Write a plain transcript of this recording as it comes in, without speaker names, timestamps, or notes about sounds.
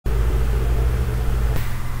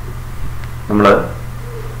നമ്മൾ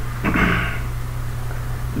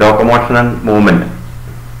locomotion and movement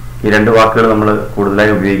ഈ രണ്ട് വാക്കുകൾ നമ്മൾ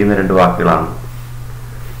കൂടുതലായി ഉപയോഗിക്കുന്ന രണ്ട് വാക്കുകളാണ്.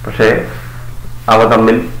 പക്ഷേ അവ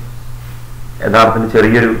തമ്മിൽ യഥാർത്ഥത്തിൽ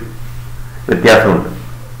ചെറിയൊരു വ്യത്യാസമുണ്ട്.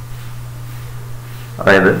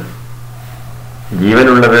 അതായത്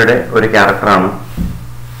ജീവനുള്ളവയുടെ ഒരു ക്യാരക്ടറാണ്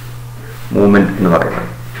മൂവ്മെന്റ് എന്ന് പറയുന്നത്.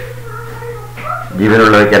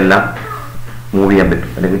 ജീവനുള്ളവയ്ക്കെല്ലാം മൂവ് ചെയ്യാൻ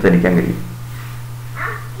പറ്റും, അല്ലെങ്കിൽ ചലിക്കാൻ കഴിയും.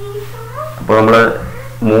 അപ്പോൾ നമ്മൾ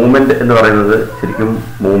മൂവ്മെന്റ് എന്ന് പറയുന്നത് ശരിക്കും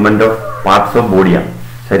മൂവ്മെന്റ് ഓഫ് പാർട്സ് ഓഫ് ബോഡിയാണ്.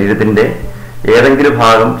 ശരീരത്തിന്റെ ഏതെങ്കിലും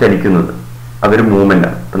ഭാഗം ചലിക്കുന്നത് അതൊരു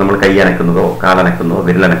മൂവ്മെന്റാണ്. ഇപ്പം നമ്മൾ കൈ അനക്കുന്നതോ കാലനക്കുന്നതോ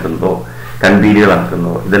വിരലനക്കുന്നതോ കൺപീലികൾ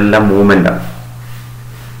അനക്കുന്നതോ ഇതെല്ലാം മൂവ്മെന്റാണ്.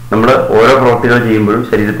 നമ്മൾ ഓരോ പ്രവൃത്തികൾ ചെയ്യുമ്പോഴും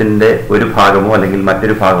ശരീരത്തിന്റെ ഒരു ഭാഗമോ അല്ലെങ്കിൽ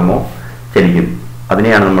മറ്റൊരു ഭാഗമോ ചലിക്കും.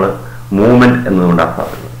 അതിനെയാണ് നമ്മൾ മൂവ്മെന്റ് എന്നതുകൊണ്ട്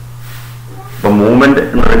അർത്ഥമാക്കുന്നത്. അപ്പൊ മൂവ്മെന്റ്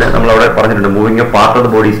എന്നതിന് നമ്മളവിടെ പറഞ്ഞിട്ടുണ്ട്, moving A part of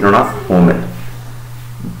the body is known as movement.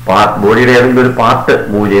 ബോഡിയുടെ ഏതെങ്കിലും ഒരു പാർട്ട്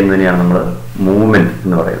മൂവ് ചെയ്യുന്നതിനെയാണ് നമ്മൾ മൂവ്മെന്റ്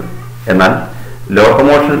എന്ന് പറയുന്നത്. എന്നാൽ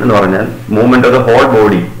ലോക്കോമോഷൻ എന്ന് പറഞ്ഞാൽ movement of the whole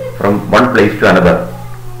body from one place to another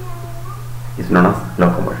is known as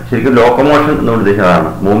locomotion. ശരിക്കും ലോക്കോമോഷൻ എന്നുകൊണ്ട് ഉദ്ദേശിച്ചതാണ്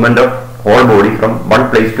movement of whole body from one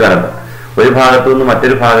place to another. ഒരു ഭാഗത്തു നിന്ന്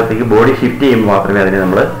മറ്റൊരു ഭാഗത്തേക്ക് ബോഡി ഷിഫ്റ്റ് ചെയ്യുമ്പോൾ മാത്രമേ അതിനെ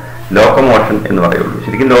നമ്മൾ ലോക്കോമോഷൻ എന്ന് പറയുള്ളൂ.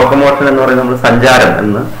 ശരിക്കും ലോക്കോമോഷൻ എന്ന് പറയുന്നത് നമ്മൾ സഞ്ചാരം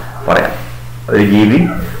എന്ന് പറയാം. ഒരു ജീവി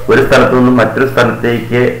ഒരു സ്ഥലത്തു നിന്നും മറ്റൊരു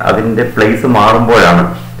സ്ഥലത്തേക്ക് അതിന്റെ പ്ലേസ് മാറുമ്പോഴാണ്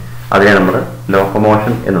അതിനെ നമ്മൾ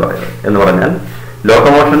ലോക്കോമോഷൻ എന്ന് പറയുന്നത്. എന്ന് പറഞ്ഞാൽ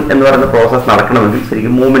ലോക്കോമോഷൻ എന്ന് പറയുന്ന പ്രോസസ്സ് നടക്കണമെങ്കിൽ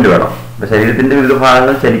ശരിക്കും മൂവ്മെന്റ് വേണം. അപ്പൊ ശരീരത്തിന്റെ വിവിധ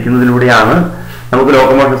ഭാഗങ്ങൾ ചലിക്കുന്നതിലൂടെയാണ് നമുക്ക്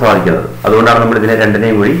ലോക്കോമോഷൻ സാധിക്കുന്നത്. അതുകൊണ്ടാണ് നമ്മൾ ഇതിനെ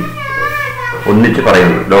രണ്ടിനെയും കൂടി ഒന്നിച്ച്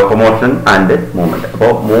പറയുന്നത്, ലോക്കോമോഷൻ ആൻഡ് മൂവ്മെന്റ്.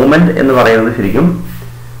 അപ്പോൾ മൂവ്മെന്റ് എന്ന് പറയുന്നത് ശരിക്കും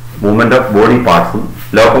മൂവ്മെന്റ് ഓഫ് ബോഡി പാർട്സും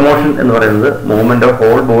ലോക്കോമോഷൻ എന്ന് പറയുന്നത് movement of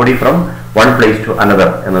whole body from one place to another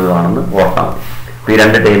എന്നതുമാണെന്ന് ഓർത്താൽ മതി. ഈ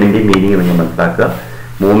രണ്ട് ടേമിന്റെയും മീനിങ് നിങ്ങൾ മനസ്സിലാക്കുക.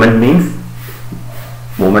 Movement means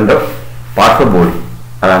movement of parts of body,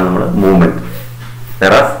 അതാണ് നമ്മൾ movement.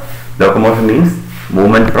 വെറാസ് locomotion means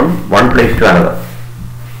movement from one place to another,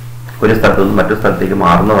 ഒരു സ്ഥലത്തു നിന്ന് മറ്റൊരു സ്ഥലത്തേക്ക്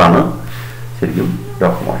മാറുന്നതാണ് ശരിക്കും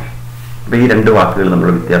ലോക്കോമോഷൻ. അപ്പൊ ഈ രണ്ട് വാക്കുകൾ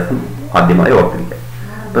നമ്മുടെ വ്യത്യാസം ആദ്യമായി ഓർത്തിരിക്കുക.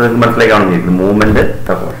 അപ്പൊ നിങ്ങൾക്ക് മനസ്സിലാക്കി കാണുന്നിരിക്കുന്നു മൂവ്മെന്റ്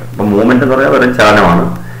ലോക്കോമോഷൻ. അപ്പൊ മൂവ്മെന്റ് എന്ന് പറഞ്ഞാൽ വെറും ചലനമാണ്,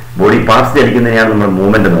 ബോഡി പാർട്സ് ചലിക്കുന്നതിനെയാണ് നമ്മൾ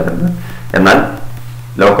മൂവ്മെന്റ് എന്ന് പറയുന്നത്. എന്നാൽ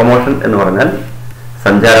ലോക്കോമോഷൻ എന്ന് പറഞ്ഞാൽ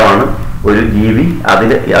സഞ്ചാരമാണ്. ഒരു ജീവി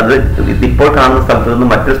അത് ഇപ്പോൾ കാണുന്ന സ്ഥലത്ത് നിന്ന്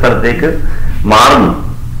മറ്റൊരു സ്ഥലത്തേക്ക് മാറുന്നു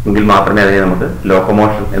എങ്കിൽ മാത്രമേ അതിനെ നമുക്ക്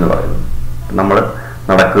ലോക്കോമോഷൻ എന്ന് പറയുന്നത്. നമ്മൾ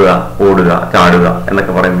നടക്കുക, ഓടുക, ചാടുക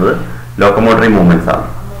എന്നൊക്കെ പറയുന്നത് ലോക്കോമോട്ടറി മൂവ്മെന്റ്സ് ആണ്.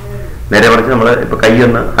 നേരെ മറിച്ച് നമ്മൾ ഇപ്പൊ കൈ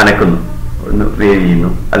ഒന്ന് അനക്കുന്നു, ഒന്ന് വേവ് ചെയ്യുന്നു,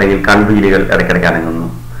 അല്ലെങ്കിൽ കൺപീലികൾ ഇടയ്ക്കിടയ്ക്ക് അനങ്ങുന്നു,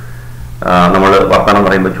 നമ്മൾ വർത്തമാനം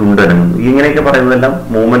പറയുമ്പോൾ ചുണ്ട് അനങ്ങുന്നു, ഇങ്ങനെയൊക്കെ പറയുന്നതെല്ലാം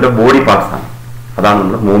മൂവ്മെന്റ് ഓഫ് ബോഡി പാർട്സ് ആണ്. അതാണ്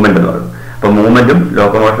നമ്മൾ മൂവ്മെന്റ് എന്ന് പറയുന്നത്. അപ്പൊ മൂവ്മെന്റും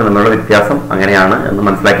ലോക്കോമോഷനും തമ്മിലുള്ള വ്യത്യാസം അങ്ങനെയാണ് എന്ന്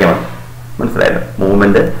മനസ്സിലാക്കിയാൽ മതി. മനസ്സിലായല്ലോ?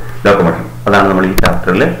 മൂവ്മെന്റ് ലോക്കോമോഷൻ അതാണ് നമ്മൾ ഈ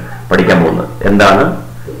ചാപ്റ്ററിൽ പഠിക്കാൻ പോകുന്നത്. എന്താണ്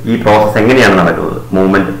ഈ പ്രോസസ്സ്, എങ്ങനെയാണ് നടക്കുന്നത്,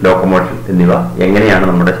 മൂവ്മെന്റ് ലോക്കോമോഷൻ എന്നിവ എങ്ങനെയാണ്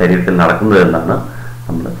നമ്മുടെ ശരീരത്തിൽ നടക്കുന്നത് എന്നാണ്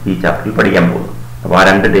നമ്മൾ ഈ ചാപ്റ്ററിൽ പഠിക്കാൻ പോകുന്നത്. അപ്പോൾ ആ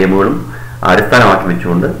രണ്ട് ടേമുകളും അടിസ്ഥാനമാക്കി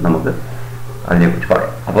വെച്ചുകൊണ്ട് നമുക്ക് അതിനെക്കുറിച്ച്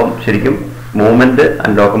പറയാം. അപ്പം ശരിക്കും മൂവ്മെന്റ്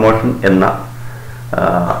ആൻഡ് ലോക്കോമോഷൻ എന്ന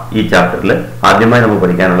ഈ ചാപ്റ്ററിൽ ആദ്യമായി നമുക്ക്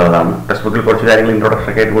പഠിക്കാനുള്ളതാണ്. ടെക്സ്റ്റ് ബുക്കിൽ കുറച്ച് കാര്യങ്ങൾ ഇൻട്രൊഡക്ഷൻ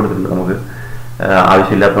ഒക്കെ ആയിട്ട് കൊടുത്തിട്ടുണ്ട്. നമുക്ക്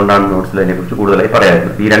ആവശ്യമില്ലാത്തതുകൊണ്ടാണ് നോട്ട്സിൽ അതിനെക്കുറിച്ച് കൂടുതലായി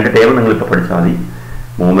പറയാറുള്ളത്. ഈ രണ്ട് ടേം നിങ്ങളിപ്പോൾ പഠിച്ചാൽ മതി,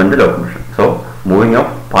 movement locomotion. So moving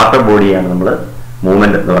of part of ബോഡിയാണ് നമ്മൾ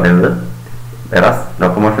മൂവ്മെന്റ് എന്ന് പറയുന്നത്. വെറാസ്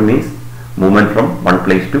locomotion means movement from one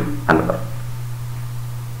place to another.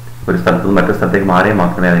 ഒരു സ്ഥലത്ത് നിന്ന് മറ്റൊരു സ്ഥലത്തേക്ക് മാറിയാൽ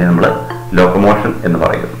മാത്രമേ അതിനെ നമ്മൾ ലോക്കോമോഷൻ എന്ന്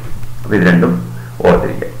പറയുള്ളൂ. അപ്പോൾ ഇത് രണ്ടും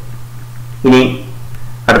ഓർത്തിരിക്കുക. ഇനി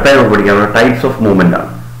അടുത്തായി നമുക്ക് പഠിക്കാനുള്ള ടൈപ്സ് ഓഫ് മൂവ്മെന്റ്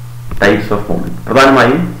ആണ്. ടൈപ്സ് ഓഫ് മൂവ്മെന്റ്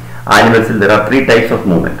പ്രധാനമായും ആനിമൽസിൽ there are 3 types of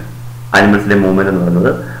movement. ആനിമൽസിന്റെ movement എന്ന്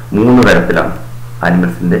പറയുന്നത് 3 തരത്തിലാണ്.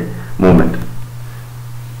 ആനിമൽസിന്റെ മൂവ്മെന്റ്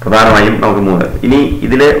പ്രധാനമായും നമുക്ക് 3. ഇനി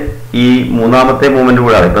ഇതിലെ ഈ മൂന്നാമത്തെ മൂവ്മെന്റ്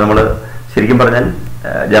കൂടാതെ ഇപ്പൊ നമ്മൾ ശരിക്കും പറഞ്ഞാൽ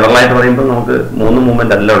ജനറലായിട്ട് പറയുമ്പോൾ നമുക്ക് 3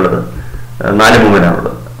 മൂവ്മെന്റ് അല്ല ഉള്ളത്, 4 മൂവ്മെന്റ്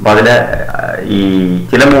ആണുള്ളത്. അപ്പൊ അതിലെ ഈ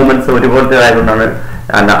ചില മൂവ്മെന്റ്സ് ഒരുപോലത്തെ ആയതുകൊണ്ടാണ്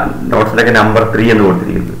നോട്ട്സിലൊക്കെ നമ്പർ 3 എന്ന്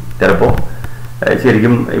കൊടുത്തിരിക്കുന്നത്. ചിലപ്പോൾ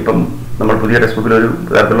ശരിക്കും ഇപ്പം നമ്മൾ പുതിയ ടെക്സ്റ്റ് ബുക്കിൽ ഒരു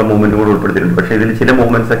തരത്തിലുള്ള മൂവ്മെന്റ് കൂടെ ഉൾപ്പെടുത്തിയിട്ടുണ്ട്. പക്ഷേ ഇതിൽ ചില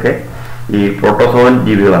മൂവ്മെന്റ്സ് ഒക്കെ ഈ പ്രോട്ടോസോവൻ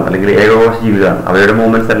ജീവികളാണ്, അല്ലെങ്കിൽ ഏകകോശ ജീവികളാണ്. അവയുടെ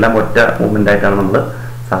മൂവ്മെന്റ്സ് എല്ലാം ഒറ്റ മൂവ്മെന്റ് ആയിട്ടാണ് നമ്മൾ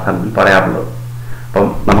സാധാരണ പറയാറുള്ളത്. അപ്പം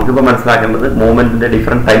നമുക്കിപ്പോൾ മനസ്സിലാക്കേണ്ടത് മൂവ്മെന്റിന്റെ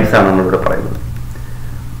ഡിഫറെന്റ് ടൈപ്സ് ആണ് നമ്മളിവിടെ പറയുന്നത്.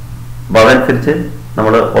 അപ്പൊ അതനുസരിച്ച്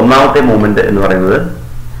നമ്മൾ ഒന്നാമത്തെ മൂവ്മെന്റ് എന്ന് പറയുന്നത്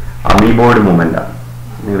അമീബോയിഡ് മൂവ്മെന്റ് ആണ്.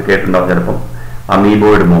 നിങ്ങൾ കേട്ടിട്ടുണ്ടാവും ചിലപ്പം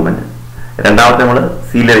അമീബോയിഡ് മൂവ്മെന്റ്. രണ്ടാമത്തെ നമ്മൾ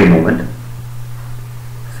സീലിയറി മൂവ്മെന്റ്.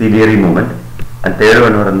 ആൻഡ് തേർഡ്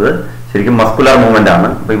എന്ന് പറയുന്നത് ശരിക്കും മസ്കുലാർ മൂവ്മെന്റ് ആണ്.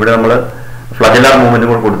 അപ്പൊ ഇവിടെ നമ്മൾ ഫ്ലജലാർ മൂവ്മെന്റ്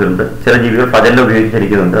കൂടെ കൊടുത്തിട്ടുണ്ട്. ചില ജീവികൾ ഫ്ലജല്ല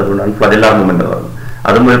ഉപയോഗിച്ചിരിക്കുന്നുണ്ട്, അതുകൊണ്ടാണ് ഫ്ലജലാർ മൂവ്മെന്റ് എന്ന് പറയുന്നത്.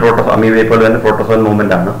 അതും ഒരു അമീബയെ പോലെ തന്നെ പ്രോട്ടോസോൻ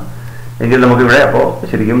മൂവ്മെന്റ് ആണ്. എങ്കിൽ നമുക്കിവിടെ അപ്പോൾ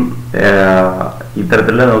ശരിക്കും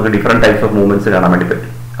ഇത്തരത്തിലുള്ള നമുക്ക് ഡിഫറെൻറ്റ് ടൈപ്സ് ഓഫ് മൂവ്മെന്റ്സ് കാണാൻ വേണ്ടി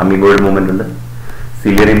പറ്റും. അമീബോയിഡ് മൂവ്മെന്റ് ഉണ്ട്,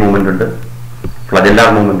 സിലിയറി മൂവ്മെന്റ് ഉണ്ട്, ഫ്ലജല്ലാർ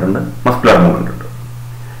മൂവ്മെന്റ് ഉണ്ട്, മസ്കുലർ മൂവ്മെന്റ് ഉണ്ട്.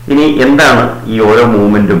 ഇനി എന്താണ് ഈ ഓരോ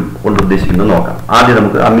മൂവ്മെന്റും കൊണ്ട് ഉദ്ദേശിക്കുന്നത് നോക്കാം. ആദ്യം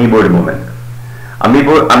നമുക്ക് അമീബോയിഡ് മൂവ്മെന്റ്.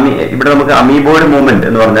 ഇവിടെ നമുക്ക് അമീബോയിഡ് മൂവ്മെന്റ്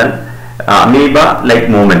എന്ന് പറഞ്ഞാൽ അമീബ ലൈക്ക്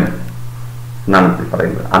മൂവ്മെന്റ് എന്നാണ്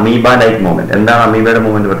പറയുന്നത്. Amoeba like movement. എന്താണ് അമീബയുടെ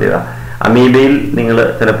മൂവ്മെന്റ് പ്രത്യേകത? അമീബയിൽ നിങ്ങൾ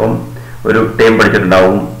ചിലപ്പം ഒരു ടേം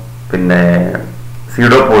പഠിച്ചിട്ടുണ്ടാവും, പിന്നെ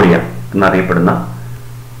സീഡോപോഡിയ എന്നറിയപ്പെടുന്ന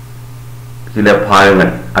ചില ഭാഗങ്ങൾ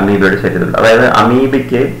അമീബയുടെ ശരീരത്തിലുണ്ട്. അതായത്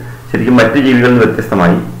അമീബയ്ക്ക് ശരിക്കും മറ്റു ജീവികളിൽ നിന്ന്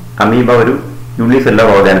വ്യത്യസ്തമായി അമീബ ഒരു യൂണിസെല്ലുലാർ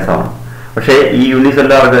ഓർഗാനിസമാണ്. പക്ഷേ ഈ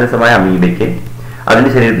യൂണിസെല്ലുലാർ ഓർഗാനിസമായ അമീബയ്ക്ക് അതിന്റെ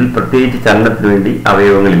ശരീരത്തിൽ പ്രത്യേകിച്ച് ചലനത്തിന് വേണ്ടി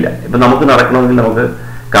അവയവങ്ങളില്ല. ഇപ്പൊ നമുക്ക് നടക്കണമെങ്കിൽ നമുക്ക്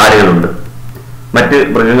കാലുകളുണ്ട്, മറ്റ്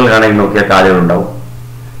മൃഗങ്ങൾക്കാണെങ്കിൽ നോക്കിയാൽ കാലുകളുണ്ടാവും.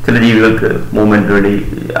 ചില ജീവികൾക്ക് മൂവ്മെന്റിന് വേണ്ടി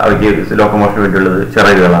അവയ്ക്ക് ലോക്കോമോഷന് വേണ്ടിയുള്ളത്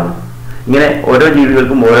ചിറകുകളാണ്. ഇങ്ങനെ ഓരോ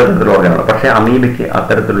ജീവികൾക്കും ഓരോ തരത്തിലുള്ള ഓർഗനാണ്. പക്ഷെ അമീബയ്ക്ക്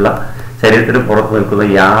അത്തരത്തിലുള്ള ശരീരത്തിന് പുറത്ത് നിൽക്കുന്ന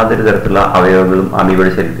യാതൊരു തരത്തിലുള്ള അവയവങ്ങളും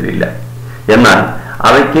അമീബയുടെ ശരീരത്തിലില്ല. എന്നാൽ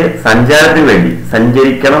അവയ്ക്ക് സഞ്ചാരത്തിന് വേണ്ടി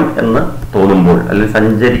സഞ്ചരിക്കണം എന്ന് തോന്നുമ്പോൾ അല്ലെങ്കിൽ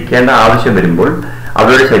സഞ്ചരിക്കേണ്ട ആവശ്യം വരുമ്പോൾ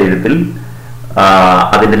അവയുടെ ശരീരത്തിൽ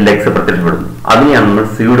അതിന്റെ ലെഗ്സ് പ്രത്യക്ഷപ്പെടുന്നു. അതിനെയാണ് നമ്മൾ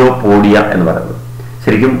സീഡോപോഡിയ എന്ന് പറയുന്നത്.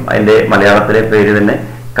 ശരിക്കും അതിന്റെ മലയാളത്തിലെ പേര് തന്നെ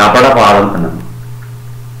കപടപാദം എന്നാണ്.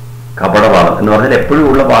 കപടപാദം എന്ന് പറഞ്ഞാൽ എപ്പോഴും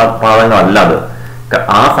ഉള്ള പാദങ്ങളല്ല അത്.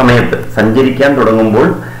 ആ സമയത്ത് സഞ്ചരിക്കാൻ തുടങ്ങുമ്പോൾ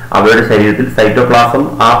അവയുടെ ശരീരത്തിൽ സൈറ്റോപ്ലാസം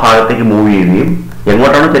ആ ഭാഗത്തേക്ക് മൂവ് ചെയ്യുകയും,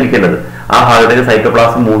 എങ്ങോട്ടാണോ ചലിക്കേണ്ടത് ആ ഭാഗത്തേക്ക്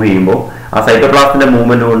സൈറ്റോപ്ലാസം മൂവ് ചെയ്യുമ്പോൾ ആ സൈറ്റോപ്ലാസത്തിന്റെ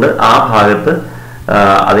മൂവ്മെന്റ് കൊണ്ട് ആ ഭാഗത്ത്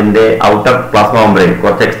അതിന്റെ ഔട്ടർ പ്ലാസ്മ മെംബ്രെയിൻ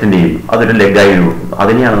കുറച്ച് എക്സ്റ്റെൻഡ് ചെയ്യുന്നു. അതൊരു ലെഗായി കൊടുക്കുന്നു.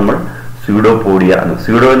 അതിനെയാണ് നമ്മൾ സ്യൂഡോപോഡിയ എന്ന്.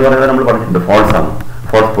 സ്യൂഡോ എന്ന് പറയുന്നത് നമ്മൾ പഠിച്ചിട്ടുണ്ട് ഫോൾസ് ആണ്.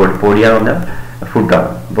 ഫോൾസ് പോഡിയ എന്ന് പറഞ്ഞാൽ ഫുട്ടാണ്.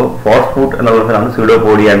 അപ്പോൾ ഫോൾസ് ഫുട്ട് എന്നുള്ളതാണ്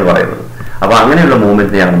സ്യൂഡോപോഡിയ എന്ന് പറയുന്നത്. അപ്പൊ അങ്ങനെയുള്ള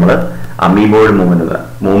മൂവ്മെന്റിനെയാണ് നമ്മൾ അമീബോയിഡ് മൂവ്മെന്റ് എന്ന്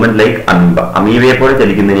പറയുന്നത്. മൂവ്മെന്റ് ലൈക്ക് അമീബ, അമീബയെ പോലെ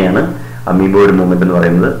ചലിക്കുന്നതിനെയാണ് അമീബോയിഡ് മൂവ്മെന്റ് എന്ന്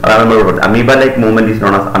പറയുന്നത്. അതാണ് നമ്മൾ പറഞ്ഞത് amoeba like movement is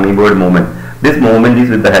known as amoeboid movement. This movement is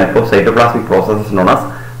with the help of cytoplasmic processes known as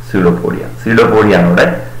pseudopodia. Pseudopodia ആണ് ഇവിടെ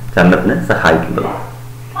ചലനത്തിന് സഹായിക്കുന്നത്.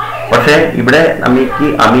 പക്ഷേ ഇവിടെ നമുക്ക്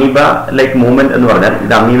അമീബ ലൈക്ക് മൂവ്മെന്റ് എന്ന് പറഞ്ഞാൽ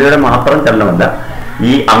ഇത് അമീബയുടെ മാത്രം ചലനമല്ല.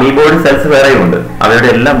 ഈ അമീബോയിഡ് സെൽസ് വേറെയുണ്ട്. അവയുടെ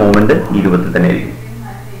എല്ലാ മൂവ്മെന്റ് ഈ രൂപത്തിൽ തന്നെ ആയിരിക്കും.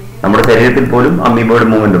 നമ്മുടെ ശരീരത്തിൽ പോലും അമീബോയിഡ്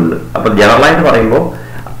മൂവ്മെന്റ് ഉണ്ട്. അപ്പൊ ജനറലായിട്ട് പറയുമ്പോൾ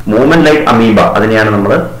മൂവ്മെന്റ് ലൈക്ക് അമീബ, അതിനെയാണ്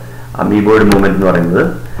നമ്മൾ അമീബോയിഡ് മൂവ്മെന്റ് എന്ന് പറയുന്നത്.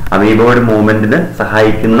 അമീബോയിഡ് മൂവ്മെന്റിന്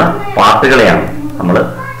സഹായിക്കുന്ന പാർട്ടുകളെയാണ് നമ്മൾ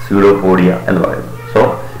സ്യൂഡോപോഡിയ എന്ന് പറയുന്നത്. So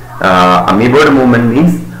amoeboid movement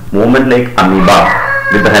means movement like amoeba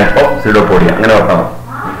with the help of pseudopodia. അങ്ങനെ ഓർക്കണം,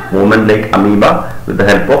 movement like amoeba with the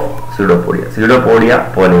help of pseudopodia. Pseudopodia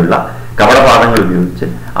പോലെയുള്ള കപടപാദങ്ങൾ ഉപയോഗിച്ച്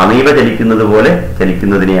അമീബ ചലിക്കുന്നത് പോലെ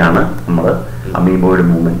ചലിക്കുന്നതിനെയാണ് നമ്മൾ അമീബോയിഡ്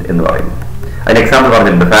മൂവ്മെന്റ് എന്ന് പറയുന്നത്. അതിന് എക്സാമ്പിൾ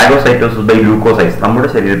പറഞ്ഞിട്ടുണ്ട് ഫാഗോസൈറ്റോസിസ് ബൈ ലൂക്കോസൈറ്റ്സ്. നമ്മുടെ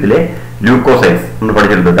ശരീരത്തിലെ ലൂക്കോസൈറ്റ്സ് നമ്മൾ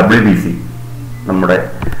പഠിച്ചിട്ടുണ്ട്. WBC, നമ്മുടെ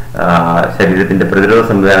ശരീരത്തിന്റെ പ്രതിരോധ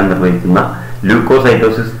സംവിധാനം നിർവഹിക്കുന്ന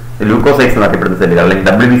ലൂക്കോസൈറ്റ്സ് എന്നറിയപ്പെടുന്ന സെല്ലുകൾ അല്ലെങ്കിൽ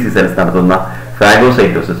WBC സെൽസ് നടത്തുന്ന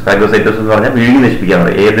ഫാഗോസൈറ്റോസിസ്. ഫാഗോസൈറ്റോസിസ് എന്ന് പറഞ്ഞാൽ വിഴുങ്ങി നശിപ്പിക്കാൻ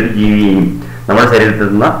പറയും. ഏതൊരു ജീവിയെയും നമ്മുടെ ശരീരത്തിൽ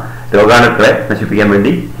നിന്ന് രോഗാണുക്കളെ നശിപ്പിക്കാൻ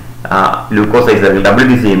വേണ്ടി ലൂക്കോസൈറ്റ്സ് അല്ലെങ്കിൽ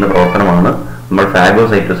WBC ചെയ്യുന്ന പ്രവർത്തനമാണ് നമ്മൾ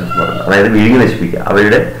ഫാഗോസൈറ്റോസിസ് എന്ന് പറയുന്നത്. അതായത് വിഴുങ്ങി നശിപ്പിക്കുക.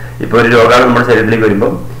 അവരുടെ ഇപ്പോൾ ഒരു രോഗാണു നമ്മുടെ ശരീരത്തിലേക്ക്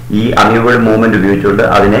വരുമ്പോൾ ഈ അമീബോയിഡ് മൂവ്മെന്റ് ഉപയോഗിച്ചുകൊണ്ട്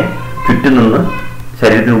അതിനെ ചുറ്റും നിന്ന്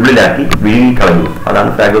ശരീരത്തിനുള്ളിലാക്കി വിഴുങ്ങിക്കളയുന്നു. അതാണ്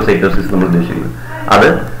ഫാഗോസൈറ്റോസിസ് നമ്മൾ ഉദ്ദേശിക്കുന്നത്. അത്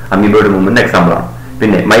അമീബോയിഡ് മൂവ്മെന്റ് എക്സാമ്പിൾ ആണ്.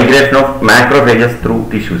 പിന്നെ migration of macrophages through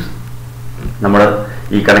tissues. നമ്മൾ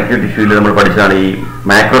ഈ കണക്റ്റീവ് ടിഷ്യൂവിൽ നമ്മൾ പഠിച്ചതാണ് ഈ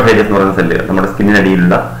മാക്രോഫേജസ് എന്ന് പറയുന്ന സെല്ലുകൾ. നമ്മുടെ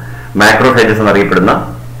സ്കിന്നിനടിയിലുള്ള മാക്രോഫേജസ് എന്നറിയപ്പെടുന്ന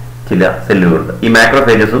ചില സെല്ലുകളുണ്ട്. ഈ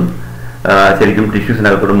മാക്രോഫേജസും ശരിക്കും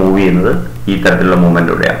ടിഷ്യൂസിനകത്തോട് മൂവ് ചെയ്യുന്നത് ഈ തരത്തിലുള്ള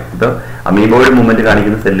മൂവ്മെന്റിലൂടെയാണ്. ഇപ്പോൾ അമീബോയിഡ് മൂവ്മെന്റ്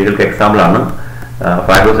കാണിക്കുന്ന സെല്ലുകൾക്ക് എക്സാമ്പിൾ ആണ്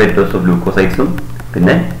ഫാഗോസൈറ്റോസ് ഓഫ് ലൂക്കോസൈറ്റ്സും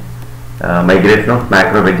പിന്നെ migration of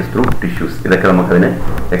macrophages through tissues. ഇതൊക്കെ നമുക്കതിന്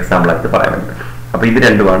എക്സാമ്പിൾ ആയിട്ട് പറയാൻ വേണ്ടി പറ്റും. അപ്പൊ ഇത്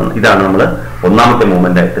രണ്ടുമാണ്. ഇതാണ് നമ്മൾ ഒന്നാമത്തെ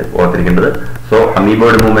മൂവ്മെന്റ് ആയിട്ട് ഓർത്തിരിക്കേണ്ടത്. So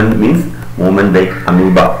amoeboid movement means movement like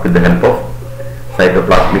amoeba with the help of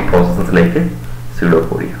cytoplasmic processes like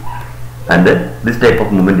pseudopodia. And this type of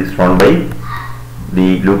movement is shown by the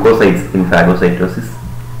leukocytes in phagocytosis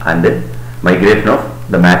and migration of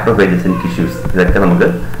the macrophages in tissues. ഇതൊക്കെ നമുക്ക്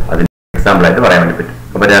അതിന് example ആയിട്ട് പറയാൻ വേണ്ടി പറ്റും.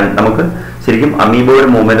 അപ്പൊ നമുക്ക് ശരിക്കും അമീബോയിഡ്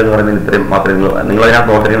മൂവ്മെന്റ് എന്ന് പറയുന്നത് ഇത്രയും മാത്രമേ നിങ്ങൾ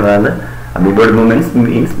അതിനകത്ത് ഓർത്തിരിക്കുന്നത്. Amoeboid movements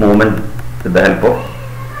means movement with the help of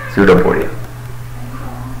pseudopodia.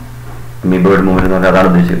 Amoeboid movement എന്ന് പറഞ്ഞാൽ അതാണ്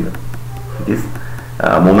ഉദ്ദേശിക്കുന്നത്. It is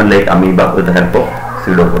movement like amoeba with the help of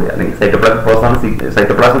pseudopodia. അല്ലെങ്കിൽ സൈറ്റോപ്ലാസ്മിക് പ്രോസസ്സാണ്.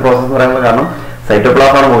 സൈറ്റോപ്ലാസ്മിക് പ്രോസസ് എന്ന് പറയുന്നത് കാരണം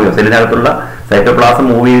സൈറ്റോപ്ലാസമാണ് മൂവ് ചെയ്യുന്നത്. സെല്ലിനകത്തുള്ള സൈറ്റോപ്ലാസം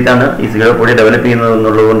മൂവ് ചെയ്തിട്ടാണ് ഈ സ്യൂഡോപോഡിയ ഡെവലപ്പ് ചെയ്യുന്നത്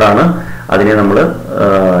എന്നുള്ളത് കൊണ്ടാണ് അതിനെ നമ്മൾ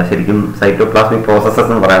ശരിക്കും സൈറ്റോപ്ലാസ്മിക് പ്രോസസ്സസ്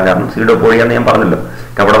എന്ന് പറയാൻ കാരണം. സ്യൂഡോപോഡിയ എന്ന് ഞാൻ പറഞ്ഞല്ലോ,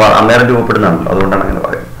 അന്നേരം രൂപപ്പെടുന്നതാണല്ലോ, അതുകൊണ്ടാണ് അങ്ങനെ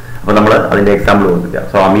പറയുന്നത്. അപ്പൊ നമ്മൾ അതിന്റെ എക്സാമ്പിൾ കൊടുക്കുക.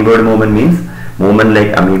 So amoeboid movement means movement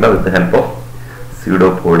like amoeba with the help of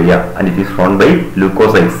pseudopodia and it is phone by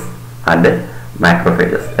leucocytes and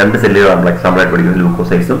macrophages. രണ്ട് സെല്ലുകളാണ് എക്സാമ്പിൾ ആയിട്ട് പഠിക്കുന്നത്,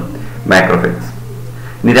 ലൂക്കോസൈറ്റ്സും മാക്രോഫേജസ്.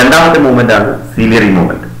 ഇനി രണ്ടാമത്തെ മൂവ്മെന്റ് ആണ് ciliary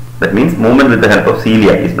movement. That means movement with the help of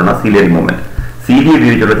cilia is known as ciliary movement. Cilia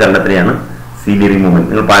ഉപയോഗിച്ചുള്ള ചലനത്തിനെയാണ് ciliary movement.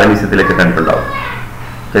 നിങ്ങൾ പാരമീസ്യത്തിലേക്ക് കണ്ടിട്ടുണ്ടാവും,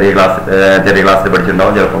 ചെറിയ ക്ലാസ്സിൽ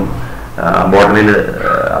പഠിച്ചിട്ടുണ്ടാവും, ചിലപ്പം ബോട്ടണിയിൽ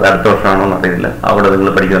അത് അടുത്ത വർഷമാണോ എന്ന് അറിയില്ല, അവിടെ നിങ്ങൾ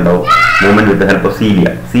പഠിക്കുന്നുണ്ടാവും movement with the help of cilia.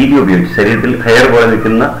 Cilia ഉപയോഗിച്ച് ശരീരത്തിൽ ഹെയർ പോലെ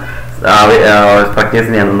നിൽക്കുന്ന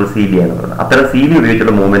സ്ട്രക്ചേഴ്സിനെയാണ് നമ്മൾ സീലിയ എന്ന് പറയുന്നത്. അത്തരം സീലിയ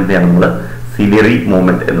ഉപയോഗിച്ചുള്ള മൂവ്മെന്റിനെയാണ് നമ്മൾ സീലിയറി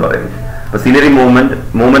മൂവ്മെന്റ് എന്ന് പറയുന്നത്. അപ്പൊ ciliary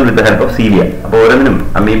movement with the help of cilia. അപ്പൊ ഓരോന്നിനും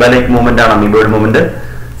അമീബ ലൈക്ക് മൂവ്മെന്റ് ആണ് amoeboid movement.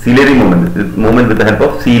 Ciliary movement with the help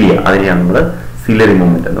of cilia, അതിനെയാണ് നമ്മൾ സീലിയറി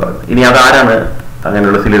മൂവ്മെന്റ് എന്ന് പറയുന്നത്. ഇനി അതാരാണ്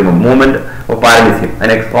അങ്ങനെയുള്ള സീലിയറി മൂവ്മെന്റ് ഓഫ് പാരമീസിയം?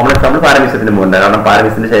 അതിന് കോമൺ എക്സാമ്പിൾ പാരമീസിയത്തിന്റെ മൂവ്മെന്റ്. കാരണം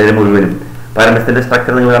പാരമീസിന്റെ ശരീരം മുഴുവനും, പാരമീസിന്റെ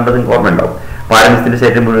സ്ട്രക്ചർ നിങ്ങൾ കണ്ടത് നിങ്ങൾക്ക് ഓർമ്മ ഉണ്ടാവും, പാരമീസിന്റെ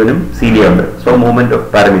ശരീരം മുഴുവനും സീലിയ ഉണ്ട്. സോ മൂവ്മെന്റ് ഓഫ്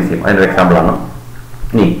പാരമീസിയം അതിന്റെ എക്സാമ്പിൾ ആണ്.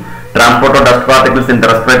 ഇനി transport of dust particles in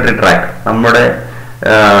respiratory tract. നമ്മുടെ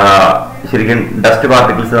ശരിക്കും ഡസ്റ്റ്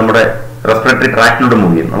പാർട്ടിക്കിൾസ് നമ്മുടെ റെസ്പിറേറ്ററി ട്രാക്റ്റിലൂടെ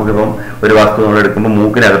മൂവ് ചെയ്യും. നമുക്കിപ്പം ഒരു വസ്തു നമ്മൾ എടുക്കുമ്പോൾ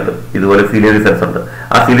മൂക്കിനകത്ത് ഇതുപോലെ സീലിയറി സെൽസ് ഉണ്ട്.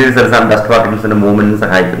 ആ സീലിയറി സെൽസ് ആണ് ഡസ്റ്റ് പാർട്ടിക്കിൾസിന്റെ മൂവ്മെന്റിന്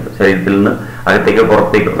സഹായിക്കുന്നത്. ശരീരത്തിൽ നിന്ന് അകത്തേക്കോ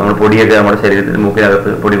പുറത്തേക്കോ നമ്മൾ പൊടിയൊക്കെ നമ്മുടെ ശരീരത്തിൽ മൂക്കിനകത്ത്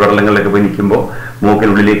പൊടിപടലങ്ങളിലൊക്കെ പോയി നിൽക്കുമ്പോൾ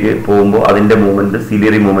മൂക്കിനുള്ളിലേക്ക് പോകുമ്പോൾ അതിന്റെ മൂവ്മെന്റ്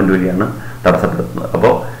സീലിയറി മൂവ്മെന്റ് വഴിയാണ് തടസ്സപ്പെടുത്തുന്നത്.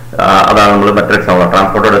 അപ്പോൾ അതാണ് നമ്മൾ മറ്റൊരു example,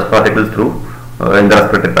 transport of dust particles through in the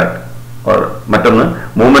respiratory tract. മറ്റൊന്ന്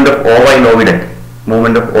movement of ഓവ in ഓവിഡക്ട്.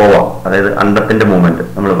 Movement of ഓവ, അതായത് അണ്ടത്തിന്റെ മൂവ്മെന്റ്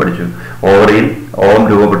നമ്മൾ പഠിച്ചു. ഓവറിയിൽ ഓവം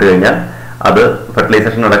രൂപപ്പെട്ട് കഴിഞ്ഞാൽ അത്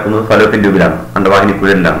ഫെർട്ടിലൈസേഷൻ നടക്കുന്നത് ഫലോപ്പിൻ ട്യൂബിലാണ്, അണ്ടവാഹിനി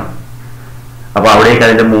കുഴലിലാണ്. അപ്പൊ അവിടേക്ക്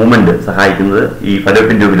അതിന്റെ മൂവ്മെന്റ് സഹായിക്കുന്നത് ഈ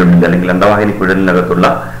ഫലോപ്പിൻ ട്യൂബിലുണ്ട് അല്ലെങ്കിൽ അണ്ടവാഹിനി കുഴലിനകത്തുള്ള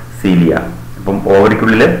സീലിയ. അപ്പം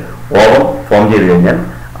ഓവറിക്കുള്ളിൽ ഓവം ഫോം ചെയ്ത് കഴിഞ്ഞാൽ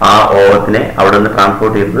ആ ഓവത്തിനെ അവിടെ നിന്ന്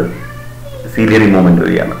ട്രാൻസ്പോർട്ട് ചെയ്തത് സീലിയറി മൂവ്മെന്റ്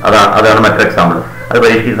വഴിയാണ്. അതാണ് മറ്റൊരു എക്സാമ്പിൾ. അത്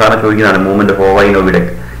പരീക്ഷയ്ക്ക് സാറിന് ചോദിക്കുന്നതാണ് മൂവ്മെന്റ് ഓഫ് ഓവ ഇൻ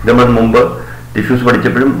ഓവിഡക്ട്. ഇത് നമ്മൾ മുമ്പ് ടിഷ്യൂസ്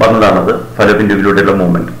പഠിച്ചപ്പോഴും വന്നതാണത്, ഫലോപ്പിൻ ട്യൂബിലൂടെയുള്ള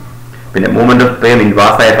മൂവ്മെന്റ്. പിന്നെ മൂവ്മെന്റ് ഓഫ് സ്പേം ഇൻ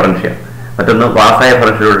വാസായ ഫറൻഷ്യ. മറ്റൊന്ന് വാസായ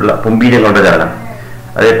ഫറൻഷ്യയിലൂടെയുള്ള പുംബീജങ്ങളുടെ ചലനം.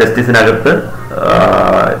 അതായത് ടെസ്റ്റിസിനകത്ത്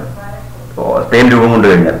സ്പേം രൂപം കൊണ്ടു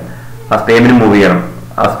കഴിഞ്ഞാൽ ആ സ്പേമിന് മൂവ് ചെയ്യണം.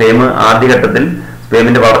 ആ സ്പേം ആദ്യഘട്ടത്തിൽ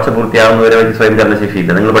സ്പേമിന്റെ വളർച്ച പൂർത്തിയാകുന്നവരെ വെച്ച് സ്വയം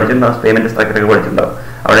ചലനശേഷിയില്ല. നിങ്ങൾ പഠിച്ചിട്ടുണ്ടാവും, സ്പേമിന്റെ സ്ട്രക്ചറൊക്കെ പഠിച്ചിട്ടുണ്ടാവും.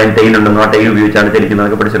 അവിടെ ടെയിൽ ഉണ്ടെന്നോ ടെയിൽ ഉപയോഗിച്ചാണ്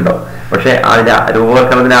ചലിക്കുന്നതൊക്കെ പഠിച്ചിട്ടുണ്ടാവും. പക്ഷേ അതിന്റെ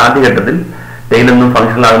രൂപവൽക്കരണത്തിന്റെ ആദ്യഘട്ടത്തിൽ ടെയിലൊന്നും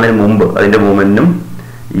ഫംഗ്ഷൻ ആകുന്നതിന് മുമ്പ് അതിന്റെ മൂവ്മെന്റിനും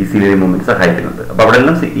ഈ സീലിയറി മൂവ്മെന്റ് സഹായിക്കുന്നുണ്ട്. അപ്പൊ അവിടെ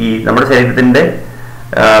എല്ലാം ഈ നമ്മുടെ ശരീരത്തിന്റെ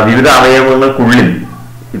വിവിധ അവയവങ്ങൾക്കുള്ളിൽ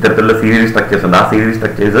ഇത്തരത്തിലുള്ള സീലിയറി സ്ട്രക്ചേഴ്സ് ഉണ്ട്. ആ സീലിയറി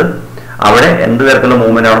സ്ട്രക്ചേഴ്സ് അവിടെ എന്ത് തരത്തിലുള്ള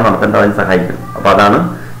മൂവ്മെന്റ് ആണ് നടത്തേണ്ടത് അതിന് സഹായിക്കും. അപ്പൊ അതാണ്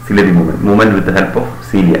ciliary movement with help of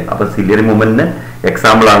cilia. അപ്പൊ സീലിയറി മൂവ്മെന്റിന്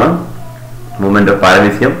എക്സാമ്പിൾ ആണ് മൂവ്മെന്റ് ഓഫ്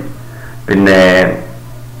പാരമീസിയം, പിന്നെ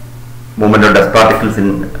movement of dust particles in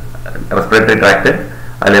respiratory tract,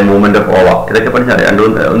 അതിലെ മൂവ്മെന്റ് ഓഫ് ഓവ. ഇതൊക്കെ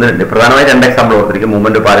പഠിച്ചാൽ പ്രധാനമായി രണ്ട് എക്സാമ്പിൾ ഓർത്തിരിക്കുക,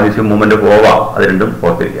 movement of paramecium, movement of ഓവ. അത് രണ്ടും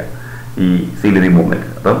ഓർത്തിരിക്കുക ഈ സീലിയറി മൂവ്മെന്റ്.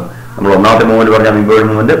 അപ്പം നമ്മൾ ഒന്നാമത്തെ മൂവ്മെന്റ് പറഞ്ഞ amoeboid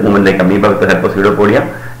movement like amoeba with help of pseudopodia.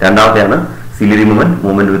 രണ്ടാമത്തെയാണ് ciliary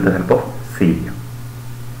movement with help of cilia.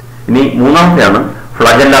 ഇനി മൂന്നാമത്തെയാണ്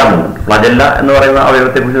ഫ്ലജെല്ലാർ മൂവ്മെന്റ്. ഫ്ലജെല്ല എന്ന് പറയുന്ന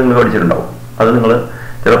അവയവത്തെ കുറിച്ച് നിങ്ങൾ പഠിച്ചിട്ടുണ്ടാവും. അത് നിങ്ങൾ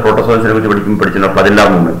ചില പ്രോട്ടോസോൾസിനെ കുറിച്ച് പഠിച്ചിട്ടുണ്ടാവും. ഫ്ലജെല്ലാർ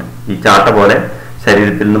മൂവ്മെന്റ് ഈ ചാട്ട പോലെ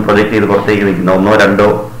ശരീരത്തിൽ നിന്ന് പ്രൊജക്ട് ചെയ്ത് പുറത്തേക്ക് നിൽക്കുന്ന ഒന്നോ രണ്ടോ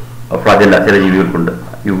ഫ്ലജെല്ല ചില ജീവികൾക്കുണ്ട്.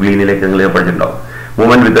 യുഗ്ലീനിലേക്ക് നിങ്ങൾ പഠിച്ചിട്ടുണ്ടാവും.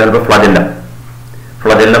 Movement with help of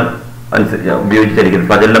flagellum അനുസരിച്ച് ഉപയോഗിച്ചിരിക്കുന്നത്.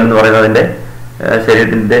 ഫ്ലജെല്ലം എന്ന് പറയുന്നത് അതിന്റെ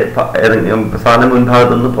ശരീരത്തിന്റെ സാധാരണ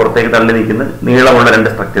മുൻഭാഗത്തു നിന്ന് പുറത്തേക്ക് തള്ളി നിൽക്കുന്ന നീളമുള്ള രണ്ട്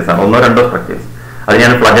സ്ട്രക്ചേഴ്സ് ആണ്, ഒന്നോ രണ്ടോ സ്ട്രക്ചേഴ്സ്.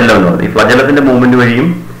 അതിനാണ് ഫ്ലജെല്ലം എന്ന് പറയുന്നത്. ഈ ഫ്ലജെല്ലത്തിന്റെ മൂവ്മെന്റ് വഴിയും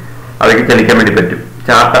അവയ്ക്ക് ചലിക്കാൻ വേണ്ടി പറ്റും.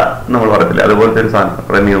 ചാട്ട നമ്മൾ പറയത്തില്ല, അതുപോലത്തെ ഒരു സാധനം,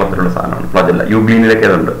 കുറെ നീളത്തിലുള്ള സാധനമാണ് ഫ്ലജെല്ല. യുഗ്ലീനിലൊക്കെ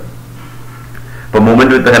അതുണ്ട്. അപ്പൊ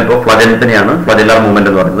movement with help of ഫ്ലജെല്ലത്തിനെയാണ് ഫ്ലജെല്ലാർ movement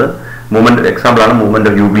എന്ന് പറയുന്നത്. മൂവ്മെന്റ് എക്സാമ്പിൾ ആണ് മൂവ്മെന്റ്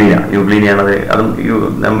ഓഫ് യുഗ്ലീനിയാണ്. അതും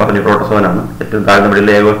ഞാൻ പറഞ്ഞു പ്രോട്ടോസോനാണ്, ഏറ്റവും താഴ്ന്ന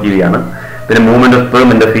പിടിയിലെ ഏകോജീവിയാണ്. പിന്നെ movement of sperm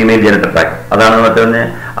in the female genital tract. അതാണ് മറ്റൊന്ന്.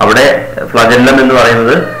 അവിടെ ഫ്ലജെല്ലം എന്ന്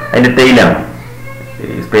പറയുന്നത് അതിന്റെ ടെയിലാണ്,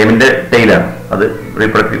 സ്പേമിന്റെ ടെയിലാണ്. അത്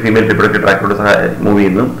ഫീമെയിൽ റിപ്രൊഡക്റ്റീവ് ട്രാക്റ്റിലൂടെ മൂവ്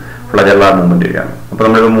ചെയ്യുന്നതും ഫ്ലജെല്ലാർ മൂവ്മെന്റ് വഴിയാണ്. അപ്പൊ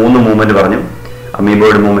നമ്മൾ മൂന്ന് മൂവ്മെന്റ് പറഞ്ഞു,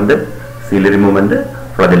 amoeboid movement, ciliary movement,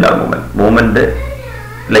 ഫ്ലജെല്ലാർ movement. Movement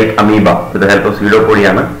like amoeba with help of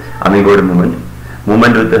സ്യൂഡോപോഡിയാണ് amoeboid movement.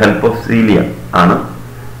 Movement with help of cilia ആണ്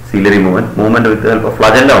ciliary movement. Movement with help of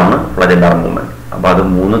flagellum ആണ് ഫ്ലജെല്ലാർ മൂവ്മെന്റ്. അപ്പൊ അത്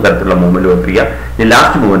മൂന്ന് തരത്തിലുള്ള മൂവ്മെന്റ് ഓർപ്പിക്കുക. ഈ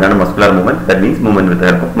ലാസ്റ്റ് മൂവ്മെന്റ് ആണ് muscular movement. That means movement with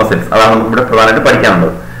help of muscles. അതാണ് നമുക്ക് ഇവിടെ പ്രധാനമായിട്ട്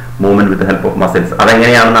പഠിക്കാനുള്ളത്, movement with help of muscles.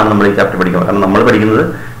 അതെങ്ങനെയാണെന്നാണ് നമ്മൾ ഈ ചാപ്റ്റർ പഠിക്കുന്നത്. കാരണം നമ്മൾ പഠിക്കുന്നത്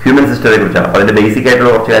ഹ്യൂമൻ സിസ്റ്റത്തെ കുറിച്ചാണ്. അപ്പൊ അതിന്റെ ബേസിക്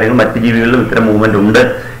ആയിട്ടുള്ള കുറച്ച് കാര്യങ്ങൾ മറ്റ് ജീവികളിലും ഇത്തരം മൂവ്മെന്റ് ഉണ്ട്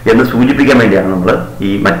എന്ന് സൂചിപ്പിക്കാൻ വേണ്ടിയാണ് നമ്മൾ ഈ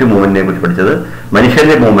മറ്റു മൂവ്മെന്റിനെ കുറിച്ച് പഠിച്ചത്.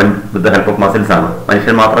 മനുഷ്യന്റെ movement with help of muscles ആണ്.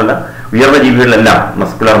 മനുഷ്യൻ മാത്രമല്ല, ഉയർന്ന ജീവികളിലെല്ലാം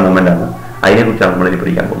മസ്കുലർ മൂവ്മെന്റ് ആണ്. അതിനെക്കുറിച്ചാണ് നമ്മൾ ഇനി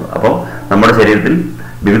പഠിക്കാൻ പോകുന്നത്. അപ്പോൾ നമ്മുടെ ശരീരത്തിൽ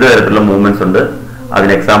വിവിധ തരത്തിലുള്ള മൂവ്മെന്റ്സ് ഉണ്ട്.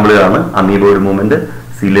 അതിന് എക്സാമ്പിളുകളാണ് amoeboid movement,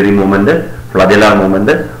 ciliary movement, ഫ്ലജെല്ലാർ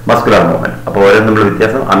movement, muscular movement. അപ്പോൾ ഓരോ നമ്മൾ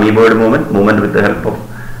വ്യത്യാസം. Amoeboid movement with help of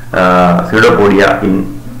pseudopodia in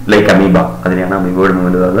like amoeba, അതിനെയാണ് അമീബോയിഡ്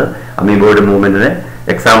മൂവ്മെന്റ് പറയുന്നത്. അമീബോയിഡ് മൂവ്മെന്റിന്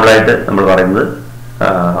എക്സാമ്പിൾ ആയിട്ട് നമ്മൾ പറയുന്നത്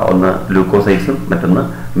ഒന്ന് ലൂക്കോസൈറ്റ്സും മറ്റൊന്ന്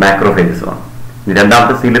മാക്രോഫേജസുമാണ്.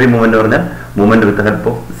 രണ്ടാമത്തെ സീലറി മൂവ്മെന്റ് പറഞ്ഞാൽ മൂവ്മെന്റ് വിത്ത് ഹെൽപ്പ്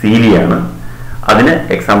ഓഫ് സീലിയാണ്. അതിന്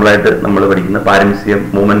എക്സാമ്പിൾ ആയിട്ട് നമ്മൾ പഠിക്കുന്ന പാരമീസിയം,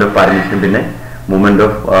 മൂവ്മെന്റ് ഓഫ് പാരമീസിയം, പിന്നെ മൂവ്മെന്റ്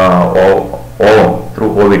ഓഫ് ഓവം ത്രൂ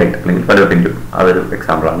ഓവിഡക്ട് അല്ലെങ്കിൽ ഫലോപ്പിയൻ ട്യൂബ്, അതൊരു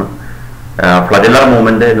എക്സാമ്പിളാണ്. ഫ്ലജല്ലാർ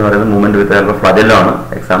മൂവ്മെന്റ് എന്ന് പറയുന്നത് മൂവ്മെന്റ് വിത്ത് ഹെൽപ്പ് ഓഫ് ഫ്ലജല്ലോ ആണ്,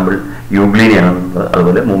 എക്സാമ്പിൾ യൂഗ്ലീനിയാണ്.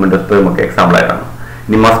 അതുപോലെ മൂവ്മെന്റ് ഓഫ് സ്പേം ഒക്കെ എക്സാമ്പിൾ ആയിട്ടാണ്.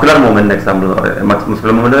 ഇനി മസ്കുലർ മൂവ്മെന്റ് എക്സാമ്പിൾ എന്ന് പറയുന്നത്,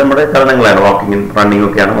 മസ്കുലർ മൂവ്മെന്റ് നമ്മുടെ ചലനങ്ങളാണ്, വാക്കിങ്ങും റണ്ണിങ്ങും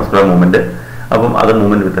ഒക്കെയാണ് മസ്കുലർ മൂവ്മെന്റ്. അപ്പം അത്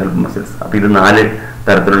മൂവ്മെന്റ് വിത്ത് ഹെൽപ്പ് മസിൽസ്. അപ്പൊ ഇത് 4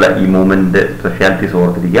 തരത്തിലുള്ള ഈ മൂവ്മെന്റ് സ്പെഷ്യാലിറ്റീസ്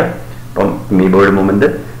ഓർത്തിരിക്കുക. അപ്പം amoeboid movement,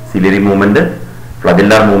 ciliary movement,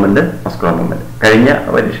 flagellar movement, muscular movement. കഴിഞ്ഞ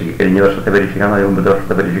വർഷത്തെ പരീക്ഷയ്ക്കാണോ അതിന് മുമ്പത്തെ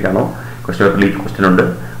വർഷത്തെ പരീക്ഷയ്ക്കാണോ ക്വസ്റ്റ്യൻ ഉണ്ട്,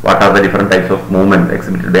 what are the different types of movement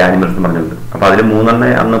exhibited by animals എന്ന് പറഞ്ഞിട്ടുണ്ട്. അപ്പൊ അതിൽ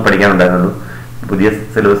 3 അന്ന് പഠിക്കാനുണ്ടായിരുന്നുള്ളൂ. പുതിയ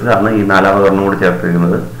സിലബസിലാണ് ഈ 4ാമതൊരെണ്ണം കൂടി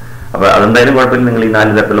ചേർത്തിരിക്കുന്നത്. അപ്പൊ അതെന്തായാലും കുഴപ്പമില്ല, നിങ്ങൾ ഈ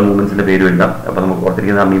 4 തരത്തിലുള്ള മൂവ്മെന്റ്സിന്റെ പേര് എഴുതാം. അപ്പൊ നമുക്ക്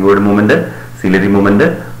ഓർത്തിരിക്കുന്ന amoeboid movement, ciliary movement,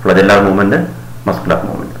 flagellar movement, muscular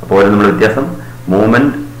movement. അപ്പോൾ ഓരോ നമ്മൾ വ്യത്യാസം,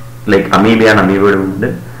 movement like അമീബയാണ് amoeboid movement,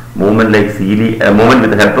 movement like movement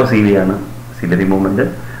with help of സീലിയാണ് ciliary movement,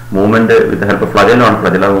 movement with help of ഫ്ലജല്ലോ ആണ്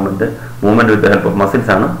flagellar movement, movement with help of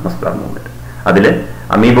muscles ആണ് muscular movement. അതിൽ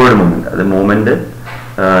amoeboid movement, അത് movement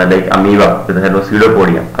like amoeba with help of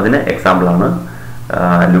pseudopodia, അതിന് example ആണ്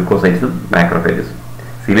ലൂക്കോസൈറ്റ്സും മാക്രോഫേജസും.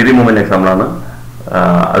 Ciliary movement example ആണ്,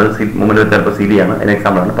 അത് movement with help of സീലിയാണ്, അതിന്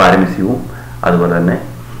example ആണ് പാരമീസിയവും അതുപോലെ തന്നെ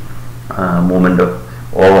movement of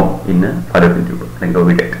ovum in Fallopian tube അല്ലെങ്കിൽ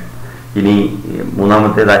ഓവിഡക്ട്. ഇനി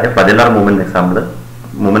മൂന്നാമത്തേതായ flagellar movement example,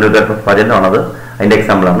 movement with help of ഫ്ലജല്ലോ ആണത്, അതിന്റെ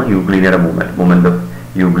എക്സാമ്പിൾ ആണ് യൂഗ്ലീനയുടെ മൂവ്മെന്റ് ഓഫ്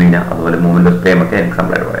യൂഗ്ലീന, അതുപോലെ മൂവ്മെന്റ് ഓഫ് സ്പേം ഒക്കെ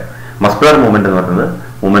എക്സാമ്പിൾ ആയിട്ട് പറയാം. മസ്കുലർ മൂവ്മെന്റ് എന്ന് പറയുന്നത്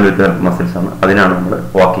മൂവ്മെന്റ് വിത്ത് ഹെൽപ്പ് മസിൽസ് ആണ്. അതിനാണ് നമ്മൾ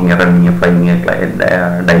വാക്കിങ്, റണ്ണിങ്, ഫ്ലൈയിങ്,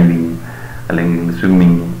 ഡൈവിങ് അല്ലെങ്കിൽ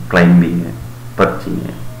സ്വിമ്മിങ്, ക്ലൈംബിങ്,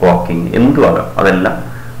 പെർച്ചിങ്, വാക്കിങ്, എന്തുവാകാം, അതെല്ലാം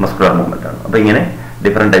മസ്കുലർ മൂവ്മെന്റ് ആണ്. അപ്പൊ ഇങ്ങനെ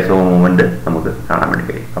ഡിഫറെന്റ് ടൈപ്സ് ഓഫ് മൂവ്മെന്റ് നമുക്ക് കാണാൻ വേണ്ടി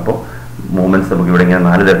കഴിയും. അപ്പോൾ മൂവ്മെന്റ്സ് നമുക്ക് ഇവിടെ ഇങ്ങനെ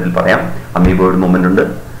 4 തരത്തിൽ പറയാം. അമീബോയിഡ് മൂവ്മെന്റ് ഉണ്ട്,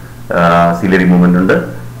 സിലിയറി മൂവ്മെന്റ് ഉണ്ട്,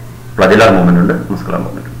 ഫ്ലജല്ലാർ മൂവ്മെന്റ് ഉണ്ട്, മസ്കുലർ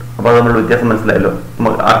മൂവ്മെന്റ് ഉണ്ട്. അപ്പോൾ അത് നമ്മൾ വ്യത്യാസം മനസ്സിലായല്ലോ.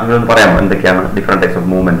 നമുക്ക് ആർക്കെങ്കിലും പറയാമോ എന്തൊക്കെയാണ് ഡിഫറെന്റ് ടൈപ്സ് ഓഫ്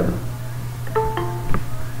മൂവ്മെന്റ് എന്ന്?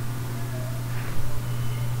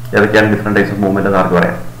 ഏതൊക്കെയാണ് ഡിഫറെന്റ് ടൈപ്സ് ഓഫ് മൂവ്മെന്റ് എന്ന് ആർക്ക്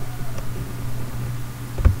പറയാം?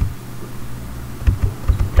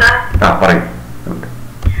 പറയും.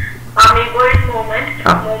 Amoeboid movement,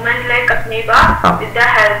 movement like amoeba with the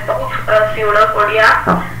help of pseudopodia.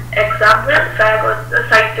 Example,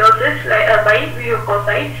 phagocytosis by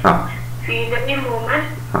leukocytes. Ciliary movement,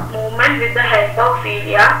 movement with the help of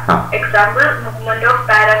cilia. Example, movement of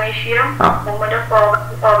paramecium, movement of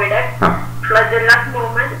oviduct. Flagella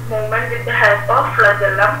movement, movement with the help of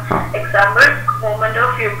flagellum. Example, movement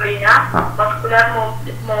of euglena. Muscular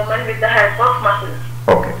movement with the help of muscles.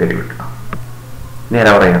 Okay, very good.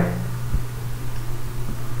 നേരെ പറയാം.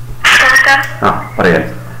 പറയാം.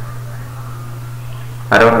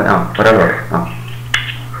 ഒരാൾ പറയാം.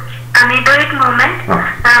 Amoeboid movement,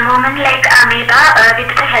 movement like amoeba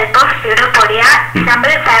with the help of pseudopodia.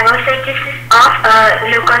 Example, phagocytosis of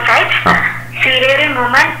leukocytes. Ciliary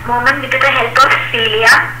movement, movement with the help of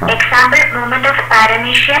cilia. Example, movement of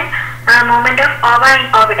paramecium, movement of ova in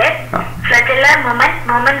oviduct. Flagellar movement,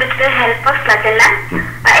 movement with the help of flagellum.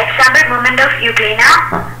 Example, movement of euglena.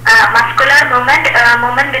 Muscular movement,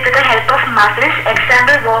 movement with the help of muscles.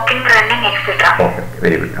 Example, walking, running, etc. Okay,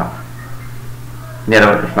 very good.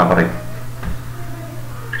 Krishna, പറയും.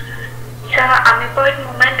 So, amoeboid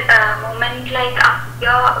movement, movement like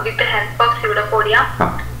amoeba with the help of pseudopodia.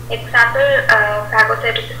 Example,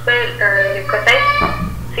 phagocytosis by leukocytes.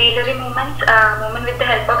 Ciliary movements, movement with the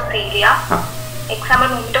help of cilia. Example,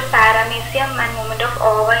 movement of paramecium and movement of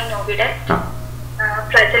ova in oviduct.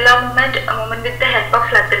 Flagella movement, movement with the help of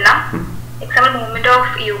flagellum. Example, movement of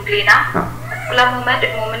euglena. Muscular movement,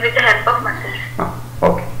 movement with the help of muscles.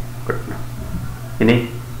 Okay, good. Ini?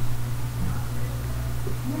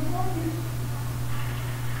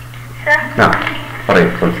 Sir? പറയൂ.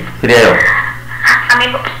 ശരിയായോ?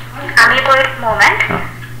 Amoeboid movement.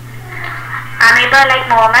 Amoeba-like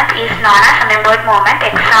movement is known as amoeboid movement.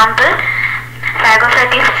 Example,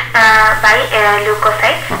 phagocytosis by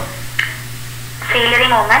leukocytes. Ciliary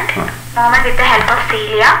movement, movement with the help of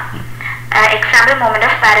cilia. Example, movement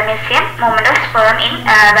of paramecium, movement of sperm in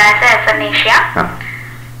vasa echinacea.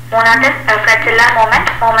 മൂന്നാമത്തെ ഫ്ലജെല്ല movement,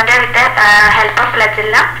 movement with the help of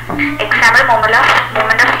flagella. Example,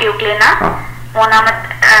 movement of euglena.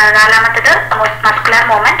 നാലാമത്തേത് muscular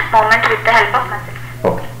movement, movement with the help of muscles.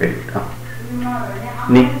 Okay, very good.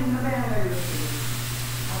 Ni?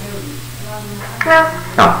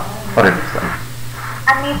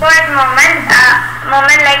 Amoeboid movement,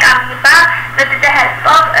 movement like amoeba with the help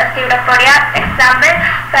of pseudopodia. Example,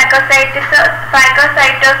 phagocytosis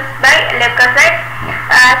by leukocytes.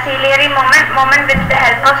 Ciliary movement with the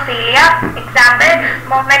help of cilia. Example,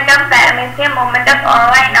 movement of paramecium, movement of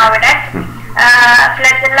ova and oviduct.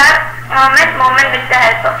 Flagellar movement with the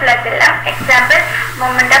help of flagellum. Example,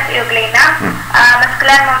 movement of euglena.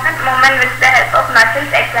 Muscular movement with the help of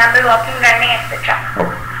muscles. Example, walking, running, etc.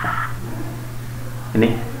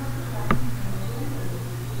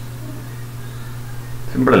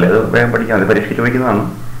 Simple അല്ലേ? അത് വേഗം പഠിക്കാം. അത് പരീക്ഷയ്ക്ക് ചോദിക്കുന്നതാണ്.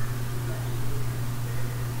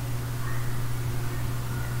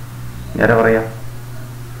 ആരാ പറയാ?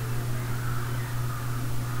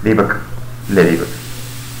 ദീപക് ഇല്ലേ?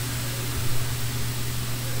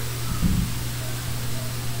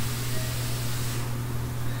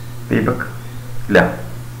 ദീപക് ഇല്ല.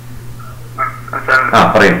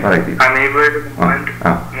 പറയും.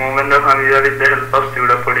 Movement of amoeba with the help of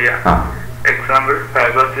pseudopodia. Example,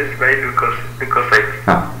 phagocytosis by leukocytes.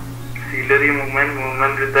 Ciliary movement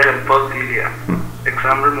with the help of cilia.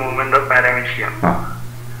 Example, movement of paramecium.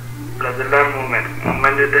 Flagellar movement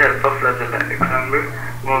with the help of flagella. Example,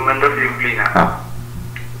 movement of euglena.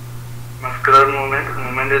 Muscular movement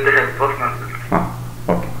with the help of muscles.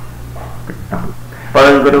 അപ്പോൾ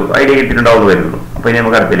നമുക്കൊരു idea കിട്ടിയിട്ടുണ്ടാവുന്നു വരുന്നു. അപ്പോൾ ഇനി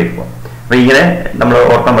നമുക്ക് അടുത്തേക്ക് പോകാം. അപ്പോൾ ഇങ്ങനെ നമ്മൾ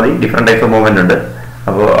ഓർത്താൽ മതി, ഡിഫറെൻറ്റ് ടൈപ്സ് ഓഫ് മൂവ്മെന്റ് ഉണ്ട്.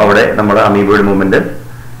 അപ്പോൾ അവിടെ നമ്മൾ amoeboid movement,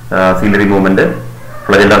 ciliary movement,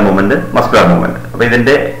 flagellar movement, muscular movement. അപ്പോൾ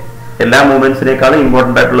ഇതിന്റെ എല്ലാ മൂവ്മെന്റ്സിനേക്കാളും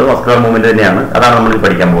ഇമ്പോർട്ടൻ്റ് ആയിട്ടുള്ളത് മസ്കുലർ മൂവ്മെന്റ് തന്നെയാണ്. അതാണ് നമ്മൾ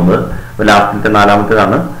പഠിക്കാൻ പോകുന്നത്. അപ്പോൾ ലാസ്റ്റത്തെ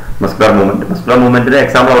 4ാമത്തേതാണ് മസ്കുലർ മൂവ്മെന്റ്. മസ്കുലർ മൂവ്മെന്റിന്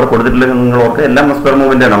എക്സാമ്പിൾ അവിടെ കൊടുത്തിട്ടുള്ള നിങ്ങളോർക്ക് എല്ലാം മസ്കുലർ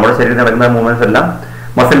മൂവ്മെന്റ് ആണ്. നമ്മുടെ ശരീരത്തിൽ നടക്കുന്ന മൂവ്മെന്റ്സ് എല്ലാം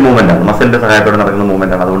മസിൽ മൂവ്മെന്റ് ആണ്, മസിലിന്റെ സഹായത്തോടെ നടക്കുന്ന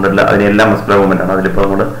മൂവ്മെന്റ് ആണ്. അതുകൊണ്ടല്ല അതിനെല്ലാം മസ്കുലർ മൂവ്മെന്റ് ആണ്. അതിലിപ്പോൾ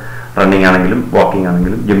നമ്മൾ റണ്ണിങ് ആണെങ്കിലും വാക്കിംഗ്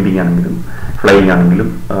ആണെങ്കിലും ജമ്പിങ് ആണെങ്കിലും ഫ്ലൈയിങ് ആണെങ്കിലും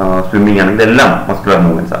സ്വിമ്മിങ് ആണെങ്കിലും എല്ലാം മസ്കുലർ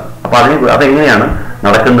മൂവ്മെന്റ്സ് ആണ്. അപ്പോൾ അതെങ്ങനെയാണ്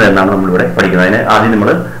നടക്കുന്നത് എന്നാണ് നമ്മളിവിടെ പഠിക്കുന്നത്. അതിന് ആദ്യം നമ്മൾ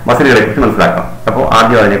മസിലുകളെ കുറിച്ച് മനസ്സിലാക്കാം. അപ്പോൾ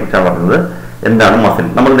ആദ്യം അതിനെക്കുറിച്ചാണ് പറഞ്ഞത്. എന്താണ് മസിൽ?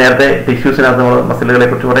 നമ്മൾ നേരത്തെ ടിഷ്യൂസിനകത്ത് നമ്മൾ മസിലുകളെ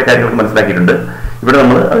കുറിച്ച് കുറേ കാര്യങ്ങൾ മനസ്സിലാക്കിയിട്ടുണ്ട്. ഇവിടെ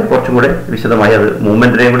നമ്മൾ അത് കുറച്ചും കൂടെ വിശദമായി അത്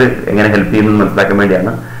മൂവ്മെന്റിനെയും കൂടി എങ്ങനെ ഹെൽപ്പ് ചെയ്യുന്നത് മനസ്സിലാക്കാൻ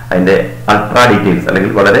വേണ്ടിയാണ് അതിന്റെ അൾട്രാ ഡീറ്റെയിൽസ്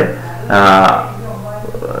അല്ലെങ്കിൽ വളരെ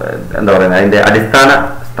എന്താ പറയുക അതിന്റെ അടിസ്ഥാന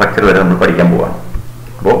സ്ട്രക്ചർ വരെ നമ്മൾ പഠിക്കാൻ പോവുകയാണ്.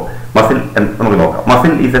 അപ്പോൾ മസിൽ നമുക്ക് നോക്കാം.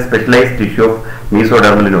 Muscle is A specialised tissue of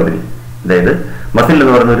മീസോഡെർമൽ origin. അതായത് മസിൽ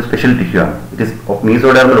എന്ന് പറയുന്ന ഒരു സ്പെഷ്യൽ ടിഷ്യൂ ആണ്. It is of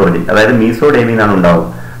മീസോഡെർമൽ origin. അതായത് മീസോഡേമിന്നാണ് ഉണ്ടാവും.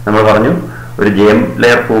 നമ്മൾ പറഞ്ഞു ഒരു ജെയിം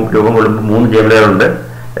ലെയർ രൂപം കൊള്ളുമ്പോൾ 3 ജെയിം ലെയർ ഉണ്ട്.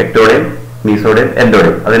 Ectoderm, mesoderm,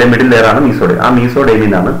 endoderm. അതിലെ മിഡിൽ ലെയർ ആണ് മീസോഡേം. ആ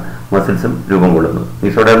മീസോഡേമിന്നാണ് മസിൽസും രൂപം കൊള്ളുന്നത്.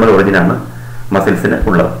 മീസോഡെർമൽ ഒറിജിൻ ആണ് മസിൽസിന്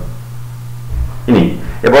ഉള്ളത്. ഇനി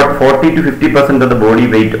about 40 to 50% of the body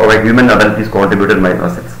weight of a human adult is contributed by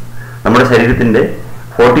muscles. നമ്മുടെ ശരീരത്തിന്റെ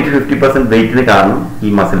 40 to 50% വെയിറ്റിന് കാരണം ഈ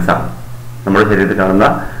മസിൽസ് ആണ്. നമ്മുടെ ശരീരത്തിൽ കാണുന്ന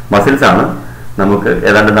മസിൽസ് ആണ് നമുക്ക്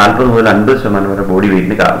ഏതാണ്ട് 40 മുതൽ 50% വരെ ബോഡി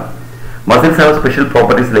വെയിറ്റിന് കാരണം. Muscles have special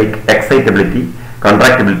properties like excitability,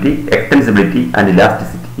 കോൺട്രാക്ടിബിലിറ്റി, എക്സ്റ്റൻസിബിലിറ്റി and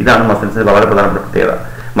elasticity. ഇതാണ് മസിൽസിന് വളരെ പ്രധാനപ്പെട്ട പ്രത്യേകത.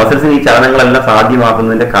 മസിൽസിന് ഈ ചലനങ്ങളെല്ലാം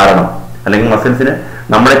സാധ്യമാക്കുന്നതിന്റെ കാരണം അല്ലെങ്കിൽ മസിൽസിന്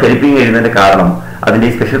നമ്മളെ ചലിപ്പിക്കാൻ കഴിയുന്നതിന്റെ കാരണം അതിന്റെ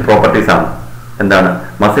ഈ സ്പെഷ്യൽ പ്രോപ്പർട്ടീസ് ആണ്. എന്താണ്?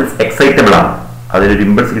 മസിൽസ് എക്സൈറ്റബിൾ ആണ്. അതിനൊരു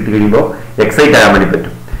ഇമ്പൾസ് കിട്ടി കഴിയുമ്പോൾ എക്സൈറ്റ് ആകാൻ വേണ്ടി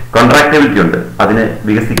പറ്റും. കോൺട്രാക്ടിബിലിറ്റി ഉണ്ട്, അതിന്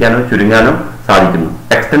വികസിക്കാനോ ചുരുങ്ങാനോ സാധിക്കുന്നു.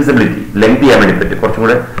 എക്സ്റ്റൻസിബിലിറ്റി, ലെങ്ത് ചെയ്യാൻ വേണ്ടി പറ്റും, കുറച്ചും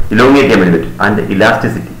കൂടെ ഇലോങ്ങേറ്റ് ചെയ്യാൻ വേണ്ടി പറ്റും. ആൻഡ്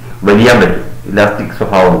ഇലാസ്റ്റിസിറ്റി, വലിയാൻ പറ്റും, ഇലാസ്റ്റിക്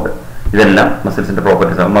സ്വഭാവമുണ്ട്. ഇതെല്ലാം മസിൽസിന്റെ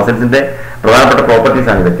പ്രോപ്പർട്ടീസ് ആണ്. മസിൽസിന്റെ പ്രധാനപ്പെട്ട പ്രോപ്പർട്ടീസ്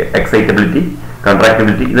ആണ് ഇതൊക്കെ. എക്സൈറ്റബിലിറ്റി,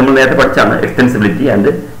 കോൺട്രാക്ടിബിലിറ്റി, ഇത് നമ്മൾ നേരത്തെ പഠിച്ചാണ്. എക്സ്റ്റൻസിബിലിറ്റി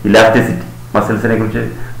ആൻഡ് ഇലാസ്റ്റിസിറ്റി. മസിൽസിനെ കുറിച്ച്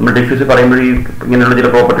നമ്മൾ ടിഷ്യൂസ് പറയുമ്പോൾ ഇങ്ങനെയുള്ള ചില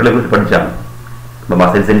പ്രോപ്പർട്ടികളെ കുറിച്ച് പഠിച്ചാണ്. അപ്പൊ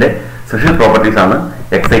മസിൽസിന്റെ സ്പെഷ്യൽ പ്രോപ്പർട്ടീസ് ആണ്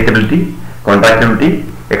എക്സൈറ്റബിലിറ്റി, കോൺട്രാക്ടിബിലിറ്റി,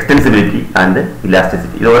 എക്സ്റ്റൻസിബിലിറ്റി ആൻഡ്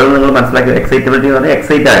ഇലാസ്റ്റിസിറ്റി. ഇത് ഓരോന്നും നിങ്ങൾ മനസ്സിലാക്കി. എക്സൈറ്റബിലിറ്റി എന്ന് പറഞ്ഞാൽ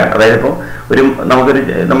എക്സൈറ്റ് ആകാം. അതായത് ഇപ്പോൾ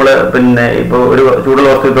നമ്മൾ ഇപ്പോൾ ഒരു ചൂടുള്ള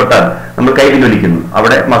വസ്തു തൊട്ടാൽ നമ്മൾ കൈ പിൻവലിക്കുന്നു.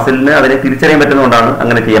 അവിടെ മസിലിന് അതിനെ തിരിച്ചറിയാൻ പറ്റുന്നതുകൊണ്ടാണ്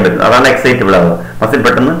അങ്ങനെ ചെയ്യാൻ പറ്റുന്നത്. അതാണ് എക്സൈറ്റബിൾ ആവുക. മസിൽ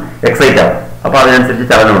പെട്ടെന്ന് എക്സൈറ്റ് ആവും. അപ്പോൾ അതിനനുസരിച്ച്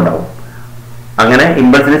ചലനം ഉണ്ടാവും. അങ്ങനെ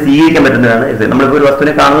ഇമ്പൾസിനെ സ്വീകരിക്കാൻ പറ്റുന്നതാണ്. നമ്മളിപ്പോൾ ഒരു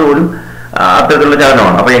വസ്തുവിനെ കാണുന്നത് പോലും അത്തരത്തിലുള്ള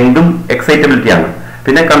ചലനമാണ്. അപ്പോൾ എന്തും എക്സൈറ്റബിലിറ്റി ആണ്.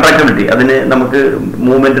 പിന്നെ കൺട്രാക്ടിബിലിറ്റി, അതിന് നമുക്ക്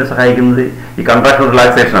മൂവ്മെന്റിന് സഹായിക്കുന്നത് ഈ കൺട്രാക്ഷൻ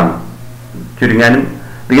റിലാക്സേഷൻ ആണ്. ചുരുങ്ങാനും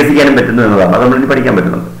വികസിക്കാനും പറ്റുന്നു എന്നതാണ്. അത് നമ്മളിനി പഠിക്കാൻ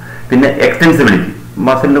പറ്റുന്നുണ്ട്. പിന്നെ എക്സ്റ്റൻസിബിലിറ്റി,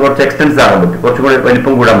 മസിലിന് കുറച്ച് എക്സ്റ്റൻസ് ആകാൻ പറ്റും, കുറച്ചും കൂടി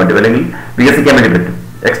വലിപ്പം കൂടാൻ പറ്റും, അല്ലെങ്കിൽ വികസിക്കാൻ വേണ്ടി പറ്റും,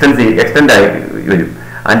 എക്സ്റ്റെൻഡ് ആയി വരും.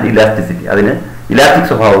 ആൻഡ് ഇലാസ്റ്റിസിറ്റി, അതിന് ഇലാസ്റ്റിക്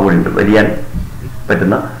സ്വഭാവം കൂടി ഉണ്ട്, വലിയാൻ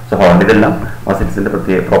പറ്റുന്ന സ്വഭാവമുണ്ട്. ഇതെല്ലാം മസിൽസിന്റെ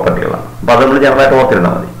പ്രത്യേക പ്രോപ്പർട്ടികളാണ്. അപ്പോൾ അത് നമ്മൾ ജനറലായിട്ട്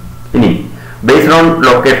ഓർത്തിരുന്നാൽ മതി. ഇനി based on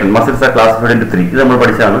location muscles R classified into 3. ഇത് നമ്മൾ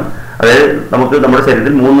പഠിച്ചാണ്. അതായത് നമുക്ക് നമ്മുടെ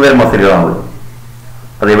ശരീരത്തിൽ 3 തരം മസിലുകളാണുള്ളത്.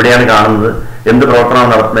 അതെവിടെയാണ് കാണുന്നത്, എന്ത് പ്രവർത്തനമാണ്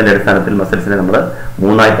നടത്തുന്നതിന്റെ അടിസ്ഥാനത്തിൽ മസിൽസിനെ നമ്മൾ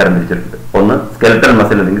 3ആയി തരംതിരിച്ചിട്ടുണ്ട്. ഒന്ന് സ്കെൽറ്റൽ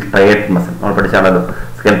മസിൽ അല്ലെങ്കിൽ സ്ട്രയേറ്റ് മസിൽ, നമ്മൾ പഠിച്ചാണല്ലോ.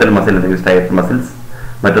 സ്കെൽറ്റൽ മസിൽ അല്ലെങ്കിൽ സ്ട്രയേറ്റ് മസിൽസ്.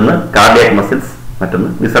 മറ്റൊന്ന് കാർഡിയാക് മസിൽസ്, മറ്റൊന്ന്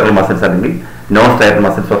വിസറൽ മസിൽസ് അല്ലെങ്കിൽ non സ്ട്രയേറ്റ്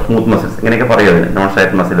muscles or smooth muscles. ഇങ്ങനെയൊക്കെ പറയുന്നത് നോൺ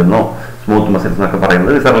സ്ട്രയേറ്റ് മസിൽ എന്നോ സ്മൂത്ത് മസിൽസ് എന്നൊക്കെ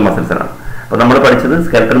പറയുന്നത് വിസറൽ മസിൽസിനാണ്. അപ്പോൾ നമ്മൾ പഠിച്ചത്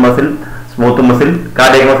skeletal muscle, smooth muscle,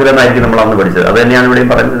 cardiac muscle എന്നായിരിക്കും നമ്മൾ അന്ന് പഠിച്ചത്. അത് തന്നെയാണ് ഇവിടെയും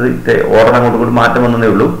പറയുന്നത്. ഓർഡർ അങ്ങോട്ട് കൂടി മാറ്റം വന്നതേ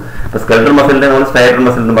ഉള്ളൂ. ഇപ്പൊ സ്കെൽറ്റൽ മസിലിനെ നമ്മൾ സ്ട്രയേറ്റഡ്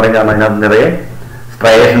മസിൽ എന്ന് പറയും. കാരണം അതിനകത്ത് നിറയെ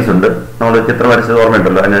സ്ട്രയേഷൻസ് ഉണ്ട്. നമ്മൾ ചിത്രം വരച്ചത്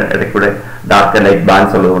ഓർമ്മയുണ്ടല്ലോ, അതിന് ഇടയ്ക്കൂടെ ഡാർക്ക് ആൻഡ് ലൈറ്റ്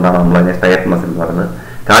ബാൻസ് ഉള്ളതുകൊണ്ടാണ് നമ്മൾ അതിനെ സ്ട്രയേറ്റഡ് മസിൽ എന്ന് പറയുന്നത്.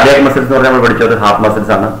 കാർഡിയാക് മസിൽസ് എന്ന് പറഞ്ഞാൽ നമ്മൾ പഠിച്ചത് ഹാർട്ട്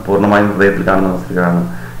മസിൽസ് ആണ്, പൂർണ്ണമായും ഹൃദയത്തിൽ കാണുന്ന മസിലുകളാണ്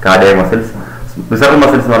കാർഡിയാക് മസിൽസ്. വിസറൽ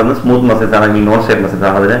മസിൽസ് എന്ന് പറയുന്നത് സ്മൂത്ത് മസിൽസ് ആണെങ്കിൽ നോൺ സ്ട്രേറ്റ് മസിൽസ്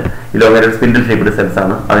ആണ്. അതിന് ഇലോങ്ങേറ്റഡ് സ്പിൻഡിൽ ഷേപ്ഡ് സെൽസ്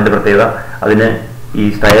ആണ്. അതിന്റെ പ്രത്യേകത അതിന് ഈ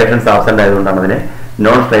സ്ട്രയേഷൻസ് ആബ്സെന്റ് ആയതുകൊണ്ടാണ് അതിനെ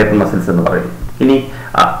നോൺ സ്ട്രയേറ്റഡ് മസിൽസ് എന്ന് പറയുന്നത്. ഇനി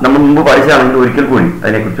നമ്മൾ മുമ്പ് പഠിച്ചാണെങ്കിൽ ഒരിക്കൽ കൂടി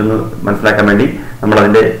അതിനെക്കുറിച്ചൊന്ന് മനസ്സിലാക്കാൻ വേണ്ടി നമ്മൾ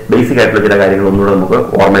അതിന്റെ ബേസിക് ആയിട്ടുള്ള ചില കാര്യങ്ങൾ ഒന്നുകൂടെ നമുക്ക്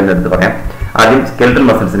ഓർമ്മയിൽ എടുത്ത് പറയാം. ആദ്യം സ്കെൽറ്റൽ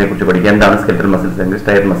മസിൽസിനെ കുറിച്ച് പഠിക്കാം. എന്താണ് സ്കെൽറ്റൽ മസിൽസ് അല്ലെങ്കിൽ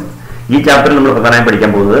സ്ട്രയേറ്റഡ് മസിൽസ്? ഈ ചാപ്റ്ററിൽ നമ്മൾ പ്രധാനമായും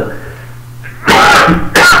പഠിക്കാൻ പോകുന്നത്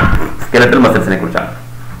സ്കെലറ്റൽ മസിൽസിനെ കുറിച്ചാണ്.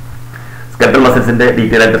 സ്കെലറ്റൽ മസിൽസിന്റെ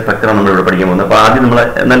ഡീറ്റെയിൽ ആയിട്ട് സ്ട്രക്ചറാണ് നമ്മൾ ഇവിടെ പഠിക്കാൻ പോകുന്നത്. അപ്പോൾ ആദ്യം നമ്മൾ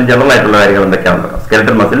എന്നാലും ജനറൽ ആയിട്ടുള്ള കാര്യങ്ങൾ എന്തൊക്കെയാണെന്ന് നോക്കാം.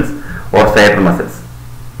 Skeletal muscles or striated muscles,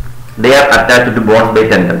 they are attached to bones by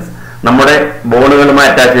tendons. നമ്മുടെ ബോണുകളുമായി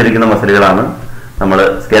അറ്റാച്ച് ചെയ്തിരിക്കുന്ന മസിലുകളാണ് നമ്മൾ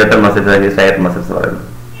സ്കെലറ്റൽ മസിൽസ് അല്ലെങ്കിൽ സ്ട്രയേറ്റഡ് മസിൽസ് എന്ന് പറയുന്നത്.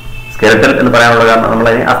 സ്കെലറ്റൽ എന്ന് പറയാനുള്ള കാരണം നമ്മൾ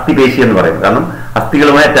അതിനെ അസ്ഥിപേശി എന്ന് പറയും. കാരണം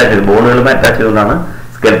അസ്ഥികളുമായി അറ്റാച്ച് ചെയ്ത് ബോണുകളുമായി അറ്റാച്ച് ചെയ്തുകൊണ്ടാണ്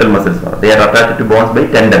സ്കെലറ്റൽ മസിൽസ് എന്ന് പറയുന്നത്. They are attached to bones by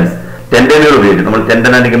tendons. ടെൻഡനുകൾ ഉപയോഗിച്ച് നമ്മൾ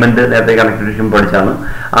ടെൻഡൻ ആൻഡ് ലിഗമെന്റ് നേരത്തെ കണക്ടിവിഷൻ പഠിച്ചാണ്.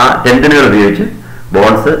 ആ ടെൻഡനുകൾ ഉപയോഗിച്ച്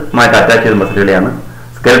ബോൺസുമായിട്ട് അറ്റാച്ച് ചെയ്ത മസിലുകളെയാണ്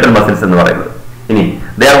സ്കെലറ്റൽ മസിൽസ് എന്ന് പറയുന്നത്. ഇനി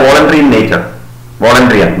they are voluntary in nature.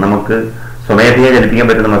 വോളണ്ടറിയാണ്, നമുക്ക് സ്വമേധയെ ചലിപ്പിക്കാൻ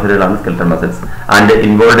പറ്റുന്ന മസിലുകളാണ് skeletal muscles. And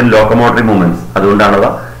involve in locomotory movements. അതുകൊണ്ടാണ് അവ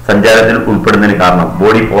സഞ്ചാരത്തിൽ ഉൾപ്പെടുന്നതിന് കാരണം.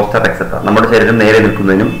 ബോഡി പോസ്റ്റർ എക്സെട്ര, നമ്മുടെ ശരീരം നേരെ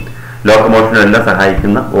നിൽക്കുന്നതിനും ലോക്കോമോഷനും എല്ലാം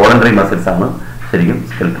സഹായിക്കുന്ന വോളണ്ടറി മസിൽസ് ആണ് ശരിക്കും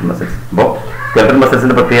സ്കെലറ്റൽ മസിൽസ്. അപ്പോൾ സ്കെലറ്റൽ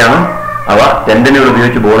മസിൽസിന്റെ പ്രത്യേകമാണ് അവ ടെൻഡനുകൾ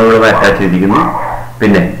ഉപയോഗിച്ച് ബോണുകളുമായി അറ്റാച്ച് ചെയ്തിരിക്കുന്നു.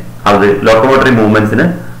 പിന്നെ അത് ലോക്കോമോട്ടറി മൂവ്മെന്റ്സിന്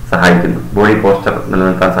സഹായിക്കുന്നു, ബോഡി പോസ്റ്റർ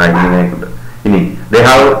നിലനിർത്താൻ സഹായിക്കുന്നതിനെക്കൊണ്ട്. ഇനി they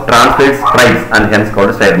have transverse stripes and hence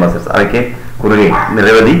called striated muscles. അവയ്ക്ക് കുറുകെ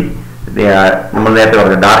നിരവധി നമ്മൾ നേരത്തെ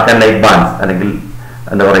പറഞ്ഞു ഡാർക്ക് ആൻഡ് ലൈറ്റ് ബാൻസ് അല്ലെങ്കിൽ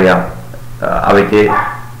എന്താ പറയുക, അവയ്ക്ക്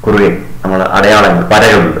കുറുകെ നമ്മൾ അടയാളങ്ങൾ,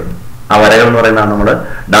 വരകളുണ്ട്. ആ വരകൾ എന്ന് പറയുന്നതാണ് നമ്മൾ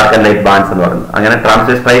ഡാർക്ക് ആൻഡ് ലൈറ്റ് ബാൻസ് എന്ന് പറയുന്നത്. അങ്ങനെ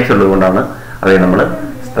ട്രാൻസ്വേഴ്സ് സ്ട്രൈപ്സ് ഉള്ളതുകൊണ്ടാണ് അവയെ നമ്മൾ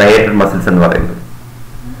സ്ട്രയേറ്റഡ് മസിൽസ് എന്ന് പറയുന്നത്.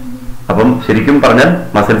 അപ്പം ശരിക്കും പറഞ്ഞാൽ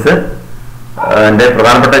മസിൽസ് എന്റെ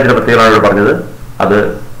പ്രധാനപ്പെട്ട ചില പ്രത്യേകതകളാണ് ഇവിടെ പറഞ്ഞത്. അത്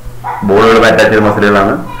ബോളുകളുമായി അറ്റാച്ച് ചെയ്ത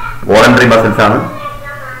മസിലുകളാണ്, വോളണ്ടറി മസിൽസ് ആണ്.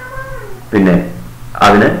 പിന്നെ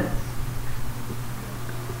അതിന്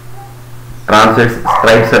ട്രാൻസ്വേഴ്സ്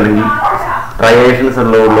സ്ട്രൈപ്സ് അല്ലെങ്കിൽ സ്ട്രയേഷൻസ്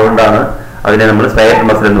ഉള്ളതുകൊണ്ടാണ് അതിനെ നമ്മൾ സ്ട്രയേറ്റഡ്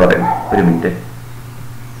മസിൽ എന്ന് പറയുന്നത്. ഒരു മിനിറ്റ്,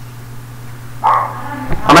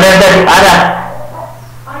 ആരാ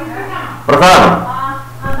പ്രസാദാണ്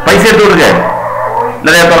പൈസ എടുത്തു കൊടുക്കാൻ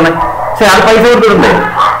ഇല്ല പറഞ്ഞേ. പക്ഷെ അത് പൈസ കൊടുത്തിട്ടുണ്ടേ,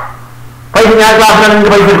 പൈസ ഞാൻ ക്ലാസ്സിലാണ്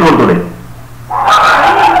നിങ്ങൾക്ക് പൈസ എടുത്ത് കൊടുത്തൂടെ?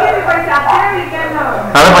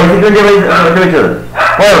 അത് പൈസക്ക് വേണ്ടി പൈസ വെച്ചത്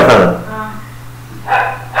പോയോ സാറ്?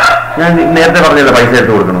 ഞാൻ നേരത്തെ പറഞ്ഞില്ല പൈസ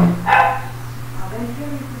എടുത്ത് കൊടുക്കണം.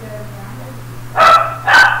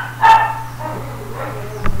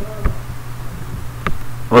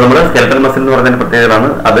 അപ്പോൾ നമ്മൾ സ്കെലറ്റൽ മസിൽ എന്ന് പറഞ്ഞതിന്റെ പ്രത്യേകതയാണ്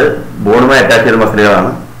അത് ബോണുമായി അറ്റാച്ച് ചെയ്ത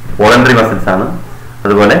മസിലുകളാണ്, വോളണ്ടറി മസിൽസ് ആണ്.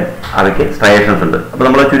 അതുപോലെ അവയ്ക്ക് സ്ട്രയേഷൻസ് ഉണ്ട്. അപ്പോൾ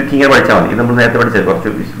നമ്മൾ ചുരുക്കി ഇങ്ങനെ പഠിച്ചാൽ മതി. ഇത് നമ്മൾ നേരത്തെ പഠിച്ചത് കുറച്ച്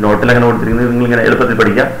നോട്ടിൽ അങ്ങനെ കൊടുത്തിരിക്കുന്നത് നിങ്ങളിങ്ങനെ എളുപ്പത്തിൽ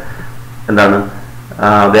പഠിക്കാം. എന്താണ്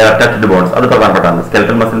അറ്റാച്ച്ഡ് ബോൺസ്, അത് പ്രധാനപ്പെട്ടാണ്.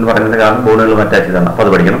 സ്കെലറ്റൽ മസിൽ എന്ന് പറയുന്നത് കാരണം ബോണുകളും അറ്റാച്ച് ചെയ്താണ്, അപ്പോൾ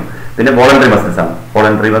അത് പഠിക്കണം. പിന്നെ വോളണ്ടറി മസിൽസ് ആണ്.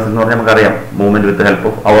 വോളണ്ടറി മസിൽ എന്ന് പറഞ്ഞാൽ നമുക്കറിയാം movement with help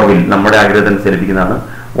of our will, നമ്മുടെ ആഗ്രഹത്തിന് ചലിപ്പിക്കുന്നതാണ്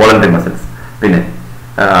വോളണ്ടറി മസിൽസ്. പിന്നെ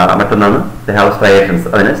മറ്റൊന്നാണ് ദേ ഹാവ് സ്ട്രയേഷൻസ്,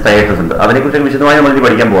 അതിന് സ്ട്രയേഷൻസ് ഉണ്ട്. അതിനെക്കുറിച്ച് വിശദമായി നമ്മൾ ഇനി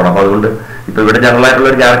പഠിക്കാൻ പോകണം. അപ്പോൾ അതുകൊണ്ട് ഇപ്പോൾ ഇവിടെ ജനറൽ ആയിട്ടുള്ള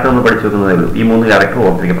ഒരു ക്യാരക്ടർ നമ്മൾ പഠിച്ചു വെക്കുന്നതേ ഉള്ളൂ. ഈ 3 ക്യാരക്ടർ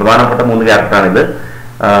ഓർത്തിരിക്കും. പ്രധാനപ്പെട്ട 3 ക്യാരക്ടറാണ് ഇത്.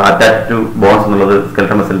 അറ്റാച്ച് ടു ബോൺസ് എന്നുള്ളത്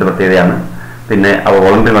സ്കെലറ്റൽ മസിലിന്റെ പ്രത്യേകതയാണ്. പിന്നെ അവ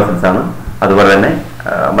വോളണ്ടറി മസിൽസ് ആണ്. അതുപോലെ തന്നെ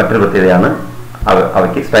മറ്റൊരു പ്രത്യേകതയാണ്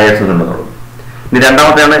അവയ്ക്ക് സ്ട്രയേഷൻസ് ഉണ്ടെന്നുള്ളത്. ഇനി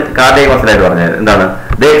രണ്ടാമത്തെയാണ് കാർഡിയക് മസിലായിട്ട് പറഞ്ഞത്. എന്താണ്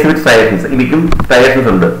ദേ എക്സിബിറ്റ് സ്ട്രയേഷൻസ്. ഇവയ്ക്കും സ്ട്രയേഷൻസ്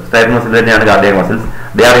ഉണ്ട്. സ്ട്രയേറ്റഡ് മസിൽ തന്നെയാണ് cardiac muscles.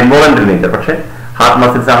 They are involuntary nature. പക്ഷേ ഹാർട്ട്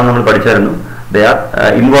മസിൽസ് ആണെന്ന് നമ്മൾ പഠിച്ചായിരുന്നു. ദേ ആർ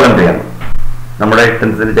ഇൻവോളണ്ടറി ആണ്, നമ്മുടെ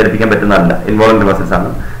ഇഷ്ടത്തിന് ചലിപ്പിക്കാൻ പറ്റുന്നതല്ല. ഇൻവോളണ്ടറി മസിൽസ് ആണ്.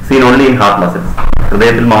 Scene only in heart muscles.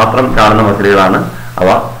 ഹൃദയത്തിൽ മാത്രം കാണുന്ന മസിലുകളാണ് അവ.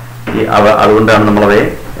 അതുകൊണ്ടാണ് നമ്മളവയെ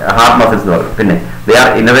ഹാർട്ട് മസിൽസ് എന്ന് പറയുന്നത്. പിന്നെ they are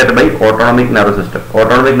ഇന്നവേറ്റഡ് by autonomic nervous system.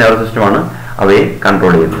 Autonomic nervous സിസ്റ്റമാണ് അവയെ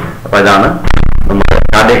കൺട്രോൾ ചെയ്യുന്നത്. അപ്പൊ ഇതാണ് നമ്മുടെ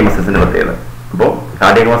കാർഡിയക് മസിൽസിന്റെ പ്രത്യേകത. അപ്പോൾ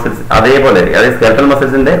കാർഡിയക് മസിൽസ് അതേപോലെ അതായത് സ്കെലറ്റൽ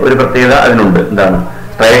മസിൽസിന്റെ ഒരു പ്രത്യേകത അതിനുണ്ട്. എന്താണ്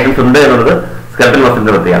സ്ട്രയേഷൻസ് ഉണ്ട് എന്നുള്ളത് സ്കെലറ്റൽ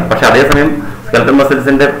മസിലിന്റെ പ്രത്യേകമാണ്. പക്ഷെ അതേസമയം സ്കെലറ്റൽ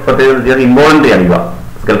മസിൽസിന്റെ പ്രത്യേകത ഇൻവോളണ്ടറി ആണ്. ഇവ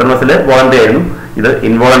സ്കെലറ്റൽ മസിൽ വോളണ്ടറി ആയിരുന്നു, ഇത്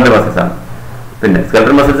ഇൻവോളണ്ടറി മസിൽസ് ആണ്. പിന്നെ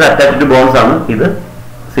skeletal muscles attached to bones ആണ്, ഇത്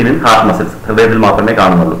സീൻ ഇൻ ഹാർട്ട് മസിൽസ്, ഹൃദയത്തിൽ മാത്രമേ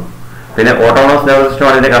കാണുന്നുള്ളൂ. പിന്നെ ഓട്ടോണമസ് നെർവസ്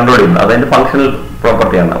സിസ്റ്റമാണ് ഇതിനെ കൺട്രോൾ ചെയ്യുന്നത്, അതിന്റെ ഫംഗ്ഷണൽ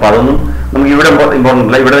പ്രോപ്പർട്ടിയാണ്. അപ്പൊ അതൊന്നും നമുക്ക് ഇവിടെ ഇമ്പോർട്ടൻ്റ്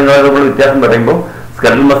അല്ല. ഇവിടെ നിങ്ങൾ വ്യത്യാസം പറയുമ്പോൾ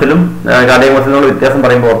സ്കെലറ്റൽ മസിലും കാർഡിയക് മസിലിനുള്ള വ്യത്യാസം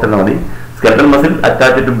പറയുമ്പോൾ ഓർത്തിരുന്നാൽ മതി. Skeletal muscle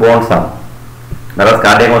attached to bones ആണ്,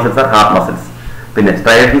 cardiac muscles R heart muscles. പിന്നെ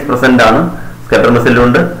സ്ട്രയേഷൻസ് പ്രസന്റ് ആണ് സ്കെലറ്റൽ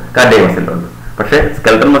മസിലുണ്ട്, കാർഡിയക് മസിലുണ്ട്. പക്ഷേ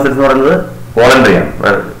സ്കെലറ്റൽ മസിൽസ് എന്ന് പറയുന്നത് വോളണ്ടറി ആണ്.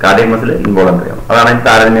 കാർഡിയക് മസിൽ ഇൻവോളണ്ടറി ആണ്. അതാണ് അതിന്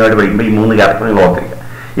താരതമ്യമായിട്ട് പഠിക്കുമ്പോൾ ഈ 3 ക്യാരക്ടർ നിങ്ങൾ ഓർത്തിരിക്കുക.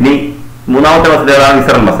 ഇനി മൂന്നാമത്തെ മസിലുകളാണ്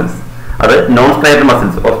വിസറൽ മസിൽസ്. അത് non striated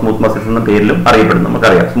muscles or smooth muscles എന്ന പേരിലും അറിയപ്പെടുന്നു.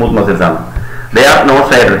 നമുക്കറിയാം സ്മൂത്ത് മസിൽസ് ആണ്. They are non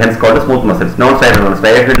striated, hence called smooth muscles. Non striated ആണ്,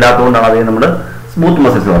 സ്ട്രൈറ്റഡ് ഇല്ലാത്തതുകൊണ്ടാണ് അവയെ നമ്മൾ സ്മൂത്ത്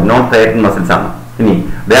മസിൽസ് പറയുന്നത്. നോൺ സ്ട്രൈറ്റഡ് മസിൽസ് ആണ്. ഇനി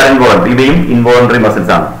ദേ ആർ ഇൻവോളണ്ടറി, ഇവയും ഇൻവോളണ്ടറി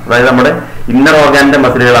മസിൽസ് ആണ്. അതായത് നമ്മുടെ ഇന്നർ ഓർഗാനിന്റെ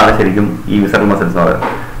മസിലുകളാണ് ശരിക്കും ഈ വിസറൽ മസിൽസ് എന്ന് പറയുന്നത്.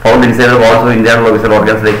 Found inside walls of internal visceral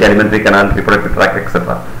organs like alimentary canal, reproductive tract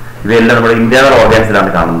etcetera. ഇവയെല്ലാം നമ്മുടെ ഇന്റേണൽ ഓർഗാൻസിലാണ്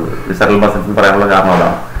കാണുന്നത്. വിസറൽ മസിൽസ് എന്ന് പറയാനുള്ള കാരണം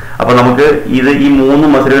അതാണ്. അപ്പൊ നമുക്ക് ഈ 3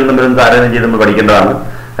 മസിലുകൾ തമ്മിൽ താരതമ്യം ചെയ്ത് നമ്മൾ പഠിക്കേണ്ടതാണ്.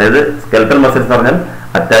 അതായത് സ്കെൽറ്റൽ മസിൽസ് എന്ന് പറഞ്ഞാൽ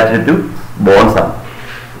അറ്റാച്ച്ഡ് ടു ബോൺസ് ആണ്.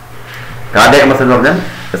 കാർഡിയാക് മസിൽ എന്ന് പറഞ്ഞാൽ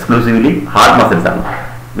എക്സ്ക്ലൂസീവ്ലി ഹാർട്ട് മസിൽസ് ആണ്.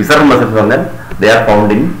 വിസറൽ മസിൽസ് എന്ന് പറഞ്ഞാൽ they are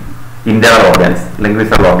found in internal organs അല്ലെങ്കിൽ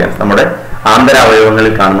വിസറൽ ഓർഗാൻസ്, നമ്മുടെ ആന്തര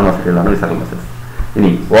അവയവങ്ങളിൽ കാണുന്ന മസിലുകളാണ് വിസറൽ മസിൽസ്. ഇനി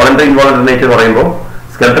വോളണ്ടറി ഇൻവോളണ്ടറി നേച്ചർ പറയുമ്പോൾ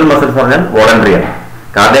സ്കെൽറ്റൽ മസിൽസ് പറഞ്ഞാൽ വോളണ്ടറി ആണ്,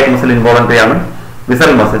 കാർഡിയാക് മസിൽ ഇൻവോളണ്ടറി ആണ്,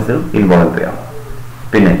 വിസറൽ മസിൽസ് ഇൻവോളണ്ടറി ആണ്.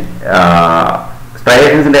 പിന്നെ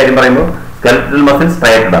സ്ട്രയേഷൻസിന്റെ കാര്യം പറയുമ്പോൾ സ്കെൽറ്റൽ മസിൽ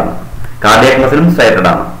സ്ട്രൈറ്റഡ് ആണ്, കാർഡിയാക് മസിലും സ്ട്രൈറ്റഡ്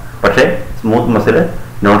ആണ്, പക്ഷേ സ്മൂത്ത് മസിൽ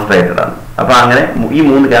നോൺ സ്ട്രൈറ്റഡ് ആണ്. അപ്പൊ അങ്ങനെ ഈ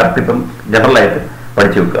 3 ക്യാരക്ടർ ഇപ്പം ജനറൽ ആയിട്ട്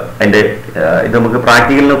പഠിച്ചു വെക്കുക. അതിന്റെ ഇത് നമുക്ക്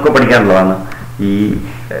പ്രാക്ടിക്കലിനൊക്കെ പഠിക്കാനുള്ളതാണ്. ഈ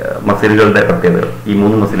മസിലുകളുടെ പ്രത്യേകതകൾ, ഈ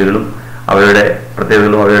 3 മസിലുകളും അവരുടെ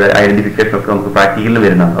പ്രത്യേകതകളും അവരുടെ ഐഡന്റിഫിക്കേഷനും ഒക്കെ നമുക്ക് പ്രാക്ടിക്കലിന്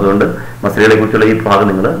വരുന്നതാണ്. അതുകൊണ്ട് മസിലുകളെ കുറിച്ചുള്ള ഈ ഭാഗം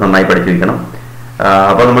നിങ്ങൾ നന്നായി പഠിച്ചു വയ്ക്കണം.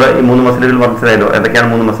 അപ്പോൾ നമ്മൾ ഈ 3 മസിലുകൾ മനസ്സിലായല്ലോ. എന്തൊക്കെയാണ്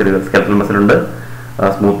 3 മസിലുകൾ? Skeletal മസിലുണ്ട്,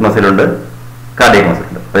 smooth മസിലുണ്ട്, cardiac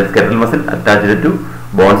മസിലുണ്ട്. Skeletal muscle attached to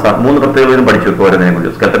bones ആണ്. 3 പ്രത്യേകതകളും പഠിച്ചു വെക്കുക ഓരോന്നിനെ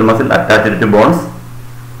കുറിച്ച്. Skeletal muscle attached to bones,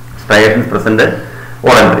 striations present,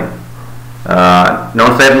 voluntary. Non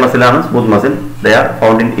striated മസിലാണ് smooth muscle, they are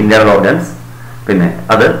found in internal organs. പിന്നെ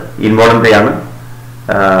അത് ഇൻവോളണ്ടറി ആണ്,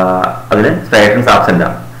 അതിന് സ്ട്രയേഷൻസ് ആബ്സെന്റ്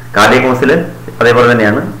ആണ്. കാർഡിയാക് മസിൽ അതേപോലെ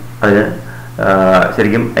തന്നെയാണ്, അതിന്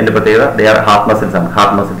ശരിക്കും അതിന്റെ പ്രത്യേകത ദേ ആർ ഹാർട്ട് മസിൽസ് ആണ്.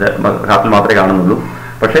 ഹാർട്ടിൽ മാത്രമേ കാണുന്നുള്ളൂ,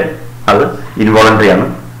 പക്ഷെ അത് ഇൻവോളണ്ടറി ആണ്,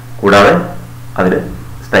 കൂടാതെ അതിൽ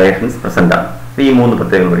സ്ട്രയേഷൻസ് പ്രസന്റ് ആണ്. ഈ 3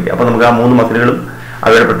 പ്രത്യേകതകൾ പഠിക്കുക. അപ്പൊ നമുക്ക് ആ 3 മസിലുകളും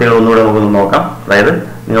അവരുടെ പ്രത്യേകത ഒന്നുകൂടെ നമുക്കൊന്ന് നോക്കാം. അതായത്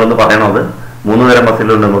നിങ്ങളൊന്ന് പറയണം, അത് 3 തരം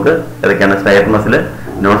മസിലുണ്ട് നമുക്ക്. ഏതൊക്കെയാണ്? Striated muscle,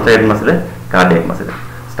 non striated muscle, cardiac muscle.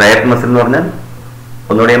 Striated muscle എന്ന് പറഞ്ഞാൽ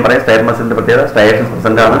ഒന്നുകൂടെ ഞാൻ പറയാം, സ്ട്രയേറ്റഡ് മസിലിന്റെ പ്രത്യേകത സ്ട്രയേഷൻസ്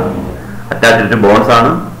പ്രസന്റ് ആണ്, അറ്റാച്ച്ഡ് ടു ബോൺസ് ആണ്,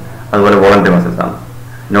 അതുപോലെ വോളണ്ടറി മസിൽസ് ആണ്.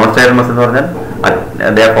 നോൺ സ്ട്രയേറ്റഡ് മസിൽ എന്ന് പറഞ്ഞാൽ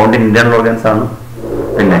they are found in internal organs ആണ്,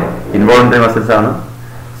 പിന്നെ ഇൻവോളണ്ടറി മസിൽസ് ആണ്,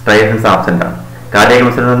 സ്ട്രയേഷൻസ് ആബ്സെന്റ് ആണ്. കാർഡിയാക്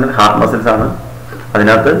മസിൽ എന്ന് പറഞ്ഞാൽ ഹാർട്ട് മസിൽസ് ആണ്,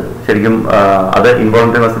 അതിനകത്ത് ശരിക്കും അത്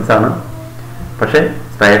ഇൻവോളണ്ടറി മസിൽസ് ആണ്, പക്ഷേ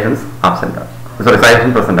സ്ട്രയേഷൻസ് ആബ്സെന്റ് ആണ്,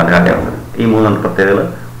 സ്ട്രയേഷൻസ് പ്രസന്റ് ആണ് കാർഡിയാക് മസിൽ. ഈ 3 പ്രത്യേകതകൾ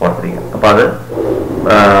ഓർത്തിരിക്കുക. അപ്പൊ അത്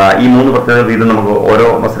ഈ 3 പ്രത്യേകതകൾ വീണ്ടും നമുക്ക് ഓരോ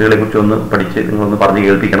മസിലുകളെ കുറിച്ച് ഒന്ന് പഠിച്ച് നിങ്ങളൊന്ന് പറഞ്ഞ്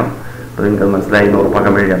കേൾപ്പിക്കണം. അപ്പോൾ നിങ്ങൾക്ക് മനസ്സിലായി എന്ന്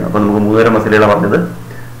ഉറപ്പാക്കാൻ വേണ്ടിയാണ്. അപ്പോൾ നമുക്ക് 3 തരം മസിലുകളാണ് പറഞ്ഞത്.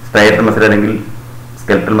 സ്ട്രയേറ്റഡ് മസിൽ അല്ലെങ്കിൽ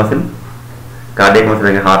സ്കെൽറ്റൽ മസിൽ, കാർഡിയാക് മസിൽ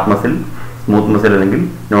അല്ലെങ്കിൽ ഹാർട്ട് മസിൽ, സ്മൂത്ത് മസിൽ അല്ലെങ്കിൽ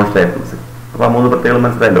നോൺ സ്ട്രയേറ്റഡ് മസിൽ. അപ്പോൾ ആ 3 പ്രത്യേകതകൾ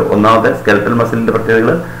മനസ്സിലായല്ലോ. ഒന്നാമത്തെ സ്കെൽറ്റൽ മസിലിന്റെ പ്രത്യേകതകൾ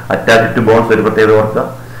അറ്റാച്ച്ഡ് ടു ബോൺസ് ഒരു പ്രത്യേകത ഓർക്കുക,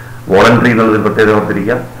 വോളണ്ടറി എന്നുള്ളൊരു പ്രത്യേകത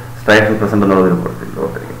ഓർത്തിരിക്കുക, സ്ട്രയേഷൻ പ്രസന്റ് എന്നുള്ളൊരു പ്രത്യേകത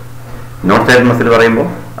ഓർത്തിരിക്കുക. നോൺ സ്ട്രയേറ്റഡ് മസിൽ പറയുമ്പോൾ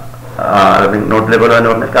നോട്ടിലെ പോലെ തന്നെ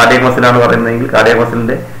പറഞ്ഞാൽ കാർഡിയാക് മസിലാണ് പറയുന്നതെങ്കിൽ കാർഡിയാക്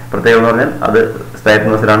മസിലിന്റെ പ്രത്യേകത എന്ന് പറഞ്ഞാൽ അത്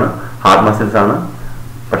സ്ട്രയേറ്റഡ് മസിലാണ്, ഹാർട്ട് മസിൽസ് ആണ്,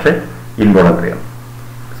 പക്ഷേ ഇൻവോളണ്ടറി ആണ്.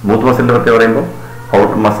 സ്മൂത്ത് മസിലിന്റെ പ്രത്യേകത പറയുമ്പോൾ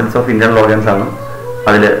മസിൽസ് ഓഫ് ഇന്റേണൽ ഓർഗൻസ് ആണ്,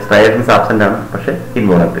 അതിൽ സ്ട്രയേഷൻസ് ആബ്സെന്റ് ആണ്, പക്ഷേ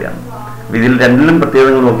ഇൻവോളണ്ടറി ആണ്. ഇതിൽ രണ്ടിലും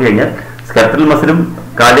പ്രത്യേകതകൾ നോക്കി കഴിഞ്ഞാൽ സ്കെൽറ്റൽ മസിലും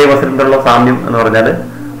കാർഡിയാക് മസിലും തമ്മിലുള്ള സാമ്യം എന്ന് പറഞ്ഞാൽ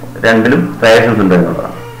രണ്ടിലും സ്ട്രയേഷൻസ് ഉണ്ട്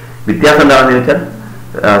എന്നുള്ളതാണ്. വ്യത്യാസം എന്താണെന്ന് ചോദിച്ചാൽ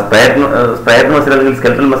സ്ട്രയേറ്റഡ് മസിൽ അല്ലെങ്കിൽ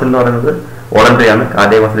സ്കെൽറ്റൽ മസിൽ എന്ന് പറയുന്നത് വോളണ്ടറി ആണ്,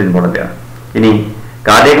 കാർഡിയാക് മസിൽ ഇൻവോളണ്ടറി ആണ്. ഇനി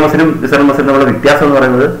കാർഡിയാക് മസിലും വിസറൽ മസിലും തമ്മിലുള്ള വ്യത്യാസം എന്ന്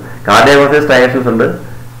പറയുന്നത് കാർഡിയാക് മസിൽ സ്ട്രയേഷൻസ് ഉണ്ട്,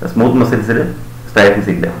 സ്മൂത്ത് മസിൽസിൽ സ്ട്രയേഷൻസ്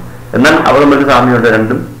ഇല്ല. എന്നാൽ അവ തമ്മിൽ സാമ്യമുണ്ട്,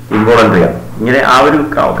 രണ്ടും ഇൻവോളണ്ടറി ആണ്. ഇങ്ങനെ ആ ഒരു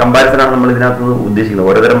കമ്പാരിസനാണ് നമ്മൾ ഇതിനകത്ത് ഉദ്ദേശിക്കുന്നത്.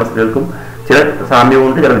 ഓരോതരം മസിലുകൾക്കും ചില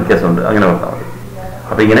സാമ്യമുണ്ട്, ചില വ്യത്യാസമുണ്ട്, അങ്ങനെ പറഞ്ഞാൽ മതി.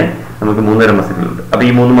 അപ്പൊ ഇങ്ങനെ നമുക്ക് 3 തരം മസിലുകളുണ്ട്. അപ്പൊ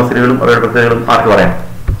ഈ 3 മസിലുകളും അവരുടെ പ്രത്യേകതകളും ആർക്ക് പറയാം?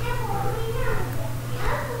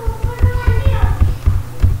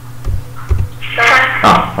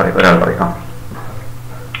 പറയും, ഒരാൾ പറയും.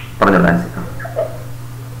 പറഞ്ഞോ നാൻസി.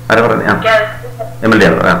 ആരാ പറഞ്ഞ? MLD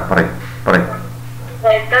ആണ്. പറയും.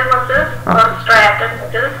 Skeletal muscles or striated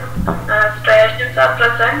muscles, striations are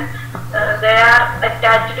present. They are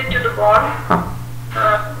attached to the bone,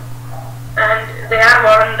 and they are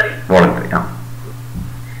voluntary.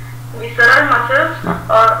 Visceral muscles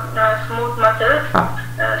or smooth muscles,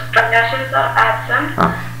 striations are absent.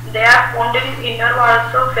 They are found in inner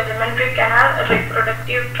walls of alimentary canal,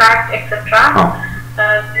 reproductive tract, etc.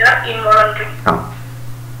 They are involuntary.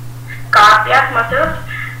 Cardiac muscles,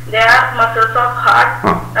 they are muscles of heart.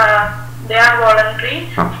 They are involuntary,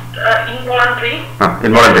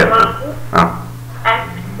 and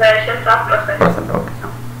variations are present. Okay.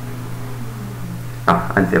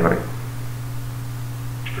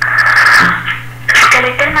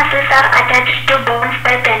 Skeletal muscles are attached to bones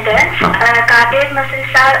by tendons. Cardiac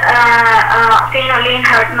muscles are seen only in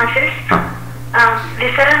heart muscles.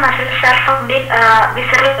 Visceral muscles are found in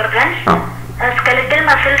visceral organs. Skeletal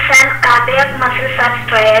muscles and cardiac muscles are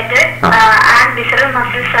striated, and visceral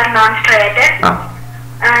muscles are non-striated.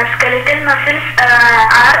 Skeletal muscles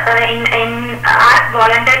are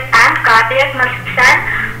voluntary, and cardiac muscles and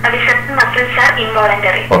visceral muscles are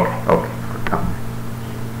involuntary.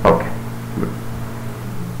 Okay.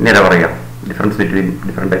 Nera paraya. Difference between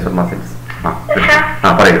different types of muscles.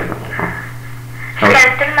 Paraya.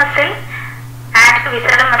 Skeletal muscle and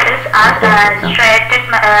visceral muscles are striated.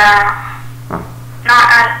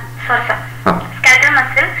 Skeletal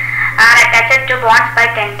muscles are attached to bones by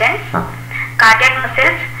tendons. Cardiac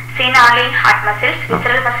muscles seen only in heart muscles.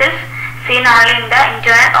 Visceral muscles seen only in the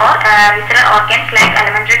internal or visceral organs like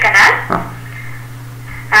alimentary canal.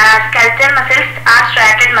 Skeletal muscles are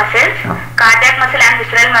striated muscles. Cardiac muscle and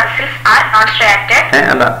visceral muscles are non-striated.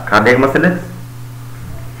 Cardiac muscle is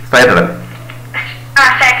striated.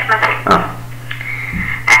 Striated muscle.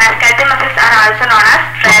 Skeletal muscles are also known as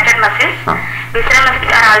striated muscles. Visceral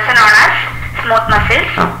muscles are also known as smooth muscles.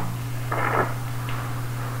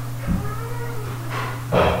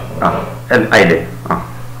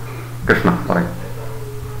 Krishna, sorry.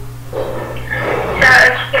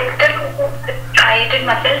 Skeletal striated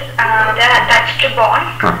muscles, they are attached to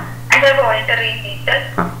bones and they are voluntary in nature.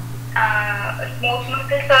 Smooth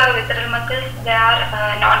muscles or visceral muscles, they are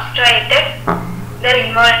non-striated. They are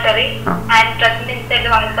involuntary and present inside the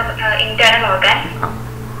walls of internal organs.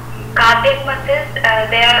 Cardiac muscles,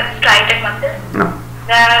 they are striated muscles.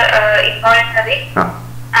 They are involuntary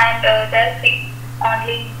and they are fixed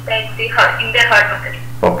only inside the heart, in their heart muscles.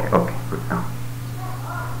 Okay, good.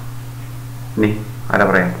 Ni, ada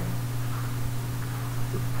paraya.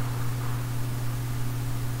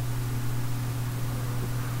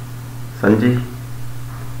 Sanjay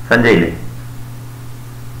le.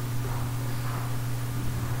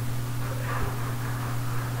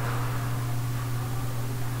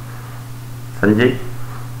 Sanjay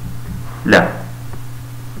la.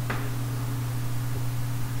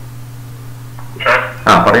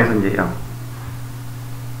 Paraya Sanjay.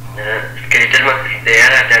 Skeletal muscles, they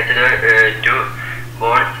are attached to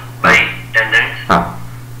bones by tendons.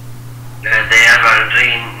 They are voluntary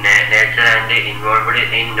in nature and involved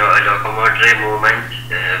in locomotory movements,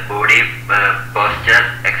 body posture,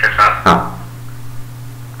 etc.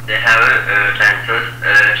 They have transverse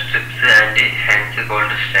strips and hence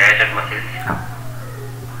called striated muscles.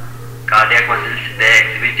 Cardiac muscles, they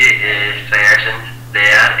exhibit striations. They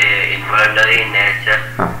are involuntary in nature,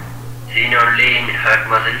 seen only in heart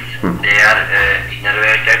muscles. They are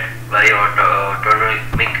innervated by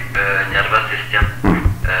autonomic nervous system.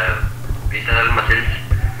 Visceral muscles,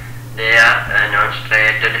 they are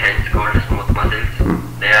non-striated, hence called smooth muscles.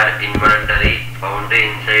 They are involuntary, found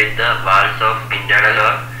inside the walls of internal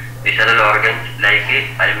or visceral organs like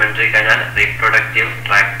alimentary canal, reproductive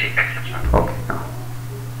tract, etc.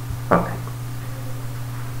 Okay.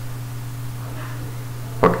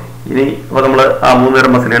 ഇനി അപ്പോൾ നമ്മൾ ആ 3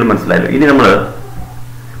 തരം മസിലുകൾ മനസ്സിലായല്ലോ. ഇനി നമ്മൾ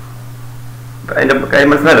അതിൻ്റെ കാര്യം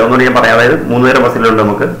മനസ്സിലായല്ലോ, ഒന്നുകൂടി ഞാൻ പറയാം. അതായത് 3 തരം മസിലുണ്ട്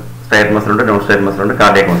നമുക്ക്. Straight മസിലുണ്ട്, non straight മസിലുണ്ട്,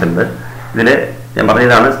 cardiac മസിലുണ്ട്. ഇതിൽ ഞാൻ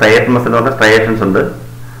പറഞ്ഞതാണ് സ്ട്രൈറ്റ് മസിൽ എന്ന് പറഞ്ഞാൽ സ്ട്രയേഷൻസ് ഉണ്ട്.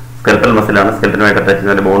 സ്കെൽറ്റൽ മസിലാണ്, സ്കെൽറ്റനുമായിട്ട് അറ്റാച്ച്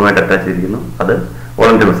ചെയ്യുന്നത്, ബോണുമായിട്ട് അറ്റാച്ച് ചെയ്തിരിക്കുന്നു. അത്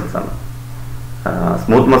വോളണ്ടറി മസിൽസ് ആണ്.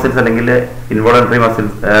 സ്മൂത്ത് മസിൽസ് അല്ലെങ്കിൽ ഇൻവോളണ്ടറി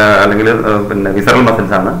മസിൽസ് അല്ലെങ്കിൽ പിന്നെ വിസറൽ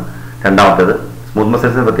മസിൽസ് ആണ് രണ്ടാമത്തേത്. സ്മൂത്ത്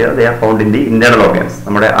മസിൽസിനെ പ്രത്യേകത they are found in the internal organs,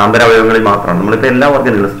 നമ്മുടെ ആന്തരാവയവങ്ങളിൽ മാത്രമാണ്. നമ്മളിപ്പോൾ എല്ലാ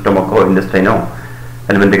ഓർഗനുകളും സ്റ്റൊമക്കോ ഇൻഡസ്റ്റൈനോ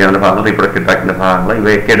അലിമെന്ററി കാനലിന്റെ ഭാഗങ്ങൾ, റീപ്രൊഡക്റ്റീവ് ട്രാക്ടിന്റെ ഭാഗങ്ങൾ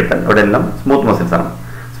ഇവയൊക്കെ എടുത്താൽ അവിടെ എല്ലാം സ്മൂത്ത് മസിൽസ് ആണ്.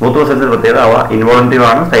 സ്മൂത്ത് മസിൽസിന്റെ പ്രത്യേകത അവ ഇൻവോളണ്ടറി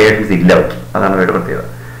ആണ്, സ്റ്റൈഷൻസ് ഇല്ല അവയ്ക്ക്. അതാണ് അവയുടെ പ്രത്യേകത.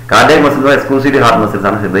 Cardiac muscles exclusively heart muscles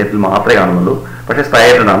ആണ്, ഹൃദയത്തിൽ മാത്രമേ കാണുന്നുള്ളൂ. പക്ഷേ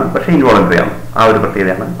സ്ട്രൈറ്റഡ് ആണ്, പക്ഷേ ഇൻവോളണ്ടറി ആണ്. ആ ഒരു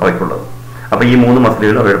പ്രത്യേകതയാണ് അവയ്ക്കുള്ളത്. അപ്പോൾ ഈ 3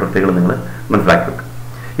 മസിലുകളും അവയുടെ പ്രത്യേകത നിങ്ങൾ മനസ്സിലാക്കി വെക്കുക.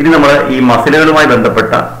 ഇനി നമ്മൾ ഈ മസിലുകളുമായി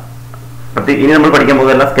ബന്ധപ്പെട്ട ഇനി നമ്മൾ പഠിക്കാൻ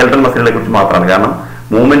പോകുന്ന സ്കെൽറ്റൽ മസിലുകളെ കുറിച്ച് മാത്രമാണ്. കാരണം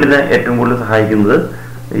മൂവ്മെന്റിനെ ഏറ്റവും കൂടുതൽ സഹായിക്കുന്നത്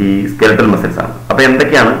ഈ സ്കെൽറ്റൽ മസിൽസ് ആണ്. അപ്പോൾ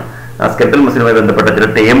എന്തൊക്കെയാണ് സ്കെൽറ്റൽ മസിലുമായി ബന്ധപ്പെട്ട ചില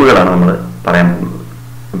ടേമുകളാണ് നമ്മൾ പറയാൻ പോകുന്നത്.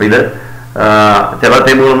 അപ്പോൾ ഇത് ചില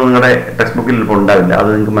ടേമുകളൊന്നും നിങ്ങളുടെ ടെക്സ്റ്റ് ബുക്കിൽ ഇപ്പോൾ ഉണ്ടാവില്ല, അത്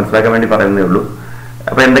നിങ്ങൾക്ക് മനസ്സിലാക്കാൻ വേണ്ടി പറയുന്നേ ഉള്ളൂ.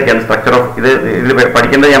 അപ്പോൾ എന്തൊക്കെയാണ് സ്ട്രക്ചർ ഓഫ് ഇതിൽ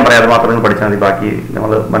പഠിക്കേണ്ടത് ഞാൻ പറയാതെ മാത്രം നിങ്ങൾ പഠിച്ചാൽ മതി, ബാക്കി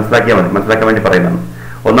നമ്മൾ മനസ്സിലാക്കിയാൽ മതി. മനസ്സിലാക്കാൻ വേണ്ടി പറയുന്നതാണ്.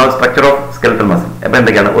 ഒന്നാമത് സ്ട്രക്ചർ ഓഫ് സ്കെൽറ്റൽ മസിൽ. അപ്പോൾ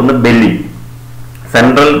എന്തൊക്കെയാണ്? ഒന്ന് belly,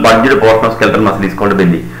 central bulged portion of skeletal muscle is called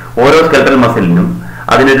belly. ഓരോ സ്കെൽറ്റൽ മസിലിനും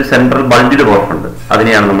അതിനൊരു സെൻട്രൽ ബൾജ്ഡ് പോർഷൻ ഉണ്ട്,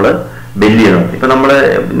 അതിനെയാണ് നമ്മൾ ബെല്ലി എന്ന് പറയുന്നത്. ഇപ്പൊ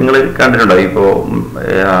നിങ്ങൾ കണ്ടിട്ടുണ്ടോ, ഇപ്പോൾ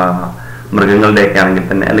മൃഗങ്ങളുടെയൊക്കെ ആണെങ്കിൽ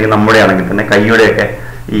തന്നെ അല്ലെങ്കിൽ നമ്മുടെ ആണെങ്കിൽ തന്നെ കൈയുടെയൊക്കെ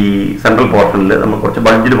ഈ സെൻട്രൽ പോർഷനിൽ നമ്മൾ കുറച്ച്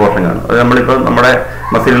ബൾജ്ഡ് പോർഷൻ കാണും. അത് നമ്മളിപ്പോൾ നമ്മുടെ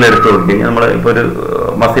മസിലുകൾ എടുത്തു നോക്കി കഴിഞ്ഞാൽ നമ്മൾ ഇപ്പോൾ ഒരു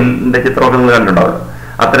മസിലിന്റെ ചിത്രമൊക്കെ നിങ്ങൾ കണ്ടിട്ടുണ്ടാവുമല്ലോ.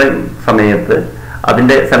 അത്തരം സമയത്ത്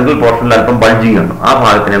അതിന്റെ സെൻട്രൽ പോർഷനിൽ അല്പം ബൾജിങ് ആണ്. ആ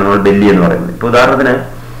ഭാഗത്തിനാണ് നമ്മൾ ബെല്ലി എന്ന് പറയുന്നത്. ഇപ്പൊ ഉദാഹരണത്തിന്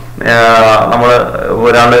നമ്മൾ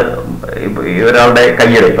ഒരാളുടെ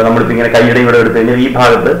കയ്യട, ഇപ്പൊ നമ്മളിപ്പോ ഇങ്ങനെ കയ്യട ഇവിടെ എടുത്തു കഴിഞ്ഞാൽ ഈ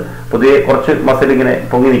ഭാഗത്ത് പൊതുവെ കുറച്ച് മസിൽ ഇങ്ങനെ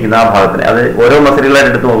പൊങ്ങി നിൽക്കുന്ന ആ ഭാഗത്തിന്, അത് ഓരോ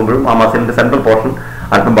മസിലുകളായിട്ട് എടുത്ത് നോക്കുമ്പോഴും ആ മസിലിന്റെ സെൻട്രൽ പോർഷൻ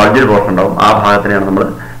അല്പം ബൾജഡ് പോർഷൻ ഉണ്ടാവും. ആ ഭാഗത്തിനെയാണ് നമ്മൾ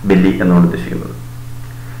ബെല്ലി എന്നുകൊണ്ട് ഉദ്ദേശിക്കുന്നത്.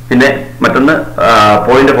 പിന്നെ മറ്റൊന്ന്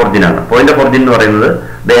പോയിന്റ് ഓഫ് ഒറിജിൻ ആണ്. പോയിന്റ് ഓഫ് ഒറിജിൻ എന്ന് പറയുന്നത്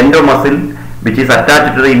the end of muscle which is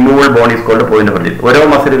attached to the immovable bone is called point of origin. ഓരോ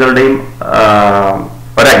മസിലുകളുടെയും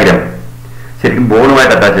ഒരഗ്രം ശരിക്കും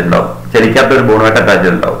ബോണുമായിട്ട് അറ്റാച്ച്ഡ് ഉണ്ടാവും, ചലിക്കാത്ത ഒരു ബോണുമായിട്ട്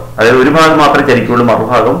അറ്റാച്ച്ഡ് ഉണ്ടാവും. അതായത് ഒരു ഭാഗം മാത്രമേ ചലിക്കുള്ളൂ,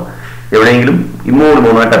 മറുഭാഗം എവിടെയെങ്കിലും ഇമ്മൂവബിൾ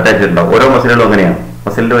ബോണുമായിട്ട് അറ്റാച്ച്ഡ് ഉണ്ടാവും. ഓരോ മസിലുകളും അങ്ങനെയാണ്.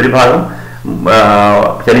 മസിലിന്റെ ഒരു ഭാഗം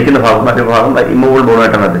ചലിക്കുന്ന ഭാഗം, മറ്റൊരു ഭാഗം ഇമ്മൂവബിൾ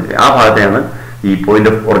ബോണുമായിട്ടാണ് അറ്റാച്ച്. ആ ഭാഗത്തെയാണ് ഈ പോയിന്റ്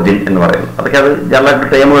ഓഫ് ഒറിജിൻ എന്ന് പറയുന്നത്. അതൊക്കെ അത് ജനറലായിട്ട്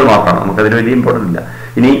ടേമുകൾ മാത്രമാണ്, നമുക്കതിന് വലിയ ഇമ്പോർട്ടൻസ് ഇല്ല.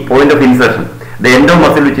 ഇനി point of insertion, the end of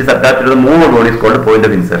muscle which is attached to the movable bone is called point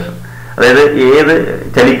of insertion. അതായത് ഏത്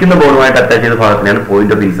ചലിക്കുന്ന ബോണുമായിട്ട് അറ്റാച്ച് ചെയ്ത ഭാഗത്തിനാണ്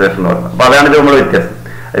പോയിന്റ് ഓഫ് ഇൻസേർഷൻ എന്ന് പറയുന്നത്. അപ്പൊ അതാണ് നമ്മൾ വ്യത്യാസം.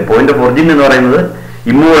 പോയിന്റ് ഓഫ് ഒറിജിൻ എന്ന് പറയുന്നത്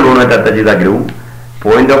ഇമ്മൂവബിൾ ബോണുമായിട്ട് അറ്റാച്ച് ചെയ്ത അഗ്രവും,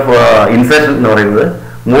 പോയിന്റ് ഓഫ് ഇൻസേർഷൻ എന്ന് പറയുന്നത്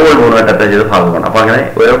മൂവബിൾ ബോണുമായിട്ട് അറ്റാച്ച് ചെയ്ത ഭാഗമാണ്. അപ്പൊ അങ്ങനെ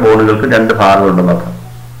ഓരോ ബോണുകൾക്കും രണ്ട് ഭാഗങ്ങളുണ്ടെന്ന് അർത്ഥം.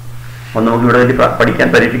 ഒന്ന് നമുക്ക് ഇവിടെ വേണ്ടി പഠിക്കാൻ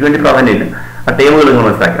പരീക്ഷയ്ക്ക് വേണ്ടി പ്രാധാന്യമില്ല, ആ ടേമുകൾ നിങ്ങൾ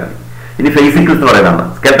മനസ്സിലാക്കാൻ. ഇനി ഫേസിക്കിൾസ് എന്ന് പറയുന്നതാണ്.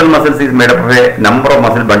 Skeletal muscles is made of A number of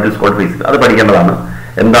muscle bundles called ഫേസിക്കിൾ. അത് പഠിക്കേണ്ടതാണ്.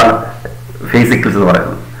 എന്താണ് ഫേസിക്കിൾസ് എന്ന്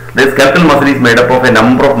പറയുന്നത്? The skeletal muscle is made up of a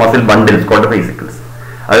number of muscle bundles called fascicles.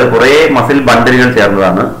 അത് കുറേ മസിൽ ബണ്ടിലുകൾ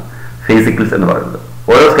ചേർന്നതാണ് ഫേസിക്കിൾസ് എന്ന് പറയുന്നത്.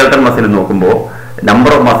 ഓരോ സ്കെൽറ്റൽ മസിൽ നോക്കുമ്പോൾ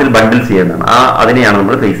നമ്പർ ഓഫ് മസിൽ ബണ്ടിൽസ് ചെയ്യുന്നതാണ്. അതിനെയാണ്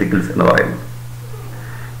നമ്മൾ ഫേസിക്കിൾസ് എന്ന് പറയുന്നത്.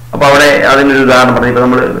 അപ്പൊ അവിടെ അതിനൊരു ഉദാഹരണം പറഞ്ഞു.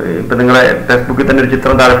 ഇപ്പൊ നിങ്ങളെ ടെക്സ്റ്റ് ബുക്കിൽ തന്നെ ഒരു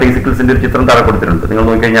ചിത്രം താഴെ, ഫേസിക്കിൾസിന്റെ ഒരു ചിത്രം താഴെ കൊടുത്തിട്ടുണ്ട്. നിങ്ങൾ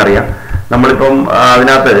നോക്കിക്കഴിഞ്ഞാൽ അറിയാം. നമ്മളിപ്പം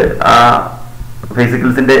അതിനകത്ത് ആ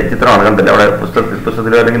ഫേസിക്കിൾസിന്റെ ചിത്രമാണ് കണ്ടല്ലോ. അവിടെ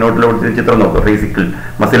പുസ്തകത്തിലോ അല്ലെങ്കിൽ നോട്ടിലോ കൊടുത്തിട്ട് ചിത്രം നോക്കുക. ഫേസിക്കിൾ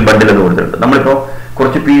മസിൽ ബണ്ടിൽ എന്ന് കൊടുത്തിട്ടുണ്ട്. നമ്മളിപ്പോ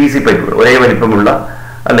കുറച്ച് PVC പൈപ്പുകൾ, ഒരേ വലിപ്പമുള്ള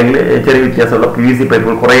അല്ലെങ്കിൽ ചെറിയ വ്യത്യാസമുള്ള PVC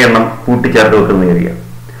പൈപ്പുകൾ കുറെ എണ്ണം കൂട്ടിച്ചേർത്ത് വെക്കുന്ന ഏരിയ.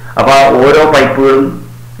 അപ്പൊ ആ ഓരോ പൈപ്പുകളും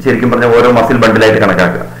ശരിക്കും പറഞ്ഞാൽ ഓരോ മസിൽ ബണ്ടിലായിട്ട്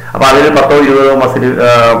കണക്കാക്കുക. അപ്പൊ അതിൽ 10-20 മസിൽ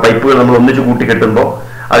പൈപ്പുകൾ നമ്മൾ ഒന്നിച്ച് കൂട്ടിക്കെട്ടുമ്പോൾ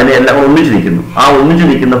അതിനെ എല്ലാം ഒന്നിച്ച് നിൽക്കുന്നു. ആ ഒന്നിച്ച്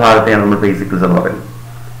നിൽക്കുന്ന ഭാഗത്തെയാണ് നമ്മൾ ഫേസിക്കിൾസ് എന്ന് പറയുന്നത്.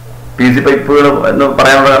 PVC പൈപ്പുകൾ എന്ന്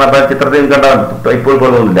പറയാനുള്ള കാരണം ചിത്രത്തിൽ കണ്ട പൈപ്പുകൾ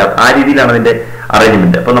പോലെ ഒന്നുമില്ല, ആ രീതിയിലാണ് അതിന്റെ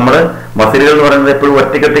അറേഞ്ച്മെന്റ്. അപ്പൊ നമ്മൾ മസിലുകൾ എന്ന് പറയുന്നത് എപ്പോഴും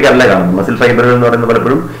ഒറ്റയ്ക്കൊറ്റയ്ക്കല്ല കാണുന്നത്. മസിൽ ഫൈബറുകൾ എന്ന് പറയുന്നത്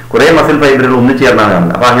പലപ്പോഴും കുറെ മസിൽ ഫൈബറുകൾ ഒന്നിച്ച് ചേർന്നാണ്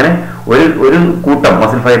കാണുന്നത്. അപ്പൊ അങ്ങനെ ഒരു കൂട്ടം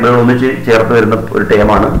മസിൽ ഫൈബറുകൾ ഒന്നിച്ച് ചേർത്ത് വരുന്ന ഒരു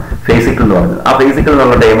ടേമാണ് ഫേസിക്കിൾ എന്ന് പറയുന്നത്. ആ ഫേസിക്കിൾ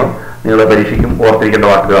എന്നുള്ള ടേം നിങ്ങൾ പരീക്ഷയ്ക്കും ഓർത്തിരിക്കേണ്ട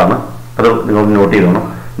വാക്കുകളാണ്. അത് നിങ്ങൾ നോട്ട് ചെയ്തോണം,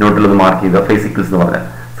 നോട്ടിലൊന്ന് മാർക്ക് ചെയ്യുക. ഫേസിക്കിൾസ് എന്ന് പറഞ്ഞാൽ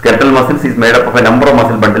skeletal muscles is made up of A number of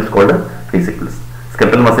muscle bundles called ഫേസിക്കിൾസ്.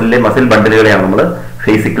 Skeletal മസിലിലെ muscle ബണ്ടിലുകളെയാണ് നമ്മൾ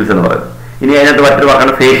ഫേസിക്കിൾസ് എന്ന് പറയുന്നത്. ഇനി അതിനകത്ത് മറ്റൊരു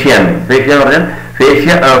വാക്കാണ് ഫേഷ്യ എന്ന്. ഫേഷ്യ എന്ന് പറഞ്ഞാൽ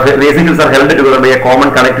ഫേസിക്കിൾസ് are held together by A common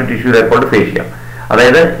connective tissue called fascia.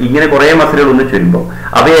 അതായത് ഇങ്ങനെ കുറെ മസിലുകൾ ഒന്നിച്ച് വരുമ്പോൾ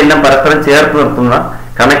അവയെല്ലാം പരസ്പരം ചേർത്ത് നിർത്തുന്ന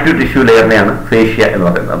കണക്റ്റീവ് ടിഷ്യൂ ലെയറിനെയാണ് ഫേഷ്യ എന്ന്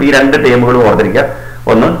പറയുന്നത്. അപ്പൊ ഈ രണ്ട് ടേമുകളും ഓർത്തിരിക്കുക.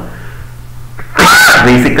 ഒന്ന്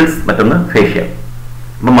ഫേസിക്കിൾസ്, മറ്റൊന്ന് ഫേഷ്യ.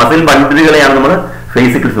 അപ്പൊ മസിൽ ബണ്ടിലുകളെയാണ് നമ്മൾ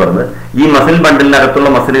ഫേസിക്കിൾസ് പറയുന്നത്. ഈ മസിൽ ബണ്ടിലിനകത്തുള്ള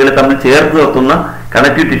മസിലുകളെ തമ്മിൽ ചേർത്ത് നിർത്തുന്ന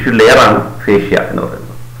കണക്റ്റീവ് ടിഷ്യൂ ലെയറാണ് ഫേഷ്യ എന്ന്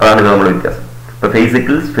പറയുന്നത്. അതാണ് ഇത് നമ്മുടെ വ്യത്യാസം. ഇപ്പൊ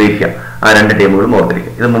ഫേസിക്കിൾസ്, ഫേഷ്യ, ആ രണ്ട് ടേമുകളും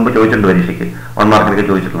ഓർത്തിരിക്കുക. ഇത് മുമ്പ് ചോദിച്ചിട്ടുണ്ട് പരീക്ഷയ്ക്ക്, 1 മാർക്കിലൊക്കെ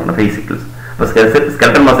ചോദിച്ചിട്ടുള്ളതാണ് ഫേസിക്കിൾസ്. അപ്പൊ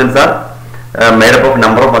skeletal muscles are made up of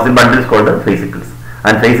number of muscle bundles called fascicles,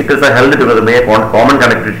 and fascicles are held together by a common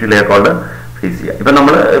connective tissue layer called fascia. ഇപ്പൊ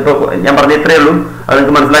ഞാൻ പറഞ്ഞ ഇത്രയേ ഉള്ളൂ. അത്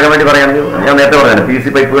നിങ്ങൾക്ക് മനസ്സിലാക്കാൻ വേണ്ടി പറയുകയാണെങ്കിൽ ഞാൻ നേരത്തെ പറഞ്ഞത് PVC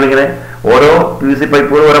പൈപ്പുകൾ ഇങ്ങനെ ഓരോ PVC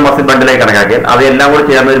പൈപ്പുകൾ ഓരോ മസിൽ ബണ്ടിലായി കണക്കാക്കിയാൽ അവയെല്ലാം കൂടി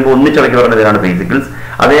ചേർന്ന് വരുമ്പോൾ ഒന്നിച്ചടക്കി പറഞ്ഞ പേരാണ് ഫേസിക്കിൾസ്.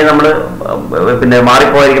 അതേ നമ്മൾ പിന്നെ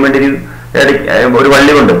മാറിപ്പോയിരിക്കാൻ വേണ്ടി ഒരു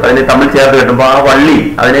വള്ളി കൊണ്ട് അതിനെ തമ്മിൽ ചേർത്ത് കെട്ടുമ്പോൾ ആ വള്ളി,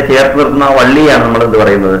 അതിനെ ചേർത്ത് നിർത്തുന്ന ആ വള്ളിയാണ് നമ്മൾ എന്ത്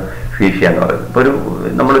പറയുന്നത്, ഫേഷ്യ എന്ന് പറയുന്നത്. ഇപ്പൊ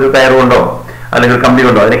നമ്മളൊരു കയർ കൊണ്ടോ അല്ലെങ്കിൽ ഒരു കമ്പി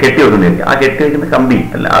കൊണ്ടോ അതിനെ കെട്ടി വെക്കുന്നതായിരിക്കും. ആ കെട്ടി വെക്കുന്ന കമ്പി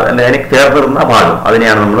അല്ല അതിനെ ചേർത്ത് നിർത്തുന്ന ഭാഗം,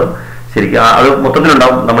 അതിനെയാണ് നമ്മൾ ശരിക്കും അത്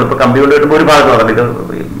മൊത്തത്തിലുണ്ടാവും. നമ്മളിപ്പോൾ കമ്പി കൊണ്ട് കെട്ടുമ്പോൾ ഒരു ഭാഗത്ത്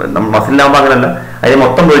നമ്മൾ മസിലാകുമ്പോൾ അങ്ങനല്ല, അതിനെ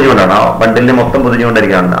മൊത്തം പൊതിഞ്ഞുകൊണ്ടാണ്, ആ ബണ്ടിലിനെ മൊത്തം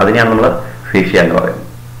പൊതിഞ്ഞുകൊണ്ടിരിക്കുകയാണ്. അതിനെയാണ് നമ്മൾ ഫേഷ്യ എന്ന് പറയുന്നത്.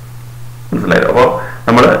 മനസ്സിലായല്ലോ? അപ്പോൾ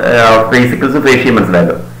നമ്മൾ ഫേസിക്കിൾസും ഫേഷ്യയും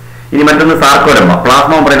മനസ്സിലായല്ലോ. ഇനി മറ്റൊന്ന് സാർക്കോലെമ്മ,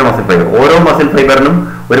 പ്ലാസ്മ മെംബ്രെയിൻ മസിൽ ഫൈബർ. ഓരോ മസിൽ ഫൈബറിനും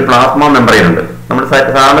ഒരു പ്ലാസ്മ മെംബ്രെയിൻ ഉണ്ട്. നമ്മൾ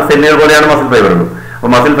സാധാരണ സെല്ലുകൾ പോലെയാണ് മസിൽ ഫൈബറുകൾ. അപ്പൊ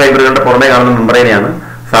മസിൽ ഫൈബറുകളുടെ പുറമെ കാണുന്ന മെംബ്രെയിനെയാണ്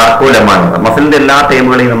സാർക്കോലെമ്മ എന്ന് പറയുന്നത്. മസിലിന്റെ എല്ലാ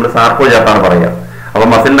ടേമുകളെയും നമ്മൾ സാർക്കോ ചേർത്താണ് പറയുക. അപ്പൊ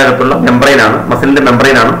മസിലിനകത്തുള്ള മെംബ്രെയിനാണ്, മസിലിന്റെ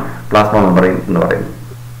മെംബ്രെയിനാണ് പ്ലാസ്മ മെംബ്രെയിൻ എന്ന് പറയുന്നത്.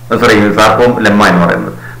 സോറി, സാർക്കോ ലെമ്മ എന്ന്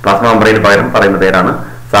പറയുന്നത്. പ്ലാസ്മ മെംബ്രെയിന് പകരം പറയുന്ന പേരാണ്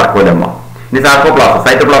സാർക്കോലെമ്മ. ഇനി sarcoplasm,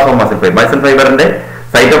 cytoplasm muscle fibre. Muscle ഫൈബറിന്റെ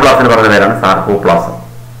സൈറ്റോപ്ലാസിന് പറഞ്ഞ പേരാണ് സാർക്കോപ്ലാസം.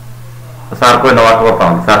 സാർക്കോ എന്ന വാക്ക്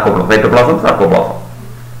പുറത്താണ്, സാർക്കോപ്ലാസം, സൈറ്റോപ്ലാസം, സാർക്കോപ്ലാസം.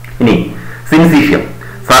 ഇനി syncytium.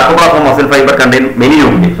 Sarcoplasm muscle fibre contain many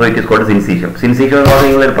nucleus, so it is called syncytium. Syncytium എന്ന് പറഞ്ഞാൽ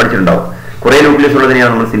നിങ്ങൾ പഠിച്ചിട്ടുണ്ടാവും. കുറെ ന്യൂക്ലിയസ്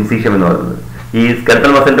ഉള്ളതിനെയാണ് നമ്മൾ സിൻസീഷ്യം എന്ന് പറയുന്നത്. ഈ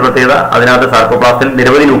സ്കെൽറ്റൽ മസിലിന്റെ പ്രത്യേകത, അതിനകത്ത് സാർക്കോപ്ലാസ്റ്റിൽ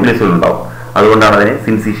നിരവധി ന്യൂക്ലിയസുകൾ ഉണ്ടാവും. അതുകൊണ്ടാണ് അതിനെ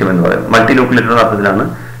സിൻസീഷ്യം എന്ന് പറയുന്നത്. മൾട്ടി ന്യൂക്ലിയസ് എന്ന അർത്ഥത്തിലാണ്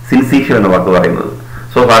സിൻസീഷ്യം എന്ന വാക്ക് പറയുന്നത്.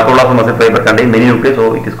 So sarcoplasm muscle fibre contain many nucleus, so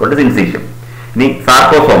it is called syncytium. ഇനി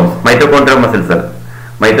സാർക്കോസോംസ്, മൈറ്റോകോൺട്രിയ മസിൽ സെൽ.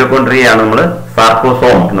 മൈറ്റോകോൺട്രിയയാണ് നമ്മൾ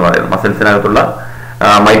സാർക്കോസോം എന്ന് പറയുന്നത്. മസിൽസിനകത്തുള്ള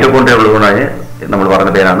മൈറ്റോകോൺട്രിയ ഉള്ളതുകൊണ്ടാണ് നമ്മൾ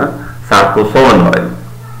പറയുന്ന പേരാണ് സാർക്കോസോം എന്ന് പറയുന്നത്.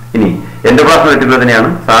 ഇനി എൻഡോപ്ലാസ്മിക് റെറ്റിക്കുലത്തിനെയാണ്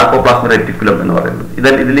സാർക്കോപ്ലാസ്മിക് റെറ്റിക്കുലം എന്ന് പറയുന്നത്.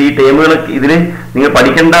 ഇതിൽ ഈ ടേമുകൾ ഇതിൽ നിങ്ങൾ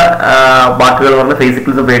പഠിക്കേണ്ട വാക്കുകൾ പറഞ്ഞ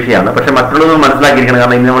ഫേസിക്കിൾസും ഫേഷ്യയാണ്. പക്ഷെ മറ്റുള്ളത് മനസ്സിലാക്കിയിരിക്കണം.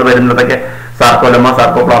 കാരണം ഇന്ന് നമ്മൾ വരുന്നതൊക്കെ സാർക്കോലെമ്മ,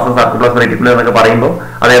 സാർക്കോപ്ലാസം, സാർക്കോപ്ലാസ്മിക് റെറ്റിക്കുലം എന്നൊക്കെ പറയുമ്പോൾ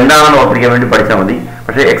അത് എന്താണെന്ന് ഓർത്തിരിക്കാൻ വേണ്ടി പഠിച്ചാൽ മതി.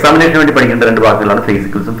 പക്ഷേ എക്സാമിനേഷന് വേണ്ടി പഠിക്കേണ്ട രണ്ട് വാക്കുകളാണ്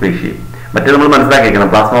ഫേസിക്കിൾസും ഫേഷ്യയും. മറ്റേ നമ്മൾ മനസ്സിലാക്കിയിരിക്കണം.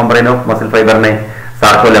 പ്ലാസ്മ മെംബ്രെയിൻ ഓഫ് മസിൽ ഫൈബറിനെ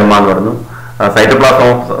സാർക്കോലെമ്മ എന്ന് പറയുന്നു. സൈറ്റോപ്ലാസം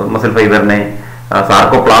ഓഫ് മസിൽ ഫൈബറിനെ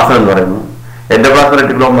സാർക്കോപ്ലാസം എന്ന് പറയുന്നു. എൻഡോപ്ലാസ്മിക്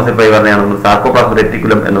റെറ്റിക്കുലം ഓഫ് മസിൽ ഫൈബറിനെയാണ് നമ്മൾ സാർക്കോപ്ലാസ്മിക്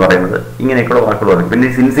റെറ്റിക്കുലം എന്ന് പറയുന്നത്. ഇങ്ങനെയൊക്കെയുള്ള വാക്കുകൾ പറയും. പിന്നെ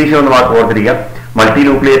സിൻസീഷ്യം എന്ന വാക്ക് ഓർത്തിരിക്കുക. മൾട്ടി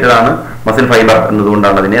ന്യൂക്ലിയേറ്റഡ് ആണ് മസിൽ ഫൈബർ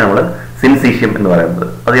എന്നതുകൊണ്ടാണ് അതിനെ നമ്മൾ സിൻസീഷ്യം എന്ന് പറയുന്നത്.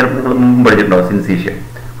 അത് ചിലപ്പോൾ നിങ്ങൾ മുമ്പ് പഠിച്ചിട്ടുണ്ടാവും. സിൻസീഷ്യം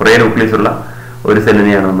കുറേ ന്യൂക്ലിയസ് ഉള്ള ഒരു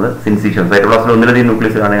സെല്ലിനെയാണ് നമ്മൾ സിൻസീഷ്യം. സൈറ്റോപ്ലാസ്മിൽ ഒന്നിലധികം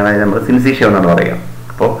ന്യൂക്ലിയസ് ആണെങ്കിൽ നമ്മൾ സിൻസീഷ്യം എന്നാണ് പറയുക.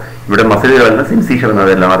 അപ്പോൾ ഇവിടെ മസിലുകളെന്ന് സിൻസീഷ്യം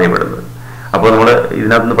എന്നാണ് എല്ലാം അറിയപ്പെടുന്നത്. അപ്പോൾ നമ്മൾ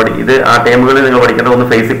ഇതിനകത്ത് ഇത് ആ ടേമുകളിൽ നിങ്ങൾ പഠിക്കേണ്ട ഒന്ന്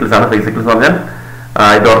ഫേസിക്കിൾസ് ആണ്. ഫേസിക്കിൾസ് എന്ന് പറഞ്ഞാൽ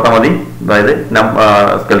ഇത് ഓർത്താൽ മതി. അതായത്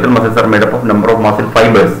skeletal muscles R made up of number of muscle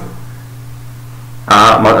fibres.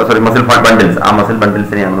 Muscle bundles. ആ മസിൽ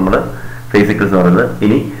ബണ്ടിൽസിനെയാണ് നമ്മൾ ഫേസിക്കിൾസ് എന്ന് പറയുന്നത്.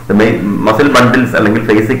 ഇനി മസിൽ ബണ്ടിൽസ് അല്ലെങ്കിൽ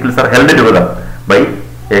ഫേസിക്കിൾസ് are held together by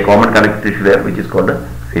A common connective tissue layer which is called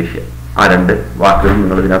fascia. ആ രണ്ട് വാക്കുകളും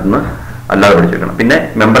നിങ്ങൾ ഇതിനകത്ത് നിന്ന് അല്ലാതെ പഠിച്ചു വെക്കണം. പിന്നെ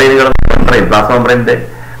മെംബ്രെയിനുകൾ, പ്ലാസ്മ മെംബ്രെയിനിന്റെ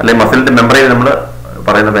അല്ലെങ്കിൽ മസിലിന്റെ മെംബ്രെയിൻ നമ്മൾ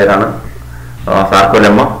പറയുന്ന പേരാണ്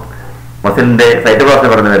സാർക്കോലെമ്മ. മസിലിന്റെ സൈറ്റോപ്ലാസം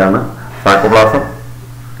പറയുന്ന പേരാണ് സാർക്കോപ്ലാസം.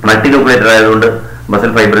 മൾട്ടി ന്യൂക്ലിയേറ്റഡ് ആയതുകൊണ്ട്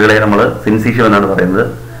മസിൽ ഫൈബറുകളെ നമ്മൾ സിൻസീഷ്യം എന്നാണ് പറയുന്നത്.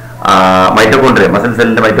 മൈറ്റോകോൺട്രിയ, മസിൽ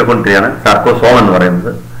സെല്ലിന്റെ മൈറ്റോകോൺട്രിയാണ് സാർക്കോസോം എന്ന്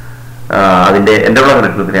പറയുന്നത്. അതിന്റെ എൻഡോപ്ലാസ്മിക്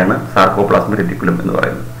റെറ്റിക്കുലത്തിനെയാണ് സാർക്കോപ്ലാസ്മിക് റെറ്റിക്കുലം എന്ന്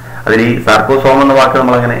പറയുന്നത്. അതിൽ ഈ സാർക്കോസോം എന്ന വാക്ക്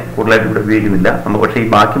നമ്മളങ്ങനെ കൂടുതലായിട്ട് ഇവിടെ ഉപയോഗിക്കുന്നില്ല നമ്മൾ. പക്ഷേ ഈ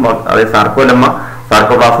ബാക്കി അതായത് സാർക്കോലെമ്മ,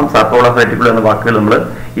 സാർക്കോപ്ലാസം, സാർക്കോപ്ലാസ്മിക് റെറ്റിക്കുലം എന്ന വാക്കുകൾ നമ്മൾ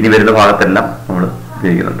ഇനി വരുന്ന ഭാഗത്തെല്ലാം നമ്മൾ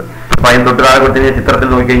ഉപയോഗിക്കുന്നുണ്ട്. അപ്പൊ അതിന് തൊട്ട് താഴെ കൊടുത്ത ചിത്രത്തിൽ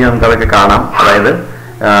നോക്കിക്കഴിഞ്ഞാൽ നമുക്ക് അതൊക്കെ കാണാം. അതായത്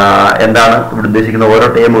എന്താണ് ഇവിടെ ഉദ്ദേശിക്കുന്ന ഓരോ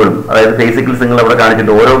ടേമുകളും. അതായത് ഫേസിക്കിൾസ് നിങ്ങൾ ഇവിടെ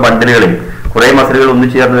കാണിച്ചിട്ട് ഓരോ ബണ്ടിലുകളെയും കുറേ മസിലുകൾ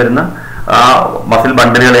ഒന്നിച്ചു ചേർന്ന് വരുന്ന ആ മസിൽ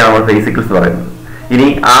ബണ്ടിലുകളെയാണ് നമ്മൾ ഫേസിക്കിൾസ് പറയുന്നത്. ഇനി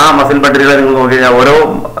ആ മസിൽ ബണ്ടിലുകളെ നിങ്ങൾ നോക്കിക്കഴിഞ്ഞാൽ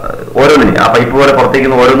ഓരോന്നിനും ആ പൈപ്പ് പോലെ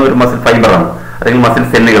പുറത്തേക്കുന്ന ഓരോന്നും ഒരു മസിൽ ഫൈബറാണ് അല്ലെങ്കിൽ മസിൽ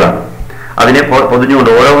സെല്ലുകളാണ്. അതിനെ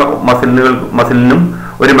പൊതിഞ്ഞുകൊണ്ട് ഓരോ മസിലിനും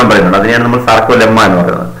ഒരു മെമ്പറിൻ ഉണ്ട്. അതിനെയാണ് നമ്മൾ സാർക്കോലെമ്മ എന്ന്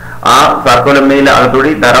പറയുന്നത്. ആ സാർക്കോലെമ്മയിൽ അകത്തോടി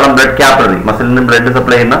ധാരാളം ബ്ലഡ് ക്യാപ്പിലറി, മസിലിന് ബ്ലഡ്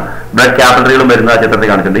സപ്ലൈ ചെയ്യുന്ന ബ്ലഡ് ക്യാപ്പിലറികളും വരുന്ന ആ ചിത്രത്തിൽ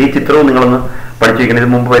കാണിച്ചിട്ടുണ്ട്. ഈ ചിത്രവും നിങ്ങളൊന്ന് പഠിച്ചിരിക്കുന്നത്.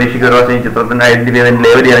 ഇത് മുമ്പ് പരീക്ഷയ്ക്ക് ഒരു പ്രാവശ്യം ഈ ചിത്രത്തിന്റെ ഐഡന്റിറ്റി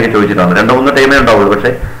ലേവൽ ചെയ്യാനൊക്കെ ചോദിച്ചിട്ടുണ്ട്. 2-3 ടൈമേ ഉണ്ടാവുള്ളൂ.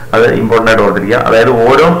 പക്ഷേ അത് ഇമ്പോർട്ടന്റ് ആയിട്ട് ഓർത്തിരിക്കുക. അതായത്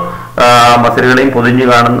ഓരോ മസിലുകളെയും പൊതിഞ്ഞ്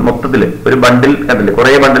കാണുന്ന മൊത്തത്തിൽ ഒരു ബണ്ടിൽ കണ്ടില്ലേ,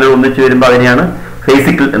 കുറേ ബണ്ടിലുകൾ ഒന്നിച്ച് വരുമ്പോൾ അതിനെയാണ്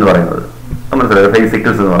ഫേസിക്കിൾ എന്ന് പറയുന്നത്. മനസ്സിലായത്?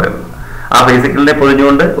 ഫേസിക്കിൾസ് എന്ന് പറയുന്നത്. ആ ഫേസിക്കിളിനെ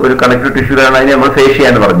പൊതിഞ്ഞുകൊണ്ട് ഒരു കണക്റ്റീവ് ടിഷ്യൂലാണ് അതിനെ നമ്മൾ ഫേഷ്യ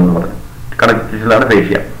എന്ന് പറഞ്ഞു. Connective ടിഷ്യൂലാണ്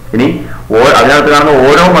fascia. ഇനി അതിനകത്ത് കാണുന്ന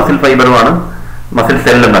ഓരോ മസിൽ ഫൈബറുമാണ് മസിൽ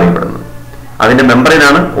സെൽ എന്നറിയപ്പെടുന്നത്. അതിന്റെ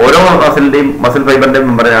മെമ്പറിനാണ് ഓരോ മസിൽ ഫൈബറിന്റെയും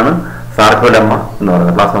മെമ്പറിനാണ് സാർക്കോലെമ്മ എന്ന്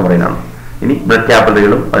പറയുന്നത്. പ്ലാസ്മ മെമ്പറിനാണ്. ഇനി ബ്ലഡ്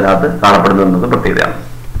ക്യാപ്പിലറികളും അതിനകത്ത് കാണപ്പെടുന്നു എന്നത് പ്രത്യേകതയാണ്.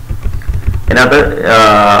 ഇതിനകത്ത്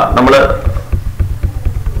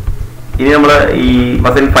ഇനി നമ്മൾ ഈ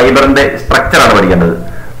മസിൽ ഫൈബറിന്റെ സ്ട്രക്ചറാണ് പഠിക്കേണ്ടത്.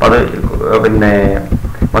 അപ്പൊ അത് പിന്നെ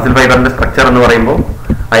മസിൽ ഫൈബറിന്റെ സ്ട്രക്ചർ എന്ന് പറയുമ്പോൾ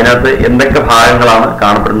അതിനകത്ത് എന്തൊക്കെ ഭാഗങ്ങളാണ്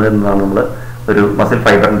കാണപ്പെടുന്നത് എന്നതാണ് നമ്മൾ ഒരു മസിൽ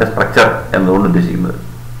ഫൈബറിന്റെ സ്ട്രക്ചർ എന്നതുകൊണ്ട് ഉദ്ദേശിക്കുന്നത്.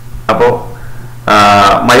 അപ്പോൾ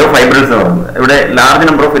മയോ ഫൈബ്രിൽസ് എന്ന് പറയുന്നത് ഇവിടെ large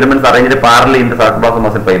number of filaments arranged parallel in the sarcoplasm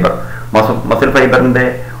muscle fibre. Muscle ഫൈബറിന്റെ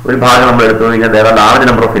ഒരു ഭാഗം നമ്മൾ എടുത്തു കഴിഞ്ഞാൽ there are large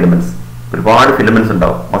number of filaments. ഒരുപാട് ഫിലമെന്റ്സ്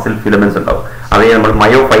ഉണ്ടാവും, മസിൽ ഫിലമെന്റ്സ് ഉണ്ടാവും. അവയെ നമ്മൾ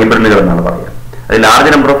മയോ ഫൈബറിലുകൾ എന്നാണ് പറയുക. അത്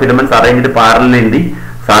large number of filaments arranged parallel in the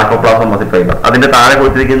sarcoplasm muscle fibre. അതിന്റെ താഴെ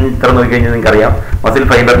കൊടുത്തിരിക്കുന്ന ചിത്രം നോക്കിക്കഴിഞ്ഞാൽ നിങ്ങൾക്ക് അറിയാം മസിൽ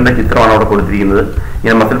ഫൈബറിന്റെ ചിത്രമാണ് അവിടെ കൊടുത്തിരിക്കുന്നത്.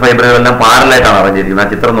 ഇങ്ങനെ മസിൽ ഫൈബറുകളെല്ലാം പാരലായിട്ടാണ് അറിഞ്ഞിരിക്കുന്നത്.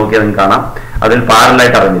 ആ ചിത്രം നോക്കിയാൽ നിങ്ങൾക്ക് കാണാം അതിൽ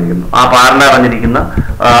പാരലായിട്ട് അറിഞ്ഞിരിക്കുന്നു. ആ പാരലായി അറിഞ്ഞിരിക്കുന്ന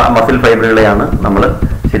മസിൽ ഫൈബറുകളെയാണ് നമ്മൾ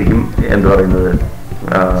ശരിക്കും എന്ത് പറയുന്നത്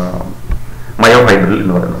മയോ ഫൈബറിൽ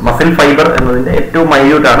എന്ന് പറയുന്നത്. മസിൽ ഫൈബർ എന്നതിന്റെ ഏറ്റവും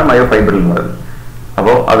മൈന്യൂട്ടാണ് മയോ ഫൈബറിൽ എന്ന് പറയുന്നത്.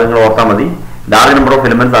 അപ്പോൾ അത് നിങ്ങൾ ഓർത്താൽ മതി. Large number of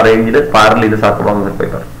filaments arranged parallel in the sarcoplasm muscle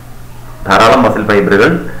fibre. ധാരാളം മസിൽ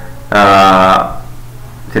ഫൈബറുകൾ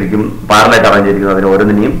ശരിക്കും പാരലായിട്ട് അറിഞ്ഞിരിക്കുന്നത്. അതിന്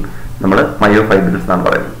ഓരോന്നിനെയും നമ്മൾ മയോ ഫൈബറിൽസ് എന്നാണ്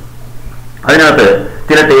പറയുന്നത്. അതിനകത്ത്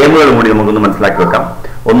ചില ടേമുകളും കൂടി നമുക്കൊന്ന് മനസ്സിലാക്കി വെക്കാം.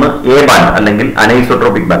 ഒന്ന് എ ബാൻഡ് അല്ലെങ്കിൽ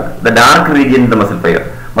anisotropic band. The dark region in the muscle fibre.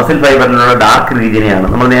 Muscle ഫൈബറിലുള്ള dark റീജിയനെയാണ്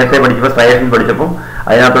നമ്മൾ നേരത്തെ പഠിച്ചപ്പോൾ സ്ട്രയേഷൻ പഠിച്ചപ്പോൾ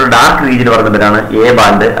അതിനകത്തുള്ള ഡാർക്ക് റീജിയൻ പറയുന്നവരാണ് എ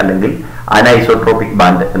ബാൻഡ് അല്ലെങ്കിൽ അനൈസോട്രോപിക്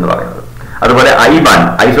ബാൻഡ് എന്ന് പറയുന്നത്. അതുപോലെ ഐ ബാൻഡ്,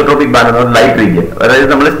 ഐസോട്രോപിക് ബാൻഡ് എന്ന് പറയുന്നത് ലൈറ്റ് റീജിയൻ. അതായത്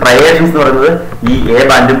നമ്മൾ സ്ട്രയേഷൻസ് എന്ന് പറയുന്നത് ഈ എ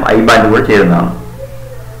ബാൻഡും ഐ ബാൻഡും കൂടെ ചേരുന്നതാണ്.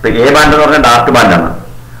 ഇപ്പൊ എ ബാൻഡ് എന്ന് പറഞ്ഞാൽ ഡാർക്ക് ബാൻഡാണ്,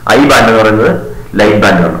 ഐ ബാൻഡ് എന്ന് പറയുന്നത് ലൈറ്റ്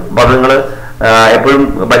ബാൻഡാണ്. അപ്പൊ അത് നിങ്ങൾ എപ്പോഴും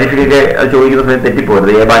പരീക്ഷയ്ക്കൊക്കെ ചോദിക്കുന്ന സമയത്ത്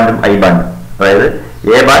തെറ്റിപ്പോകരുത്. A ബാൻഡും I ബാൻഡും. അതായത്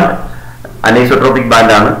എ ബാൻഡ് അനൈസോട്രോപിക്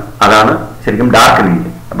ബാൻഡാണ്, അതാണ് ശരിക്കും ഡാർക്ക്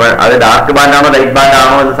റീജിയൻ. അപ്പൊ അത് ഡാർക്ക് ബാൻഡാണോ ലൈറ്റ്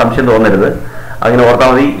ബാൻഡാണോ എന്ന് സംശയം തോന്നരുത്. അങ്ങനെ ഓർത്താൽ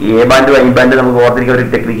മതി. എ ബാൻഡും ഐ ബാൻഡും നമുക്ക് ഓർത്തിരിക്കാൻ ഒരു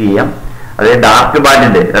ടെക്നിക്ക് ചെയ്യാം. അതേ ഡാർക്ക്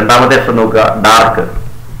ബാൻഡിന്റെ രണ്ടാമത്തെ അക്ഷരം നോക്കുക, ഡാർക്ക്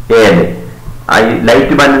എ അല്ലേ.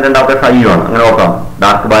 ലൈറ്റ് ബാൻഡിന്റെ രണ്ടാമത്തെ അക്ഷരം ഐ ആണ്. അങ്ങനെ നോക്കാം,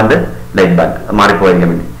 ഡാർക്ക് ബാൻഡ് ലൈറ്റ് ബാൻഡ് മാറിപ്പോയിരിക്കാൻ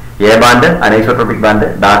വേണ്ടി. A band anisotropic band,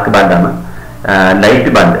 dark ബാൻഡാണ്.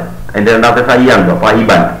 Light band അതിന്റെ രണ്ടാമത്തെ ഐ ആണല്ലോ, അപ്പൊ ഐ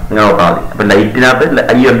ബാൻഡ് അങ്ങനെ നോക്കാം മതി. അപ്പൊ ലൈറ്റിനകത്ത്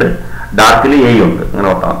ഐ ഉണ്ട്, ഡാർക്കിൽ എ ഉണ്ട്, അങ്ങനെ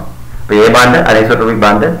നോക്കാം മതി. അപ്പൊ എ ബാൻഡ് അനൈസോട്രോപിക്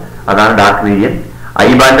ബാൻഡ്, അതാണ് dark region. I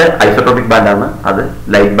band isotropic ബാൻഡാണ്, അത്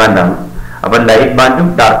ലൈറ്റ് ബാൻഡാണ്. അപ്പൊ ലൈറ്റ് ബാൻഡും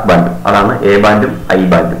ഡാർക്ക് ബാൻഡും അതാണ് എ ബാൻഡും ഐ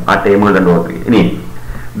ബാൻഡും. ആ ടേമുകൾ രണ്ടു ഓർക്കുക. ഇനി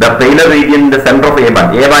the പെയിലർ region the centre of A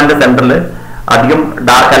band. A band സെന്ററിൽ അധികം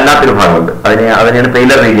ഡാർക്ക് അല്ലാത്തൊരു ഭാഗമുണ്ട്, അതിനെയാണ്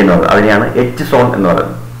പെയിലർ റീജിയൻ എന്ന് പറയുന്നത്. അതിനെയാണ് എച്ച് സോൺ എന്ന്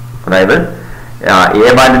പറയുന്നത്. അതായത് എ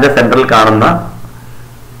ബാൻഡിന്റെ സെന്ററിൽ കാണുന്ന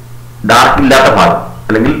ഡാർക്ക് ഇല്ലാത്ത ഭാഗം,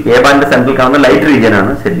 അല്ലെങ്കിൽ എ ബാൻഡിന്റെ സെന്ററിൽ കാണുന്ന ലൈറ്റ് റീജിയൻ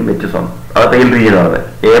ആണ് ശരിക്കും എച്ച് സോൺ. അത് പെയിൽ റീജിയൻ എന്ന്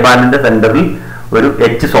പറയുന്നത്. എ ബാൻഡിന്റെ സെന്ററിൽ ഒരു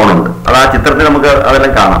എച്ച് സോൺ ഉണ്ട്. അത് ആ ചിത്രത്തിൽ നമുക്ക്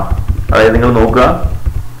അതെല്ലാം കാണാം. അതായത് നിങ്ങൾ നോക്കുക,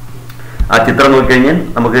 ആ ചിത്രം നോക്കിക്കഴിഞ്ഞാൽ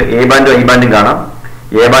നമുക്ക് എ ബാൻഡും ഐ ബാൻഡും കാണാം.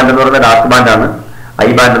 എ ബാൻഡ് എന്ന് പറയുന്നത് ഡാർക്ക് ബാൻഡാണ്, ഐ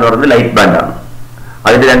ബാൻഡ് എന്ന് പറയുന്നത് ലൈറ്റ് ബാൻഡാണ്.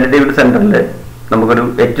 അതിന്റെ രണ്ടിന്റെയും സെന്ററിൽ നമുക്കൊരു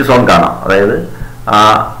എച്ച് സോൺ കാണാം. അതായത് ആ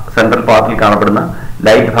സെൻട്രൽ പാർട്ടിൽ കാണപ്പെടുന്ന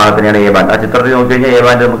ലൈറ്റ് ഭാഗത്തിനെയാണ് എ ബാൻഡ്. ആ ചിത്രത്തിൽ നോക്കിക്കഴിഞ്ഞാൽ എ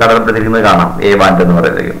ബാൻഡ് നമുക്ക് അടയാളപ്പെടുത്തിയിരിക്കുന്നത് കാണാം, എ ബാൻഡ് എന്ന്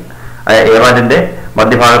പറയുന്നത്. എ ബാൻഡിന്റെ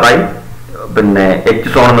മധ്യഭാഗത്തായി പിന്നെ എച്ച്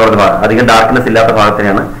സോൺ എന്ന് പറയുന്ന ഭാഗം, അധികം ഡാർക്ക്നെസ് ഇല്ലാത്ത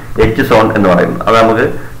ഭാഗത്തിനെയാണ് എച്ച് സോൺ എന്ന് പറയുന്നത്. അത് നമുക്ക്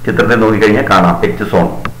ചിത്രത്തിൽ നോക്കിക്കഴിഞ്ഞാൽ കാണാം, എച്ച് സോൺ.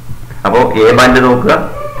 അപ്പോൾ എ ബാൻഡ് നോക്കുക,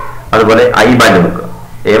 അതുപോലെ ഐ ബാൻഡ് നോക്കുക.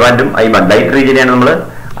 എ ബാൻഡും ഐ ബാൻഡ് ലൈറ്റ് റീജിയനെയാണ് നമ്മൾ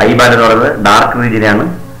ഐ ബാൻഡ് എന്ന് പറയുന്നത്, ഡാർക്ക് റീജിയനെയാണ്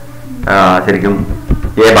ശരിക്കും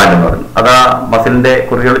എ ബാൻഡ് എന്ന് പറയുന്നത്. അത് ആ മസിലിന്റെ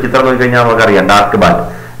കുറിയുള്ള ചിത്രം നോക്കിക്കഴിഞ്ഞാൽ നമുക്കറിയാം, ഡാർക്ക് ബാൻഡ്.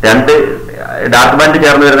 രണ്ട് ഡാർക്ക് ബാൻഡ്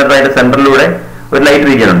ചേർന്ന് വരുന്നിട്ട് അതിന്റെ സെന്ററിലൂടെ ഒരു ലൈറ്റ്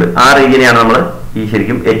റീജിയൻ ഉണ്ട്. ആ റീജിയനെയാണ് നമ്മൾ ഈ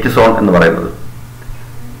ശരിക്കും എച്ച് സോൺ എന്ന് പറയുന്നത്.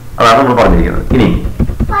 അതാണ് നമ്മൾ പറഞ്ഞിരിക്കുന്നത്.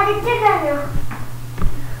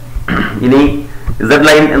 ഇനി ഇസഡ്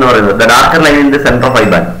ലൈൻ എന്ന് പറയുന്നത് ദ ഡാർക്കർ ലൈനിന്റെ സെന്റർ ഓഫ് ഐ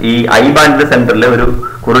ബാൻഡ്. ഈ ഐ ബാൻഡിന്റെ സെന്ററിൽ ഒരു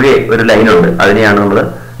കുറുകെ ഒരു ലൈൻ ഉണ്ട്, അതിനെയാണ് നമ്മൾ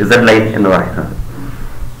ഇസഡ് ലൈൻ എന്ന് പറയുന്നത്.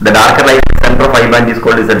 The darker line centre of I band is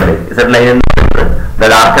called Z line. Z line the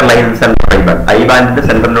darker line centre of I band. I ബാൻഡിന്റെ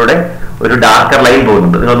സെന്ററിലൂടെ ഒരു ഡാർക്കർ ലൈൻ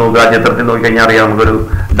പോകുന്നുണ്ട്. നിങ്ങൾ നോക്കുക, ചിത്രത്തിൽ നോക്കിക്കഴിഞ്ഞാൽ അറിയാം, നമുക്കൊരു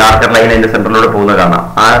ഡാർക്കർ ലൈൻ അതിന്റെ സെന്ററിലൂടെ പോകുന്നത് കാണാം.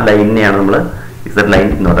 ആ ലൈനിനെയാണ് നമ്മൾ ഇസഡ് ലൈൻ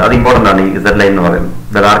എന്ന് പറയുന്നത്. അത് ഇമ്പോർട്ടന്റ് ആണ്, ഈ ഇസഡ് ലൈൻ എന്ന് പറയുന്നത്.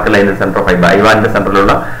 The dark line centre of I band. I ബാൻഡിന്റെ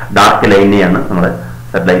സെന്ററിലുള്ള dark ലൈനെയാണ് നമ്മൾ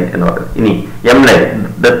ഇസഡ് ലൈൻ എന്ന് പറയുന്നത്. ഇനി M line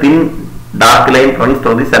the thin dark line runs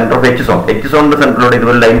through the centre of H zone. H സോണിന്റെ സെന്ററിലൂടെ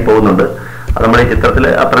ഇതുപോലെ ലൈൻ പോകുന്നുണ്ട്. അത് നമ്മുടെ ഈ ചിത്രത്തിൽ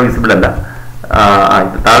അത്ര വിസിബിൾ അല്ല.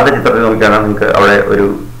 താഴത്തെ ചിത്രത്തിൽ നോക്കിയാൽ നിങ്ങൾക്ക് അവിടെ ഒരു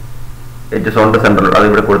എച്ച് സോണിന്റെ സെന്ററിലൂടെ, അത്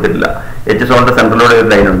ഇവിടെ കൊടുത്തിട്ടില്ല, എച്ച് സോണിന്റെ സെന്ററിലൂടെ ഒരു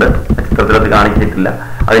ലൈൻ ഉണ്ട്, ചിത്രത്തിൽ അത് കാണിച്ചിട്ടില്ല.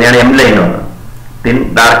 അതിനെയാണ് എം ലൈൻ എന്ന് പറയുന്നത്. Thin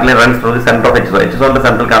dark line runs through the centre of H zone. H സോണിന്റെ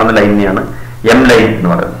സെന്ററിൽ കാണുന്ന ലൈനിനെയാണ് എം ലൈൻ എന്ന്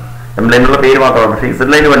പറയുന്നത്. എം ലൈനുള്ള പേര് മാത്രമാണ്, പക്ഷേ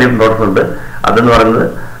ഇസഡ് ലൈന് വലിയ ഇമ്പോർട്ടൻസ് ഉണ്ട്. അതെന്ന് പറയുന്നത്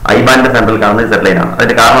ഐ ബാൻഡിന്റെ സെന്ററിൽ കാണുന്ന ഇസഡ് ലൈൻ ആണ്.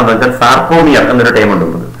 അതിന്റെ കാരണം എന്താ വെച്ചാൽ സാർക്കോമിയർ എന്നൊരു ടൈം ഉണ്ട്.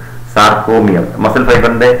 Sarcomere muscle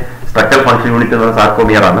ഫൈബറിന്റെ structural function unit എന്ന് പറയുന്നത്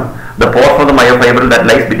സാർക്കോമിയർ ആണ്. The portion of the മയോഫൈബർ that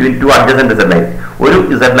lies between two adjacent Z line. ഒരു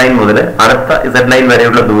ഇസഡ് ലൈൻ മുതൽ അടുത്ത ഇസഡ് ലൈൻ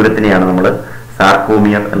വരെയുള്ള ദൂരത്തിനെയാണ് നമ്മൾ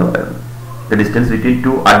സാർക്കോമിയർ എന്ന് പറയുന്നത്. The distance between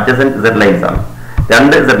two adjacent Z lines ആണ്.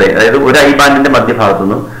 രണ്ട് ഇസഡ് ലൈൻ, അതായത് ഒരു ഐ ബാൻഡിന്റെ മധ്യഭാഗത്തു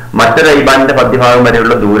നിന്നും മറ്റൊരു ഐ ബാൻഡിന്റെ മധ്യഭാഗം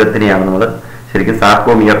വരെയുള്ള ദൂരത്തിനെയാണ് നമ്മൾ ശരിക്കും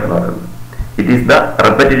സാർക്കോമിയർ എന്ന് പറയുന്നത്. It is the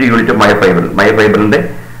repetitive unit of മയോഫൈബർ. മയോഫൈബറിന്റെ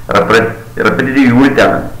repetitive unit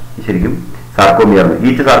ആണ് ശരിക്കും sarcomere.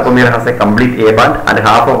 Each sarcomere has A complete A band and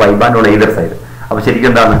half of I band on either side. അപ്പൊ ശരിക്കും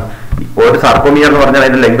എന്താണ് ഒരു സാർക്കോമിയർ എന്ന് പറഞ്ഞാൽ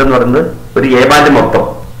അതിന്റെ ലെങ്ത് എന്ന് പറയുന്നത് ഒരു എ ബാൻഡ് മൊത്തം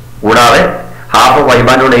കൂടാതെ half of I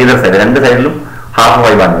band on either side. രണ്ട് സൈഡിലും ഹാഫ് ഓഫ്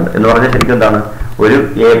ഐ ബാൻഡ് ഉണ്ട് എന്ന് പറഞ്ഞാൽ ശരിക്കും എന്താണ്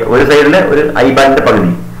ഒരു സൈഡിലെ ഒരു ഐ ബാൻഡിന്റെ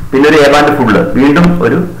പകുതി, പിന്നെ ഒരു എ ബാൻഡ് ഫുള്ള്, വീണ്ടും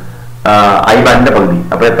ഒരു ഐ ബാൻഡിന്റെ പകുതി.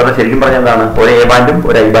 അപ്പൊ എത്ര ശരിക്കും പറഞ്ഞാൽ എന്താണ് ഒരു എ ബാൻഡും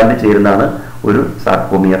ഒരു ഐ ബാൻഡും ചേരുന്നതാണ് ഒരു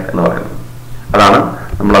സാർക്കോമിയർ എന്ന് പറയുന്നത്. അതാണ്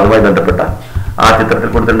നമ്മൾ അതുമായി ബന്ധപ്പെട്ട ആ ചിത്രത്തിൽ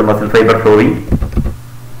കൊടുത്തിട്ടുണ്ട്. മസിൽ ഫൈബർ ഷോയിങ്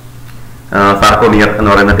സാർക്കോമിയർ എന്ന്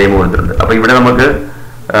പറയുന്ന ടൈം കൊടുത്തിട്ടുണ്ട്. അപ്പൊ ഇവിടെ നമുക്ക്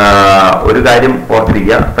ഒരു കാര്യം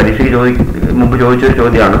ഓർത്തിരിക്കുക, പരീക്ഷയ്ക്ക് മുമ്പ് ചോദിച്ചൊരു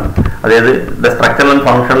ചോദ്യമാണ്. അതായത് the structural and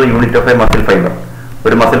functional unit of A muscle fibre.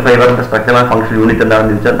 ഒരു muscle ഫൈബറിന്റെ structural and functional unit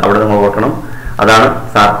എന്താണെന്ന് ചോദിച്ചാൽ അവിടെ നിങ്ങൾ ഓർക്കണം, അതാണ്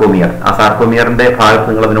സാർക്കോമിയർ. ആ സാർക്കോമിയറിന്റെ ഭാഗത്ത്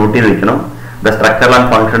നിങ്ങൾ അത് നോട്ട് ചെയ്ത് വെക്കണം. The structural and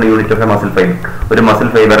functional unit of A muscle fibre. ഒരു muscle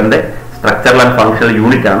ഫൈബറിന്റെ structural and functional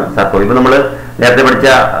unit ആണ് സാർക്കോമിയർ. ഇപ്പൊ നമ്മൾ നേരത്തെ പഠിച്ച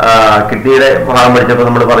കിഡ്നിയുടെ ഭാഗം പഠിച്ചപ്പോൾ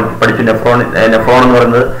നമ്മൾ പഠിച്ചു നെഫ്രോൺ എന്ന്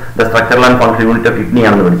പറയുന്നത് the structural and function unit of kidney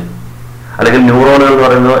ആണെന്ന് പഠിച്ചു. അല്ലെങ്കിൽ ന്യൂറോണുകൾ എന്ന്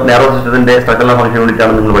പറയുന്നത് നെർവോ സിസ്റ്റത്തിന്റെ സ്ട്രക്ചറൽ ആൻഡ് ഫംഗ്ഷൻ യൂണിറ്റ്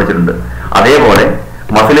ആണെന്ന് നിങ്ങൾ പഠിച്ചിട്ടുണ്ട്. അതേപോലെ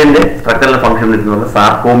മസിലിന്റെ സ്ട്രക്ചറൽ ആൻഡ് ഫംഗ്ഷൻ യൂണിറ്റ് എന്ന് പറയുന്നത്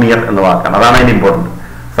സാർക്കോമിയർ എന്ന വാക്കാണ്. അതാണ് അതിന്റെ ഇമ്പോർട്ടന്റ്.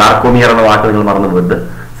 സാർക്കോമിയർ എന്ന വാക്ക് നിങ്ങൾ മറന്നു പോയിട്ട്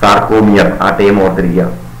സാർക്കോമിയർ ആ ടൈം ഓർത്തിരിക്കുക.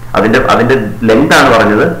 അതിന്റെ ലെങ്ത് ആണ്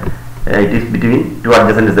പറഞ്ഞത് it is between two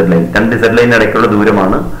adjacent Z line. രണ്ട് ഇസഡ് ലൈനിന് ഇടയ്ക്കുള്ള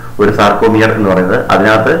ദൂരമാണ് ഒരു സാർക്കോമിയർ എന്ന് പറയുന്നത്.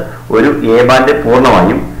 അതിനകത്ത് ഒരു എ ബാൻഡ്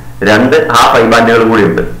പൂർണ്ണമായും രണ്ട് ഹാഫ് ഐ ബാൻഡുകളും കൂടി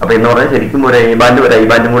ഉണ്ട്. അപ്പൊ എന്ന് പറഞ്ഞാൽ ശരിക്കും ഒരു എ ബാൻഡ് ഒരു ഐ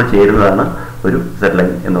ബാൻഡും കൂടി ചേരുന്നതാണ് ഒരു ഇസഡ്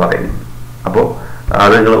ലൈൻ എന്ന് പറയുന്നത്. അപ്പോൾ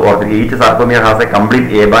അത് നിങ്ങൾ ഓർത്തിരിക്കുക. Each sarcomere has A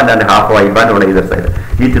complete A band and half I band on either side.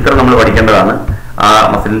 ഈ ചിത്രം നമ്മൾ പഠിക്കേണ്ടതാണ്. ആ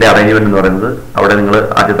മസിലിന്റെ അറേഞ്ച്മെന്റ് എന്ന് പറയുന്നത് അവിടെ നിങ്ങൾ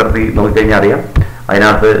ആ ചിത്രത്തിൽ നോക്കിക്കഴിഞ്ഞാൽ അറിയാം.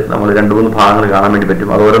 അതിനകത്ത് നമ്മൾ 2-3 ഭാഗങ്ങൾ കാണാൻ വേണ്ടി പറ്റും.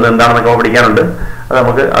 അത് ഓരോന്ന് എന്താണെന്നൊക്കെ പഠിക്കാനുണ്ട്. അത്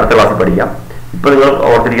നമുക്ക് അടുത്ത ക്ലാസ്സിൽ പഠിക്കാം. ഇപ്പൊ നിങ്ങൾ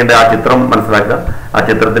ഓർത്തിരിക്കേണ്ട ആ ചിത്രം മനസ്സിലാക്കുക. ആ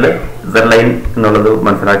ചിത്രത്തിൽ Z ലൈൻ എന്നുള്ളത്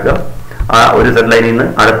മനസ്സിലാക്കുക. ആ ഒരു Z ലൈനിൽ നിന്ന്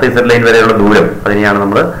അടുത്ത Z ലൈൻ വരെയുള്ള ദൂരം, അതിനെയാണ്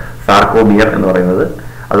നമ്മൾ സാർക്കോമിയർ എന്ന് പറയുന്നത്.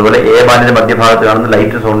 അതുപോലെ എ ബാൻഡിന്റെ മധ്യഭാഗത്ത് കാണുന്ന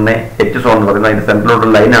ലൈറ്റ് സോണിനെ H സോൺ എന്ന് പറയുന്നത്, അതിന്റെ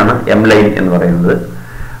സെൻട്രലോട്ടുള്ള ലൈനാണ് M ലൈൻ എന്ന് പറയുന്നത്.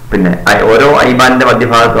 പിന്നെ ഓരോ ഐ ബാൻഡിന്റെ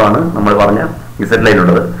മധ്യഭാഗത്തുമാണ് നമ്മൾ പറഞ്ഞ Z ലൈൻ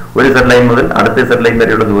ഉള്ളത്. ഒരു Z ലൈൻ മുതൽ അടുത്ത Z ലൈൻ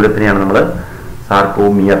വരെയുള്ള ദൂരത്തിനെയാണ് നമ്മൾ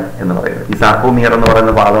സാർക്കോമിയർ എന്ന് പറയുന്നത്. ഈ സാർക്കോമിയർ എന്ന്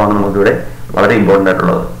പറയുന്ന ഭാഗമാണ് നമുക്കിവിടെ വളരെ ഇമ്പോർട്ടൻ്റ്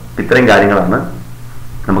ആയിട്ടുള്ളത്. ഇത്രയും കാര്യങ്ങളാണ്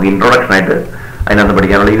നമുക്ക് ഇൻട്രൊഡക്ഷൻ ആയിട്ട് അതിനകത്ത്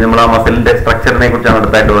പഠിക്കാനുള്ളത്. ഇനി നമ്മൾ ആ മസിലിന്റെ സ്ട്രക്ചറിനെ കുറിച്ചാണ്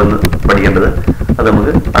അടുത്തായിട്ട് വന്ന് പഠിക്കേണ്ടത്. അത്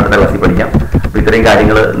നമുക്ക് അടുത്ത ക്ലാസ്സിൽ പഠിക്കാം. അപ്പോൾ ഇത്രയും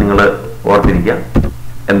കാര്യങ്ങൾ നിങ്ങൾ ഓർത്തിരിക്കുക.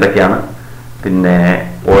 എന്തൊക്കെയാണ് പിന്നെ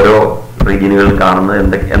ഓരോ റീജിയനുകളിലും കാണുന്നത്,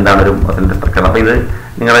 എന്താണ് ഒരു മസിലിന്റെ സ്ട്രക്ചർ. അപ്പോൾ ഇത്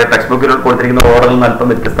നിങ്ങളുടെ ടെക്സ്റ്റ് ബുക്കിൽ കൊടുത്തിരിക്കുന്ന ഓർഡറിൽ നിന്ന് അല്പം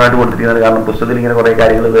വ്യത്യസ്തമായിട്ട് കൊടുത്തിരിക്കുന്നത്. കാരണം പുസ്തകത്തിൽ ഇങ്ങനെ കുറേ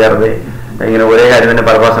കാര്യങ്ങൾ വേറെ ഇങ്ങനെ ഒരേ കാര്യം തന്നെ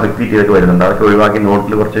പല പ്രാവശ്യം റിപ്പീറ്റ് ചെയ്തൊക്കെ വരുന്നുണ്ട്. അതൊക്കെ ഒഴിവാക്കി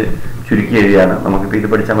നോട്ടിൽ കുറച്ച് ചുരുക്കി എഴുതിയാണ്. നമുക്കിപ്പോൾ ഇത്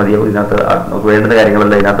പഠിച്ചാൽ മതിയാവും. ഇതിനകത്ത് നമുക്ക് വേണ്ടുന്ന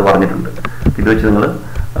കാര്യങ്ങളെല്ലാം ഇതിനകത്ത് പറഞ്ഞിട്ടുണ്ട്. ഇത് വെച്ച് നിങ്ങൾ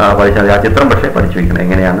പഠിച്ചാൽ മതി. ആ ചിത്രം പക്ഷേ പഠിച്ചു വയ്ക്കണം.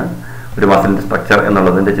 എങ്ങനെയാണ് ഒരു മസിലിന്റെ സ്ട്രക്ചർ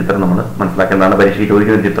എന്നുള്ളതിന്റെ ചിത്രം നമ്മൾ മനസ്സിലാക്കേണ്ടതാണ്. പരീക്ഷയ്ക്ക്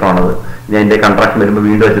ചോദിക്കുന്ന ഒരു ചിത്രമാണത്. ഇനി അതിന്റെ കൺട്രാക്ഷൻ വരുമ്പോൾ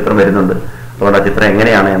വീണ്ടും ആ ചിത്രം വരുന്നുണ്ട്. അതുകൊണ്ട് ആ ചിത്രം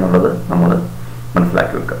എങ്ങനെയാണ് എന്നുള്ളത് നമ്മൾ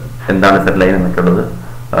മനസ്സിലാക്കി വെക്കുക. എന്താണ് Z ലൈൻ എന്നൊക്കെ ഉള്ളത്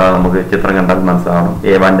നമുക്ക് ചിത്രം കണ്ടാൽ മനസ്സിലാവണം.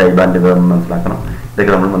 എ ബാൻഡ് ഐ ബാൻഡ് മനസ്സിലാക്കണം.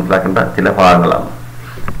 ഇതൊക്കെ നമ്മൾ മനസ്സിലാക്കേണ്ട ചില ഭാഗങ്ങളാണ്.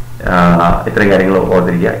 ഇത്രയും കാര്യങ്ങൾ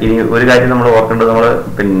ഓർത്തിരിക്കുക. ഇനി ഒരു കാര്യം നമ്മൾ ഓർക്കേണ്ടത്, നമ്മൾ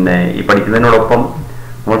പിന്നെ ഈ പഠിക്കുന്നതിനോടൊപ്പം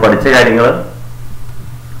നമ്മൾ പഠിച്ച കാര്യങ്ങൾ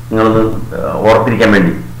നിങ്ങളൊന്ന് ഓർത്തിരിക്കാൻ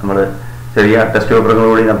വേണ്ടി നമ്മൾ ചെറിയ ടെസ്റ്റ് പേപ്പറുകൾ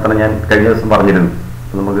കൂടി നടത്തണം. ഞാൻ കഴിഞ്ഞ ദിവസം പറഞ്ഞിരുന്നു.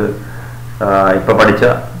 നമുക്ക് ഇപ്പം പഠിച്ച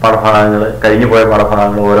പാഠഭാഗങ്ങൾ, കഴിഞ്ഞു പോയ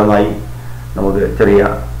പാഠഭാഗങ്ങൾ ഓരോന്നായി നമുക്ക് ചെറിയ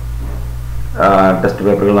ടെസ്റ്റ്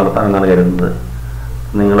പേപ്പറുകൾ നടത്താമെന്നാണ് കരുതുന്നത്.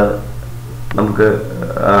 നമുക്ക്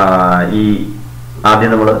ഈ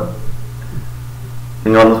ആദ്യം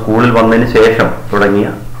നിങ്ങളൊന്ന് സ്കൂളിൽ വന്നതിന് ശേഷം തുടങ്ങിയ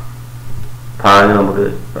ഭാഗങ്ങൾ നമുക്ക്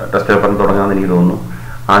ടെസ്റ്റ് പേപ്പറിന് തുടങ്ങാമെന്ന് എനിക്ക് തോന്നുന്നു.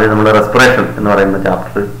 ആദ്യം നമ്മൾ റെസ്പിറേഷൻ എന്ന് പറയുന്ന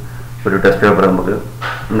ചാപ്റ്റർ ഒരു ടെസ്റ്റ് പേപ്പർ നമുക്ക്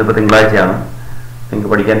ഇന്നിപ്പോൾ തിങ്കളാഴ്ചയാണ്, നിങ്ങൾക്ക്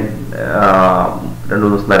പഠിക്കാൻ 2-3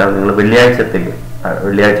 ദിവസം തരാം. നിങ്ങൾ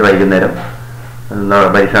വെള്ളിയാഴ്ച വൈകുന്നേരം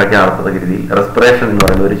പരീക്ഷയ്ക്ക് നടത്തത്തക്ക രീതിയിൽ റെസ്പിറേഷൻ എന്ന്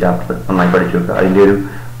പറയുന്ന ഒരു ചാപ്റ്റർ നന്നായി പഠിച്ചു വെക്കുക. അതിൻ്റെ ഒരു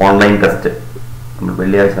ഓൺലൈൻ ടെസ്റ്റ് നമ്മൾ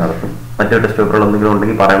വെള്ളിയാഴ്ച നടത്തും. മറ്റൊരു ടെസ്റ്റ് പേപ്പറുകൾ എന്തെങ്കിലും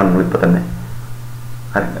ഉണ്ടെങ്കിൽ പറയണം. നിങ്ങളിപ്പോൾ തന്നെ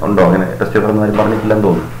ഉണ്ടോ അങ്ങനെ ടെസ്റ്റ് പേപ്പർ ഒന്നും ആരും പറഞ്ഞിട്ടില്ലെന്ന്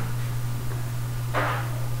തോന്നുന്നു.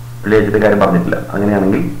 വെള്ളിയാഴ്ചത്തെ കാര്യം പറഞ്ഞിട്ടില്ല.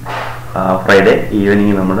 അങ്ങനെയാണെങ്കിൽ ഫ്രൈഡേ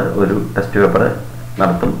ഈവനിങ് നമ്മൾ ഒരു ടെസ്റ്റ് പേപ്പർ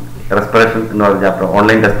നടത്തും. റെസ്പിറേഷൻ എന്ന് പറയുന്ന ചാപ്റ്റർ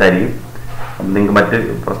ഓൺലൈൻ ടെസ്റ്റ് ആയിരിക്കും. അപ്പം നിങ്ങൾക്ക് മറ്റ്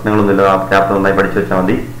പ്രശ്നങ്ങളൊന്നുമില്ല. ആ ചാപ്റ്റർ നന്നായി പഠിച്ചു വെച്ചാൽ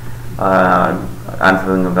മതി. ആൻസർ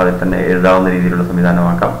നിങ്ങൾക്ക് അതിൽ തന്നെ എഴുതാവുന്ന രീതിയിലുള്ള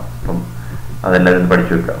സംവിധാനമാക്കാം. അപ്പം അതെല്ലാവരും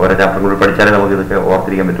പഠിച്ചു വെക്കുക. ഓരോ ചാപ്റ്ററും കൂടി പഠിച്ചാലേ നമുക്ക് ഇതൊക്കെ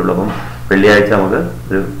ഓർത്തിരിക്കാൻ പറ്റുള്ളൂ. അപ്പം വെള്ളിയാഴ്ച നമുക്ക്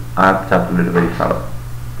ആ ചാപ്റ്ററിൻ്റെ ഒരു പരീക്ഷ നടത്തും.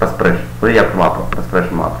 റെസ്പിറേഷൻ ഒരു ചാപ്റ്റർ മാത്രം,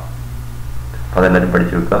 റെസ്പിറേഷൻ മാത്രം. അപ്പം അതെല്ലാവരും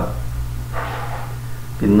പഠിച്ചു വെക്കുക.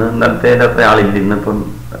 ഇന്നലത്തെ അത്ര ആളില്ല. ഇന്നിപ്പം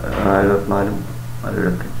 24,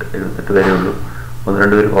 78 വരെ ഉള്ളൂ.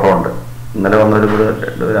 1-2 പേര് കുറവുണ്ട്. ഇന്നലെ വന്നവർ കൂടെ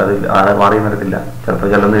അത് ആരെ മാറി നടത്തില്ല. ചിലപ്പോൾ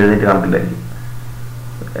ചിലൊന്നും എഴുന്നേറ്റ് കാണത്തില്ലായിരിക്കും.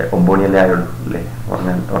 9 മണിയല്ലേ ആയുള്ളൂ അല്ലേ?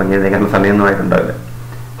 ഉറങ്ങിയതിനേക്കാളും സമയമൊന്നും ആയിട്ടുണ്ടാവില്ല.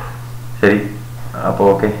 ശരി, അപ്പോൾ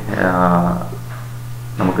ഓക്കെ,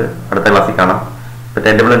 നമുക്ക് അടുത്ത ക്ലാസ്സിൽ കാണാം. ഇപ്പോൾ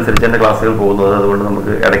ടൈം ടേബിൾ അനുസരിച്ച് തന്നെ ക്ലാസ്സുകൾ പോകുന്നത്. അതുകൊണ്ട്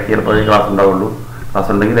നമുക്ക് ഇടയ്ക്ക് ചിലപ്പോൾ ക്ലാസ് ഉണ്ടാവുള്ളൂ. ക്ലാസ്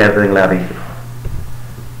ഉണ്ടെങ്കിൽ നേരത്തെ നിങ്ങളെ അറിയിക്കും.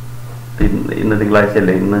 ഇന്ന്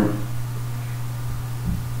തിങ്കളാഴ്ചയല്ലേ? ഇന്നാണെന്ന്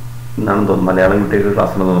തോന്നുന്നു മലയാളം കുട്ടികൾക്ക്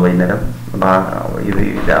ക്ലാസ് ഉണ്ടെന്ന് തോന്നുന്നു വൈകുന്നേരം. ഇത്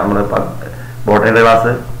നമ്മൾ ബോട്ടണിയുടെ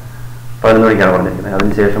ക്ലാസ് 11 മണിക്കാണ് പറഞ്ഞിരിക്കുന്നത്.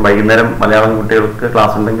 അതിനുശേഷം വൈകുന്നേരം മലയാളം കുട്ടികൾക്ക്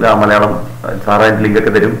ക്ലാസ് ഉണ്ടെങ്കിൽ ആ മലയാളം സാറായിട്ട്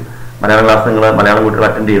ലിങ്കൊക്കെ തരും. മലയാളം ക്ലാസ് നിങ്ങൾ മലയാളം കുട്ടികൾ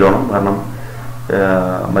അറ്റൻഡ് ചെയ്തോണം. കാരണം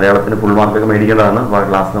മലയാളത്തിന് ഫുൾ മാർക്കൊക്കെ മേടിക്കേണ്ടതാണ്.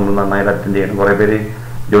 ക്ലാസ് നമ്മൾ നന്നായിട്ട് അറ്റൻഡ് ചെയ്യണം. കുറേ പേര്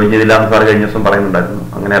ജോയിൻ ചെയ്തില്ല എന്ന് സാറ് കഴിഞ്ഞ ദിവസം പറയുന്നുണ്ടായിരുന്നു.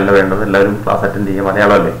 അങ്ങനെയല്ല വേണ്ടത്. എല്ലാവരും ക്ലാസ് അറ്റൻഡ് ചെയ്യുക.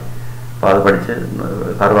 മലയാളമല്ലേ? അപ്പോൾ അത് പഠിച്ച്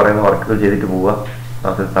സാറ് പറയുന്ന വർക്കുകൾ ചെയ്തിട്ട് പോവുക.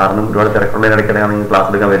 ക്ലാസ്സിൽ സാറിനും ഒരുപാട് തിരക്കുള്ളതിനിടയ്ക്കിടെയാണ് നിങ്ങൾ ക്ലാസ്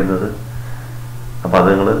എടുക്കാൻ വരുന്നത്. അപ്പോൾ അത്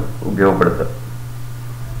നിങ്ങൾ ഉപയോഗപ്പെടുത്തുക.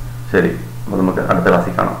 ശരി, അപ്പോൾ നമുക്ക് അടുത്ത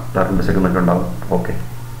ക്ലാസ്സിൽ കാണാം. എല്ലാവർക്കും വിശക്കുന്നൊക്കെ ഉണ്ടാവും. Okay,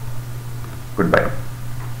 good bye.